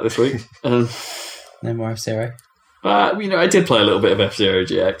about that this week. No more F-Zero? You know, I did play a little bit of F-Zero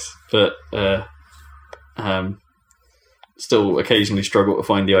GX, but still occasionally struggle to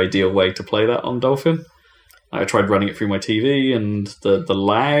find the ideal way to play that on Dolphin. I tried running it through my TV, and the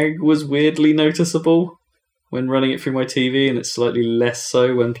lag was weirdly noticeable when running it through my TV, and it's slightly less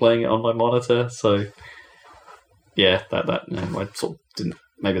so when playing it on my monitor. So, yeah, I sort of didn't.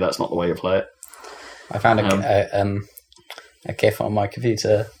 Maybe that's not the way to play it. I found a GIF on my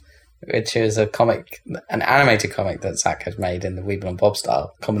computer, which is a comic, an animated comic that Zach has made in the Weeble and Bob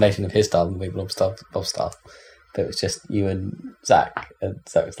style, combination of his style and the Weeble and Bob style. But it was just you and Zach, and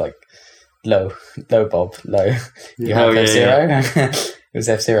so it's like low Bob, low. You have F-Zero. Yeah. It was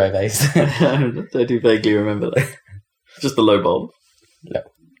F-Zero based. I do vaguely remember that. Just the low Bob. Low.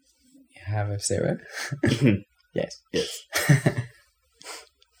 You have F-Zero. Yes.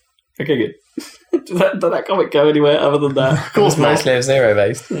 Okay, good. Did that comic go anywhere other than that? Of course, mostly F-Zero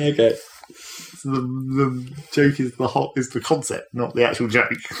based. Okay. So the joke is the concept, not the actual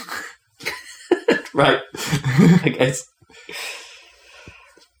joke. Right. I guess.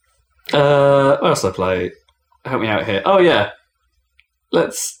 What else did I play? Help me out here. Oh yeah.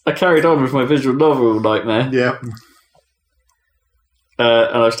 I carried on with my visual novel nightmare. Yeah.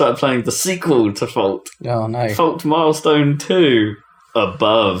 And I started playing the sequel to Fault. Oh no. Fault Milestone 2.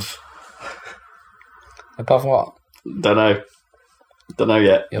 Above. Above what? Don't know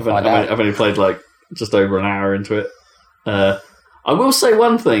yet. You'll find out. I've only played like just over an hour into it. I will say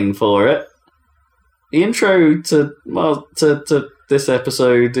one thing for it. The intro to this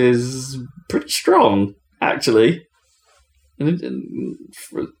episode is pretty strong. actually,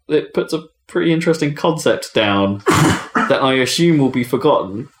 it puts a pretty interesting concept down that I assume will be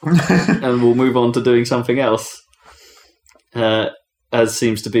forgotten and we'll move on to doing something else, as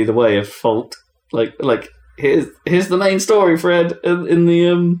seems to be the way of Fault. Like here's the main story, Fred, in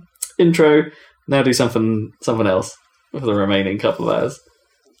the intro. Now do something else for the remaining couple of hours.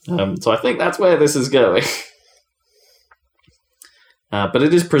 So I think that's where this is going. But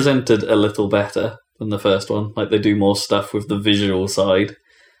it is presented a little better than the first one. Like, they do more stuff with the visual side.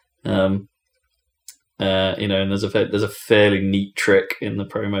 And there's a fairly neat trick in the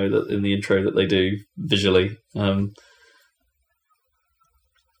promo in the intro that they do visually. A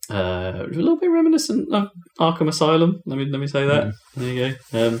little bit reminiscent of Arkham Asylum. Let me say that. There you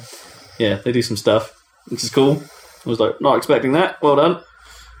go. They do some stuff, which is cool. I was like, not expecting that. Well done.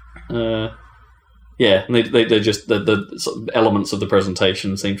 And they just the sort of elements of the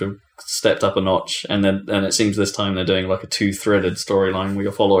presentation seem to have stepped up a notch, and it seems this time they're doing like a 2-threaded storyline where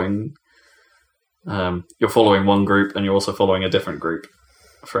you're following one group and you're also following a different group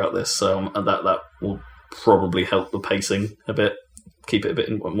throughout this. So that will probably help the pacing a bit, keep it a bit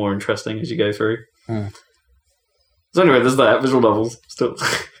more interesting as you go through. So anyway, there's that visual novels still.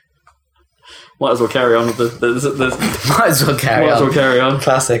 Might as well carry on with Might as well carry on.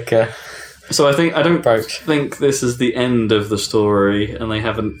 Classic. So I don't think this is the end of the story, and they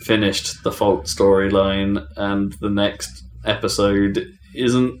haven't finished the Fault storyline, and the next episode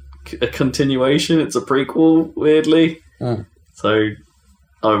isn't a continuation, it's a prequel, weirdly. So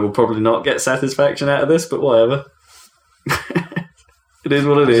I will probably not get satisfaction out of this, but whatever. It is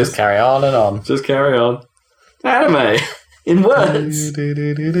what it is. Just carry on and on. Just carry on. Anime! In words!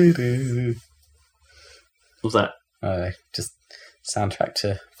 What's that? Just soundtrack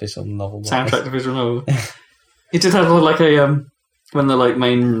to visual novel. Soundtrack to visual novel. It did have like when the like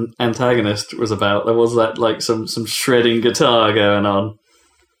main antagonist was about, there was that like some shredding guitar going on.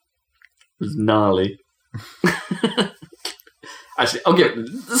 It was gnarly. Actually, I'll give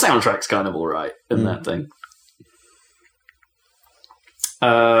the soundtrack's kind of alright in that thing. So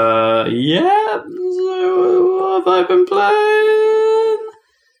what have I been playing?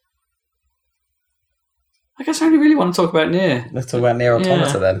 I guess I only really want to talk about Nier. Let's talk about Nier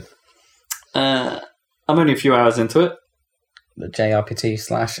Automata then. I'm only a few hours into it. The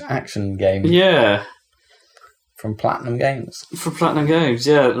JRPG/action game. Yeah. From Platinum Games. From Platinum Games,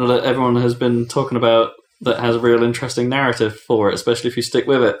 yeah. That everyone has been talking about, that has a real interesting narrative for it, especially if you stick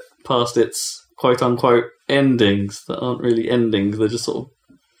with it past its quote-unquote endings that aren't really endings. They're just sort of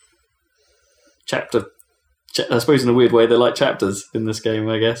chapter... I suppose in a weird way they're like chapters in this game,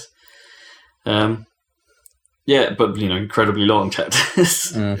 I guess. Yeah, but, incredibly long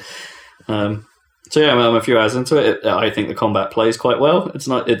chapters. So yeah, I'm a few hours into it. I think the combat plays quite well.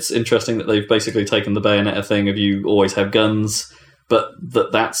 It's interesting that they've basically taken the Bayonetta thing of you always have guns, but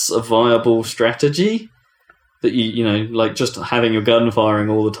that's a viable strategy. That like just having your gun firing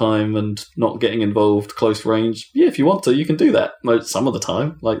all the time and not getting involved close range. Yeah, if you want to, you can do that. Some of the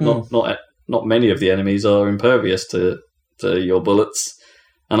time, like not many of the enemies are impervious to your bullets.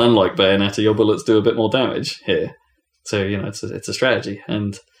 And unlike Bayonetta, your bullets do a bit more damage here. So, it's a strategy.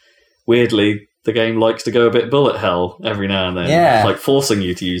 And weirdly, the game likes to go a bit bullet hell every now and then. Yeah. Like forcing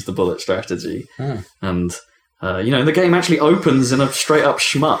you to use the bullet strategy. And, the game actually opens in a straight up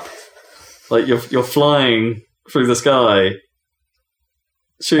shmup. Like you're flying through the sky,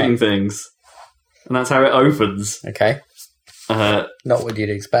 shooting things. And that's how it opens. Okay. Not what you'd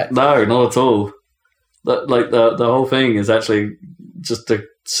expect. No, not at all. The whole thing is actually just a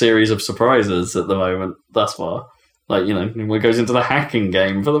series of surprises at the moment thus far. Like, when it goes into the hacking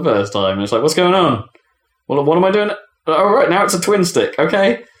game for the first time, and it's like, what's going on? What am I doing? Oh, right, now it's a twin stick.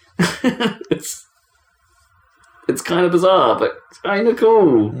 Okay. It's kind of bizarre, but it's kind of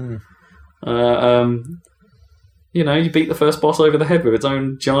cool. You beat the first boss over the head with its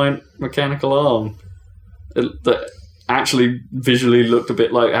own giant mechanical arm. That actually visually looked a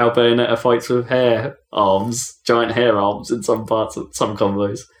bit like how Bayonetta fights with hair arms, giant hair arms in some parts of some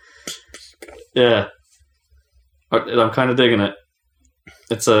combos. Yeah, I'm kind of digging it.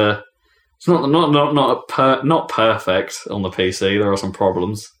 It's not perfect on the PC. There are some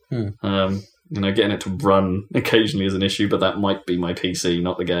problems. Getting it to run occasionally is an issue, but that might be my PC,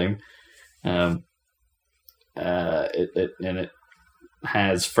 not the game. It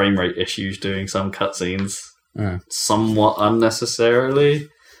has frame rate issues doing some cutscenes. Somewhat unnecessarily.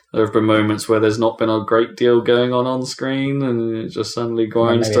 There have been moments where there's not been a great deal going on screen, and it just suddenly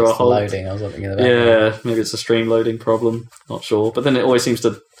grinds to a halt. Loading or something. Yeah, maybe it's a stream loading problem. Not sure, but then it always seems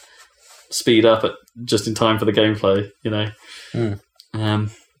to speed up just in time for the gameplay.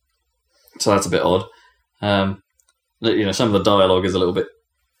 So that's a bit odd. Some of the dialogue is a little bit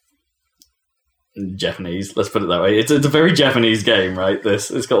Japanese. Let's put it that way. It's a very Japanese game, right?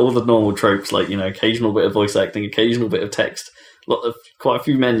 It's got all the normal tropes, like occasional bit of voice acting, occasional bit of text, quite a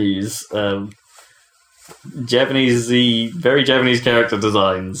few menus, very Japanese character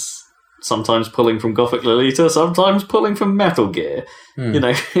designs. Sometimes pulling from Gothic Lolita, sometimes pulling from Metal Gear.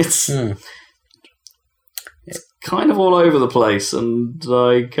 It's kind of all over the place, and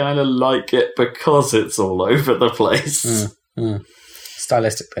I kind of like it because it's all over the place.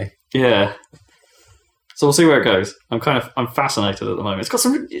 Stylistically. Yeah. So we'll see where it goes. I'm fascinated at the moment.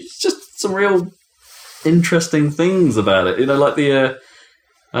 It's just some real interesting things about it. Like the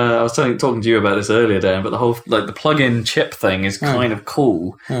I was talking to you about this earlier, Dan, but the whole the plug-in chip thing is kind of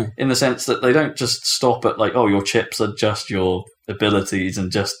cool in the sense that they don't just stop at your chips are just your abilities and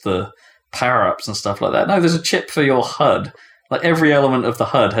just the power-ups and stuff like that. No, there's a chip for your HUD. Like every element of the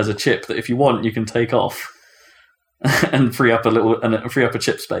HUD has a chip that if you want you can take off and free up a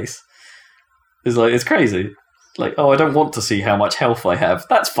chip space. It's crazy. I don't want to see how much health I have.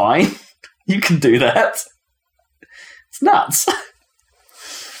 That's fine. You can do that. It's nuts.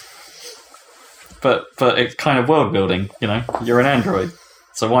 But it's kind of world building, You're an android,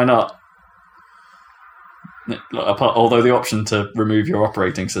 so why not? Although the option to remove your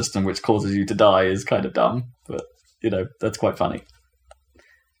operating system, which causes you to die, is kind of dumb, but that's quite funny.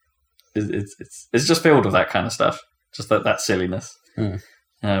 It's just filled with that kind of stuff, just that silliness.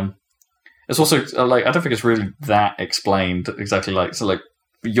 It's also I don't think it's really that explained exactly.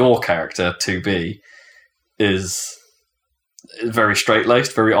 Your character 2B is very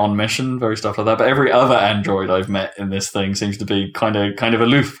straight-laced, very on mission, very stuff like that. But every other android I've met in this thing seems to be kind of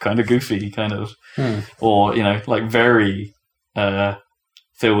aloof, kind of goofy, or very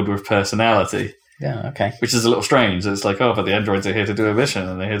filled with personality. Yeah, okay. Which is a little strange. It's but the androids are here to do a mission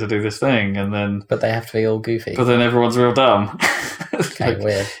and they're here to do this thing, and then but they have to be all goofy. But then everyone's real dumb. Okay,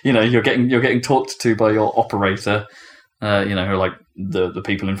 weird. You're getting talked to by your operator. Who are the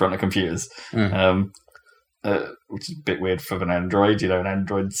people in front of computers. Which is a bit weird for an android. An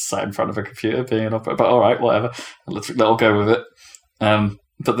android sat in front of a computer being an operator. But all right, whatever. I'll go with it.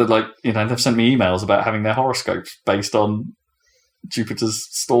 But they've sent me emails about having their horoscopes based on Jupiter's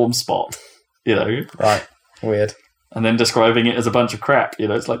storm spot. Right. Weird. And then describing it as a bunch of crap.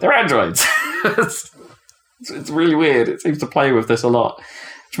 It's they're androids. It's really weird. It seems to play with this a lot,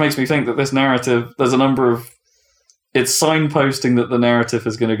 which makes me think that this narrative, there's a number of it's signposting that the narrative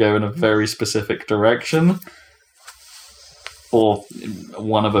is going to go in a very specific direction, or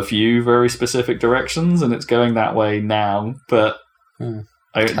one of a few very specific directions, and it's going that way now. But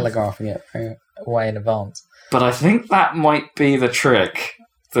telegraphing it way in advance. But I think that might be the trick,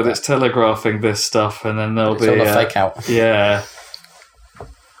 that it's telegraphing this stuff, and then there'll be all a fake out. Yeah.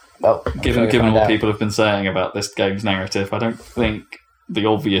 Well, given what people have been saying about this game's narrative, I don't think the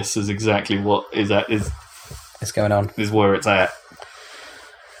obvious is exactly what is going on. Is where it's at.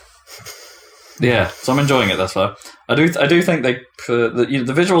 Yeah, so I'm enjoying it thus far. I do think the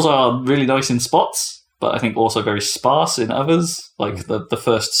visuals are really nice in spots, but I think also very sparse in others. The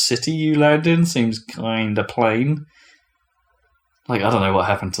first city you land in seems kind of plain. I don't know what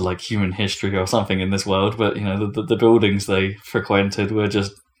happened to human history or something in this world, but the buildings they frequented were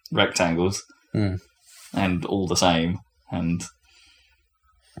just rectangles and all the same. And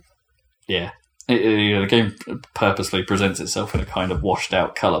yeah. The game purposely presents itself in a kind of washed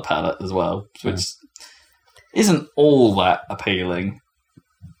out colour palette as well, which isn't all that appealing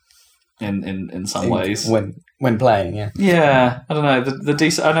in some ways. When playing, yeah. Yeah, I don't know.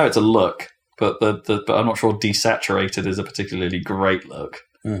 I know it's a look, but but I'm not sure desaturated is a particularly great look.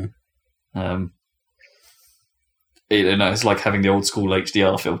 It's like having the old school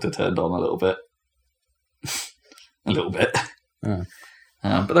HDR filter turned on a little bit. A little bit.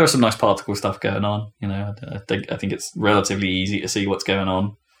 But there are some nice particle stuff going on. I think it's relatively easy to see what's going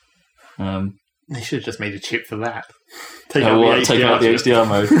on. They should have just made a chip for that. Take out the HDR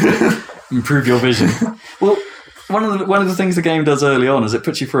mode. Improve your vision. Well, one of the things the game does early on is it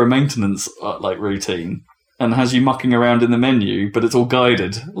puts you through a maintenance routine and has you mucking around in the menu, but it's all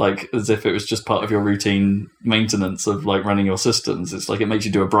guided, as if it was just part of your routine maintenance of running your systems. It's it makes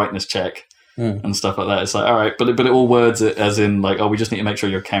you do a brightness check. And stuff like that. It's all right, but it all words it as in we just need to make sure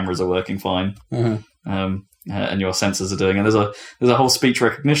your cameras are working fine, and your sensors are doing. And there's a whole speech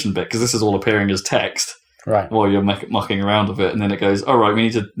recognition bit because this is all appearing as text, right? While you're mucking around with it, and then it goes, all right, we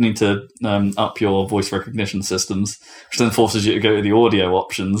need to up your voice recognition systems, which then forces you to go to the audio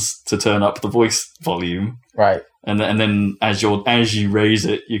options to turn up the voice volume, right? And then as you raise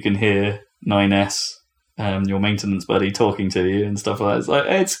it, you can hear 9S your maintenance buddy talking to you and stuff like that.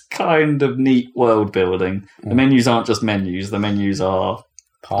 It's kind of neat world building. The menus aren't just menus. The menus are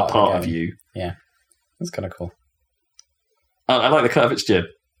a part of you. Yeah. That's kind of cool. I like the cut of its jib.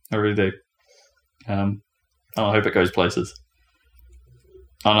 I really do. I hope it goes places.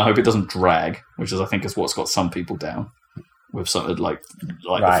 And I hope it doesn't drag, which I think is what's got some people down. With something like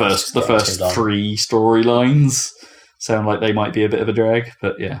the first 3 storylines sound like they might be a bit of a drag,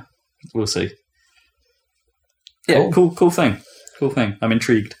 but yeah, we'll see. Yeah, cool thing. Cool thing. I'm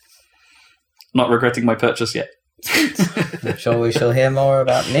intrigued. Not regretting my purchase yet. I'm sure we shall hear more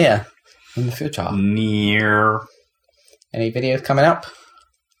about Nier in the future. Nier. Any videos coming up?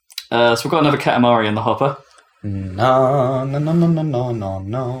 So we've got another Katamari in the hopper. No.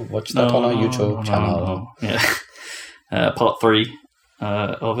 Watch that on our YouTube channel. Yeah. Part 3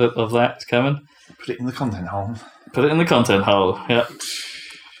 of that is coming. Put it in the content hole. Put it in the content hole. Yeah.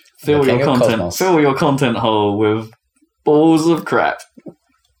 Fill your content hole with balls of crap.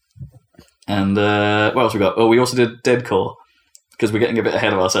 And what else we got? Oh, we also did Dead Core because we're getting a bit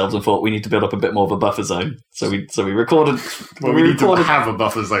ahead of ourselves and thought we need to build up a bit more of a buffer zone. So we recorded. Well, we need to have a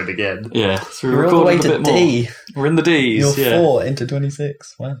buffer zone again. Yeah, so we We're all the way recorded a bit to D. more. We're in the Ds. You're 4 into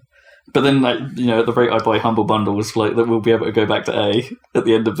 26. Wow. But then, at the rate I buy humble bundles, that we'll be able to go back to A at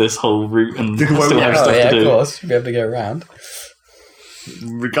the end of this whole route and still have stuff to do. Of course, you'll be able to go around.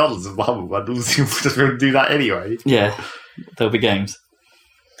 Regardless of the humble bundles, you'll just be able to do that anyway. Yeah, there'll be games.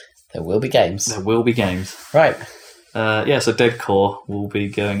 There will be games. There will be games. Right. So Dead Core will be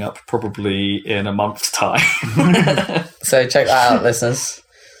going up probably in a month's time. So check that out, listeners.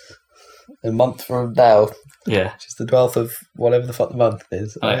 A month from now. Yeah. Which is the 12th of whatever the fuck the month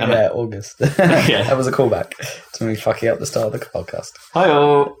is. August. Yeah. That was a callback to me fucking up the start of the podcast.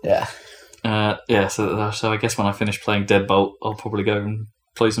 Hi-oh. Yeah. So I guess when I finish playing Deadbolt, I'll probably go and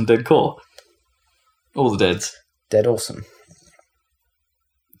play some Dead Core. All the Deads. Dead awesome.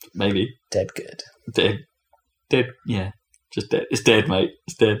 Maybe. Dead good. Dead, yeah. Just dead. It's dead, mate.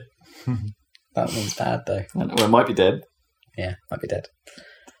 It's dead. That means bad, though. Well, it might be dead. Yeah, might be dead.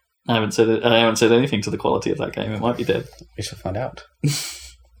 I haven't said anything to the quality of that game. It might be dead. We shall find out.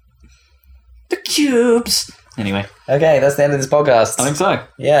 The cubes! Anyway. Okay, that's the end of this podcast. I think so.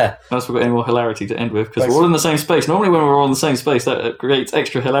 Yeah. Unless we've got any more hilarity to end with, because we're all in the same space. Normally when we're all in the same space, that creates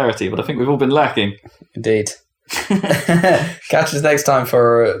extra hilarity, but I think we've all been lacking. Indeed. Catch us next time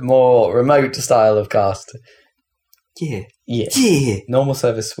for a more remote style of cast. Yeah. Yeah. Normal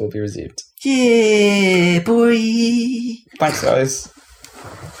service will be resumed. Yeah, boy. Thanks, guys.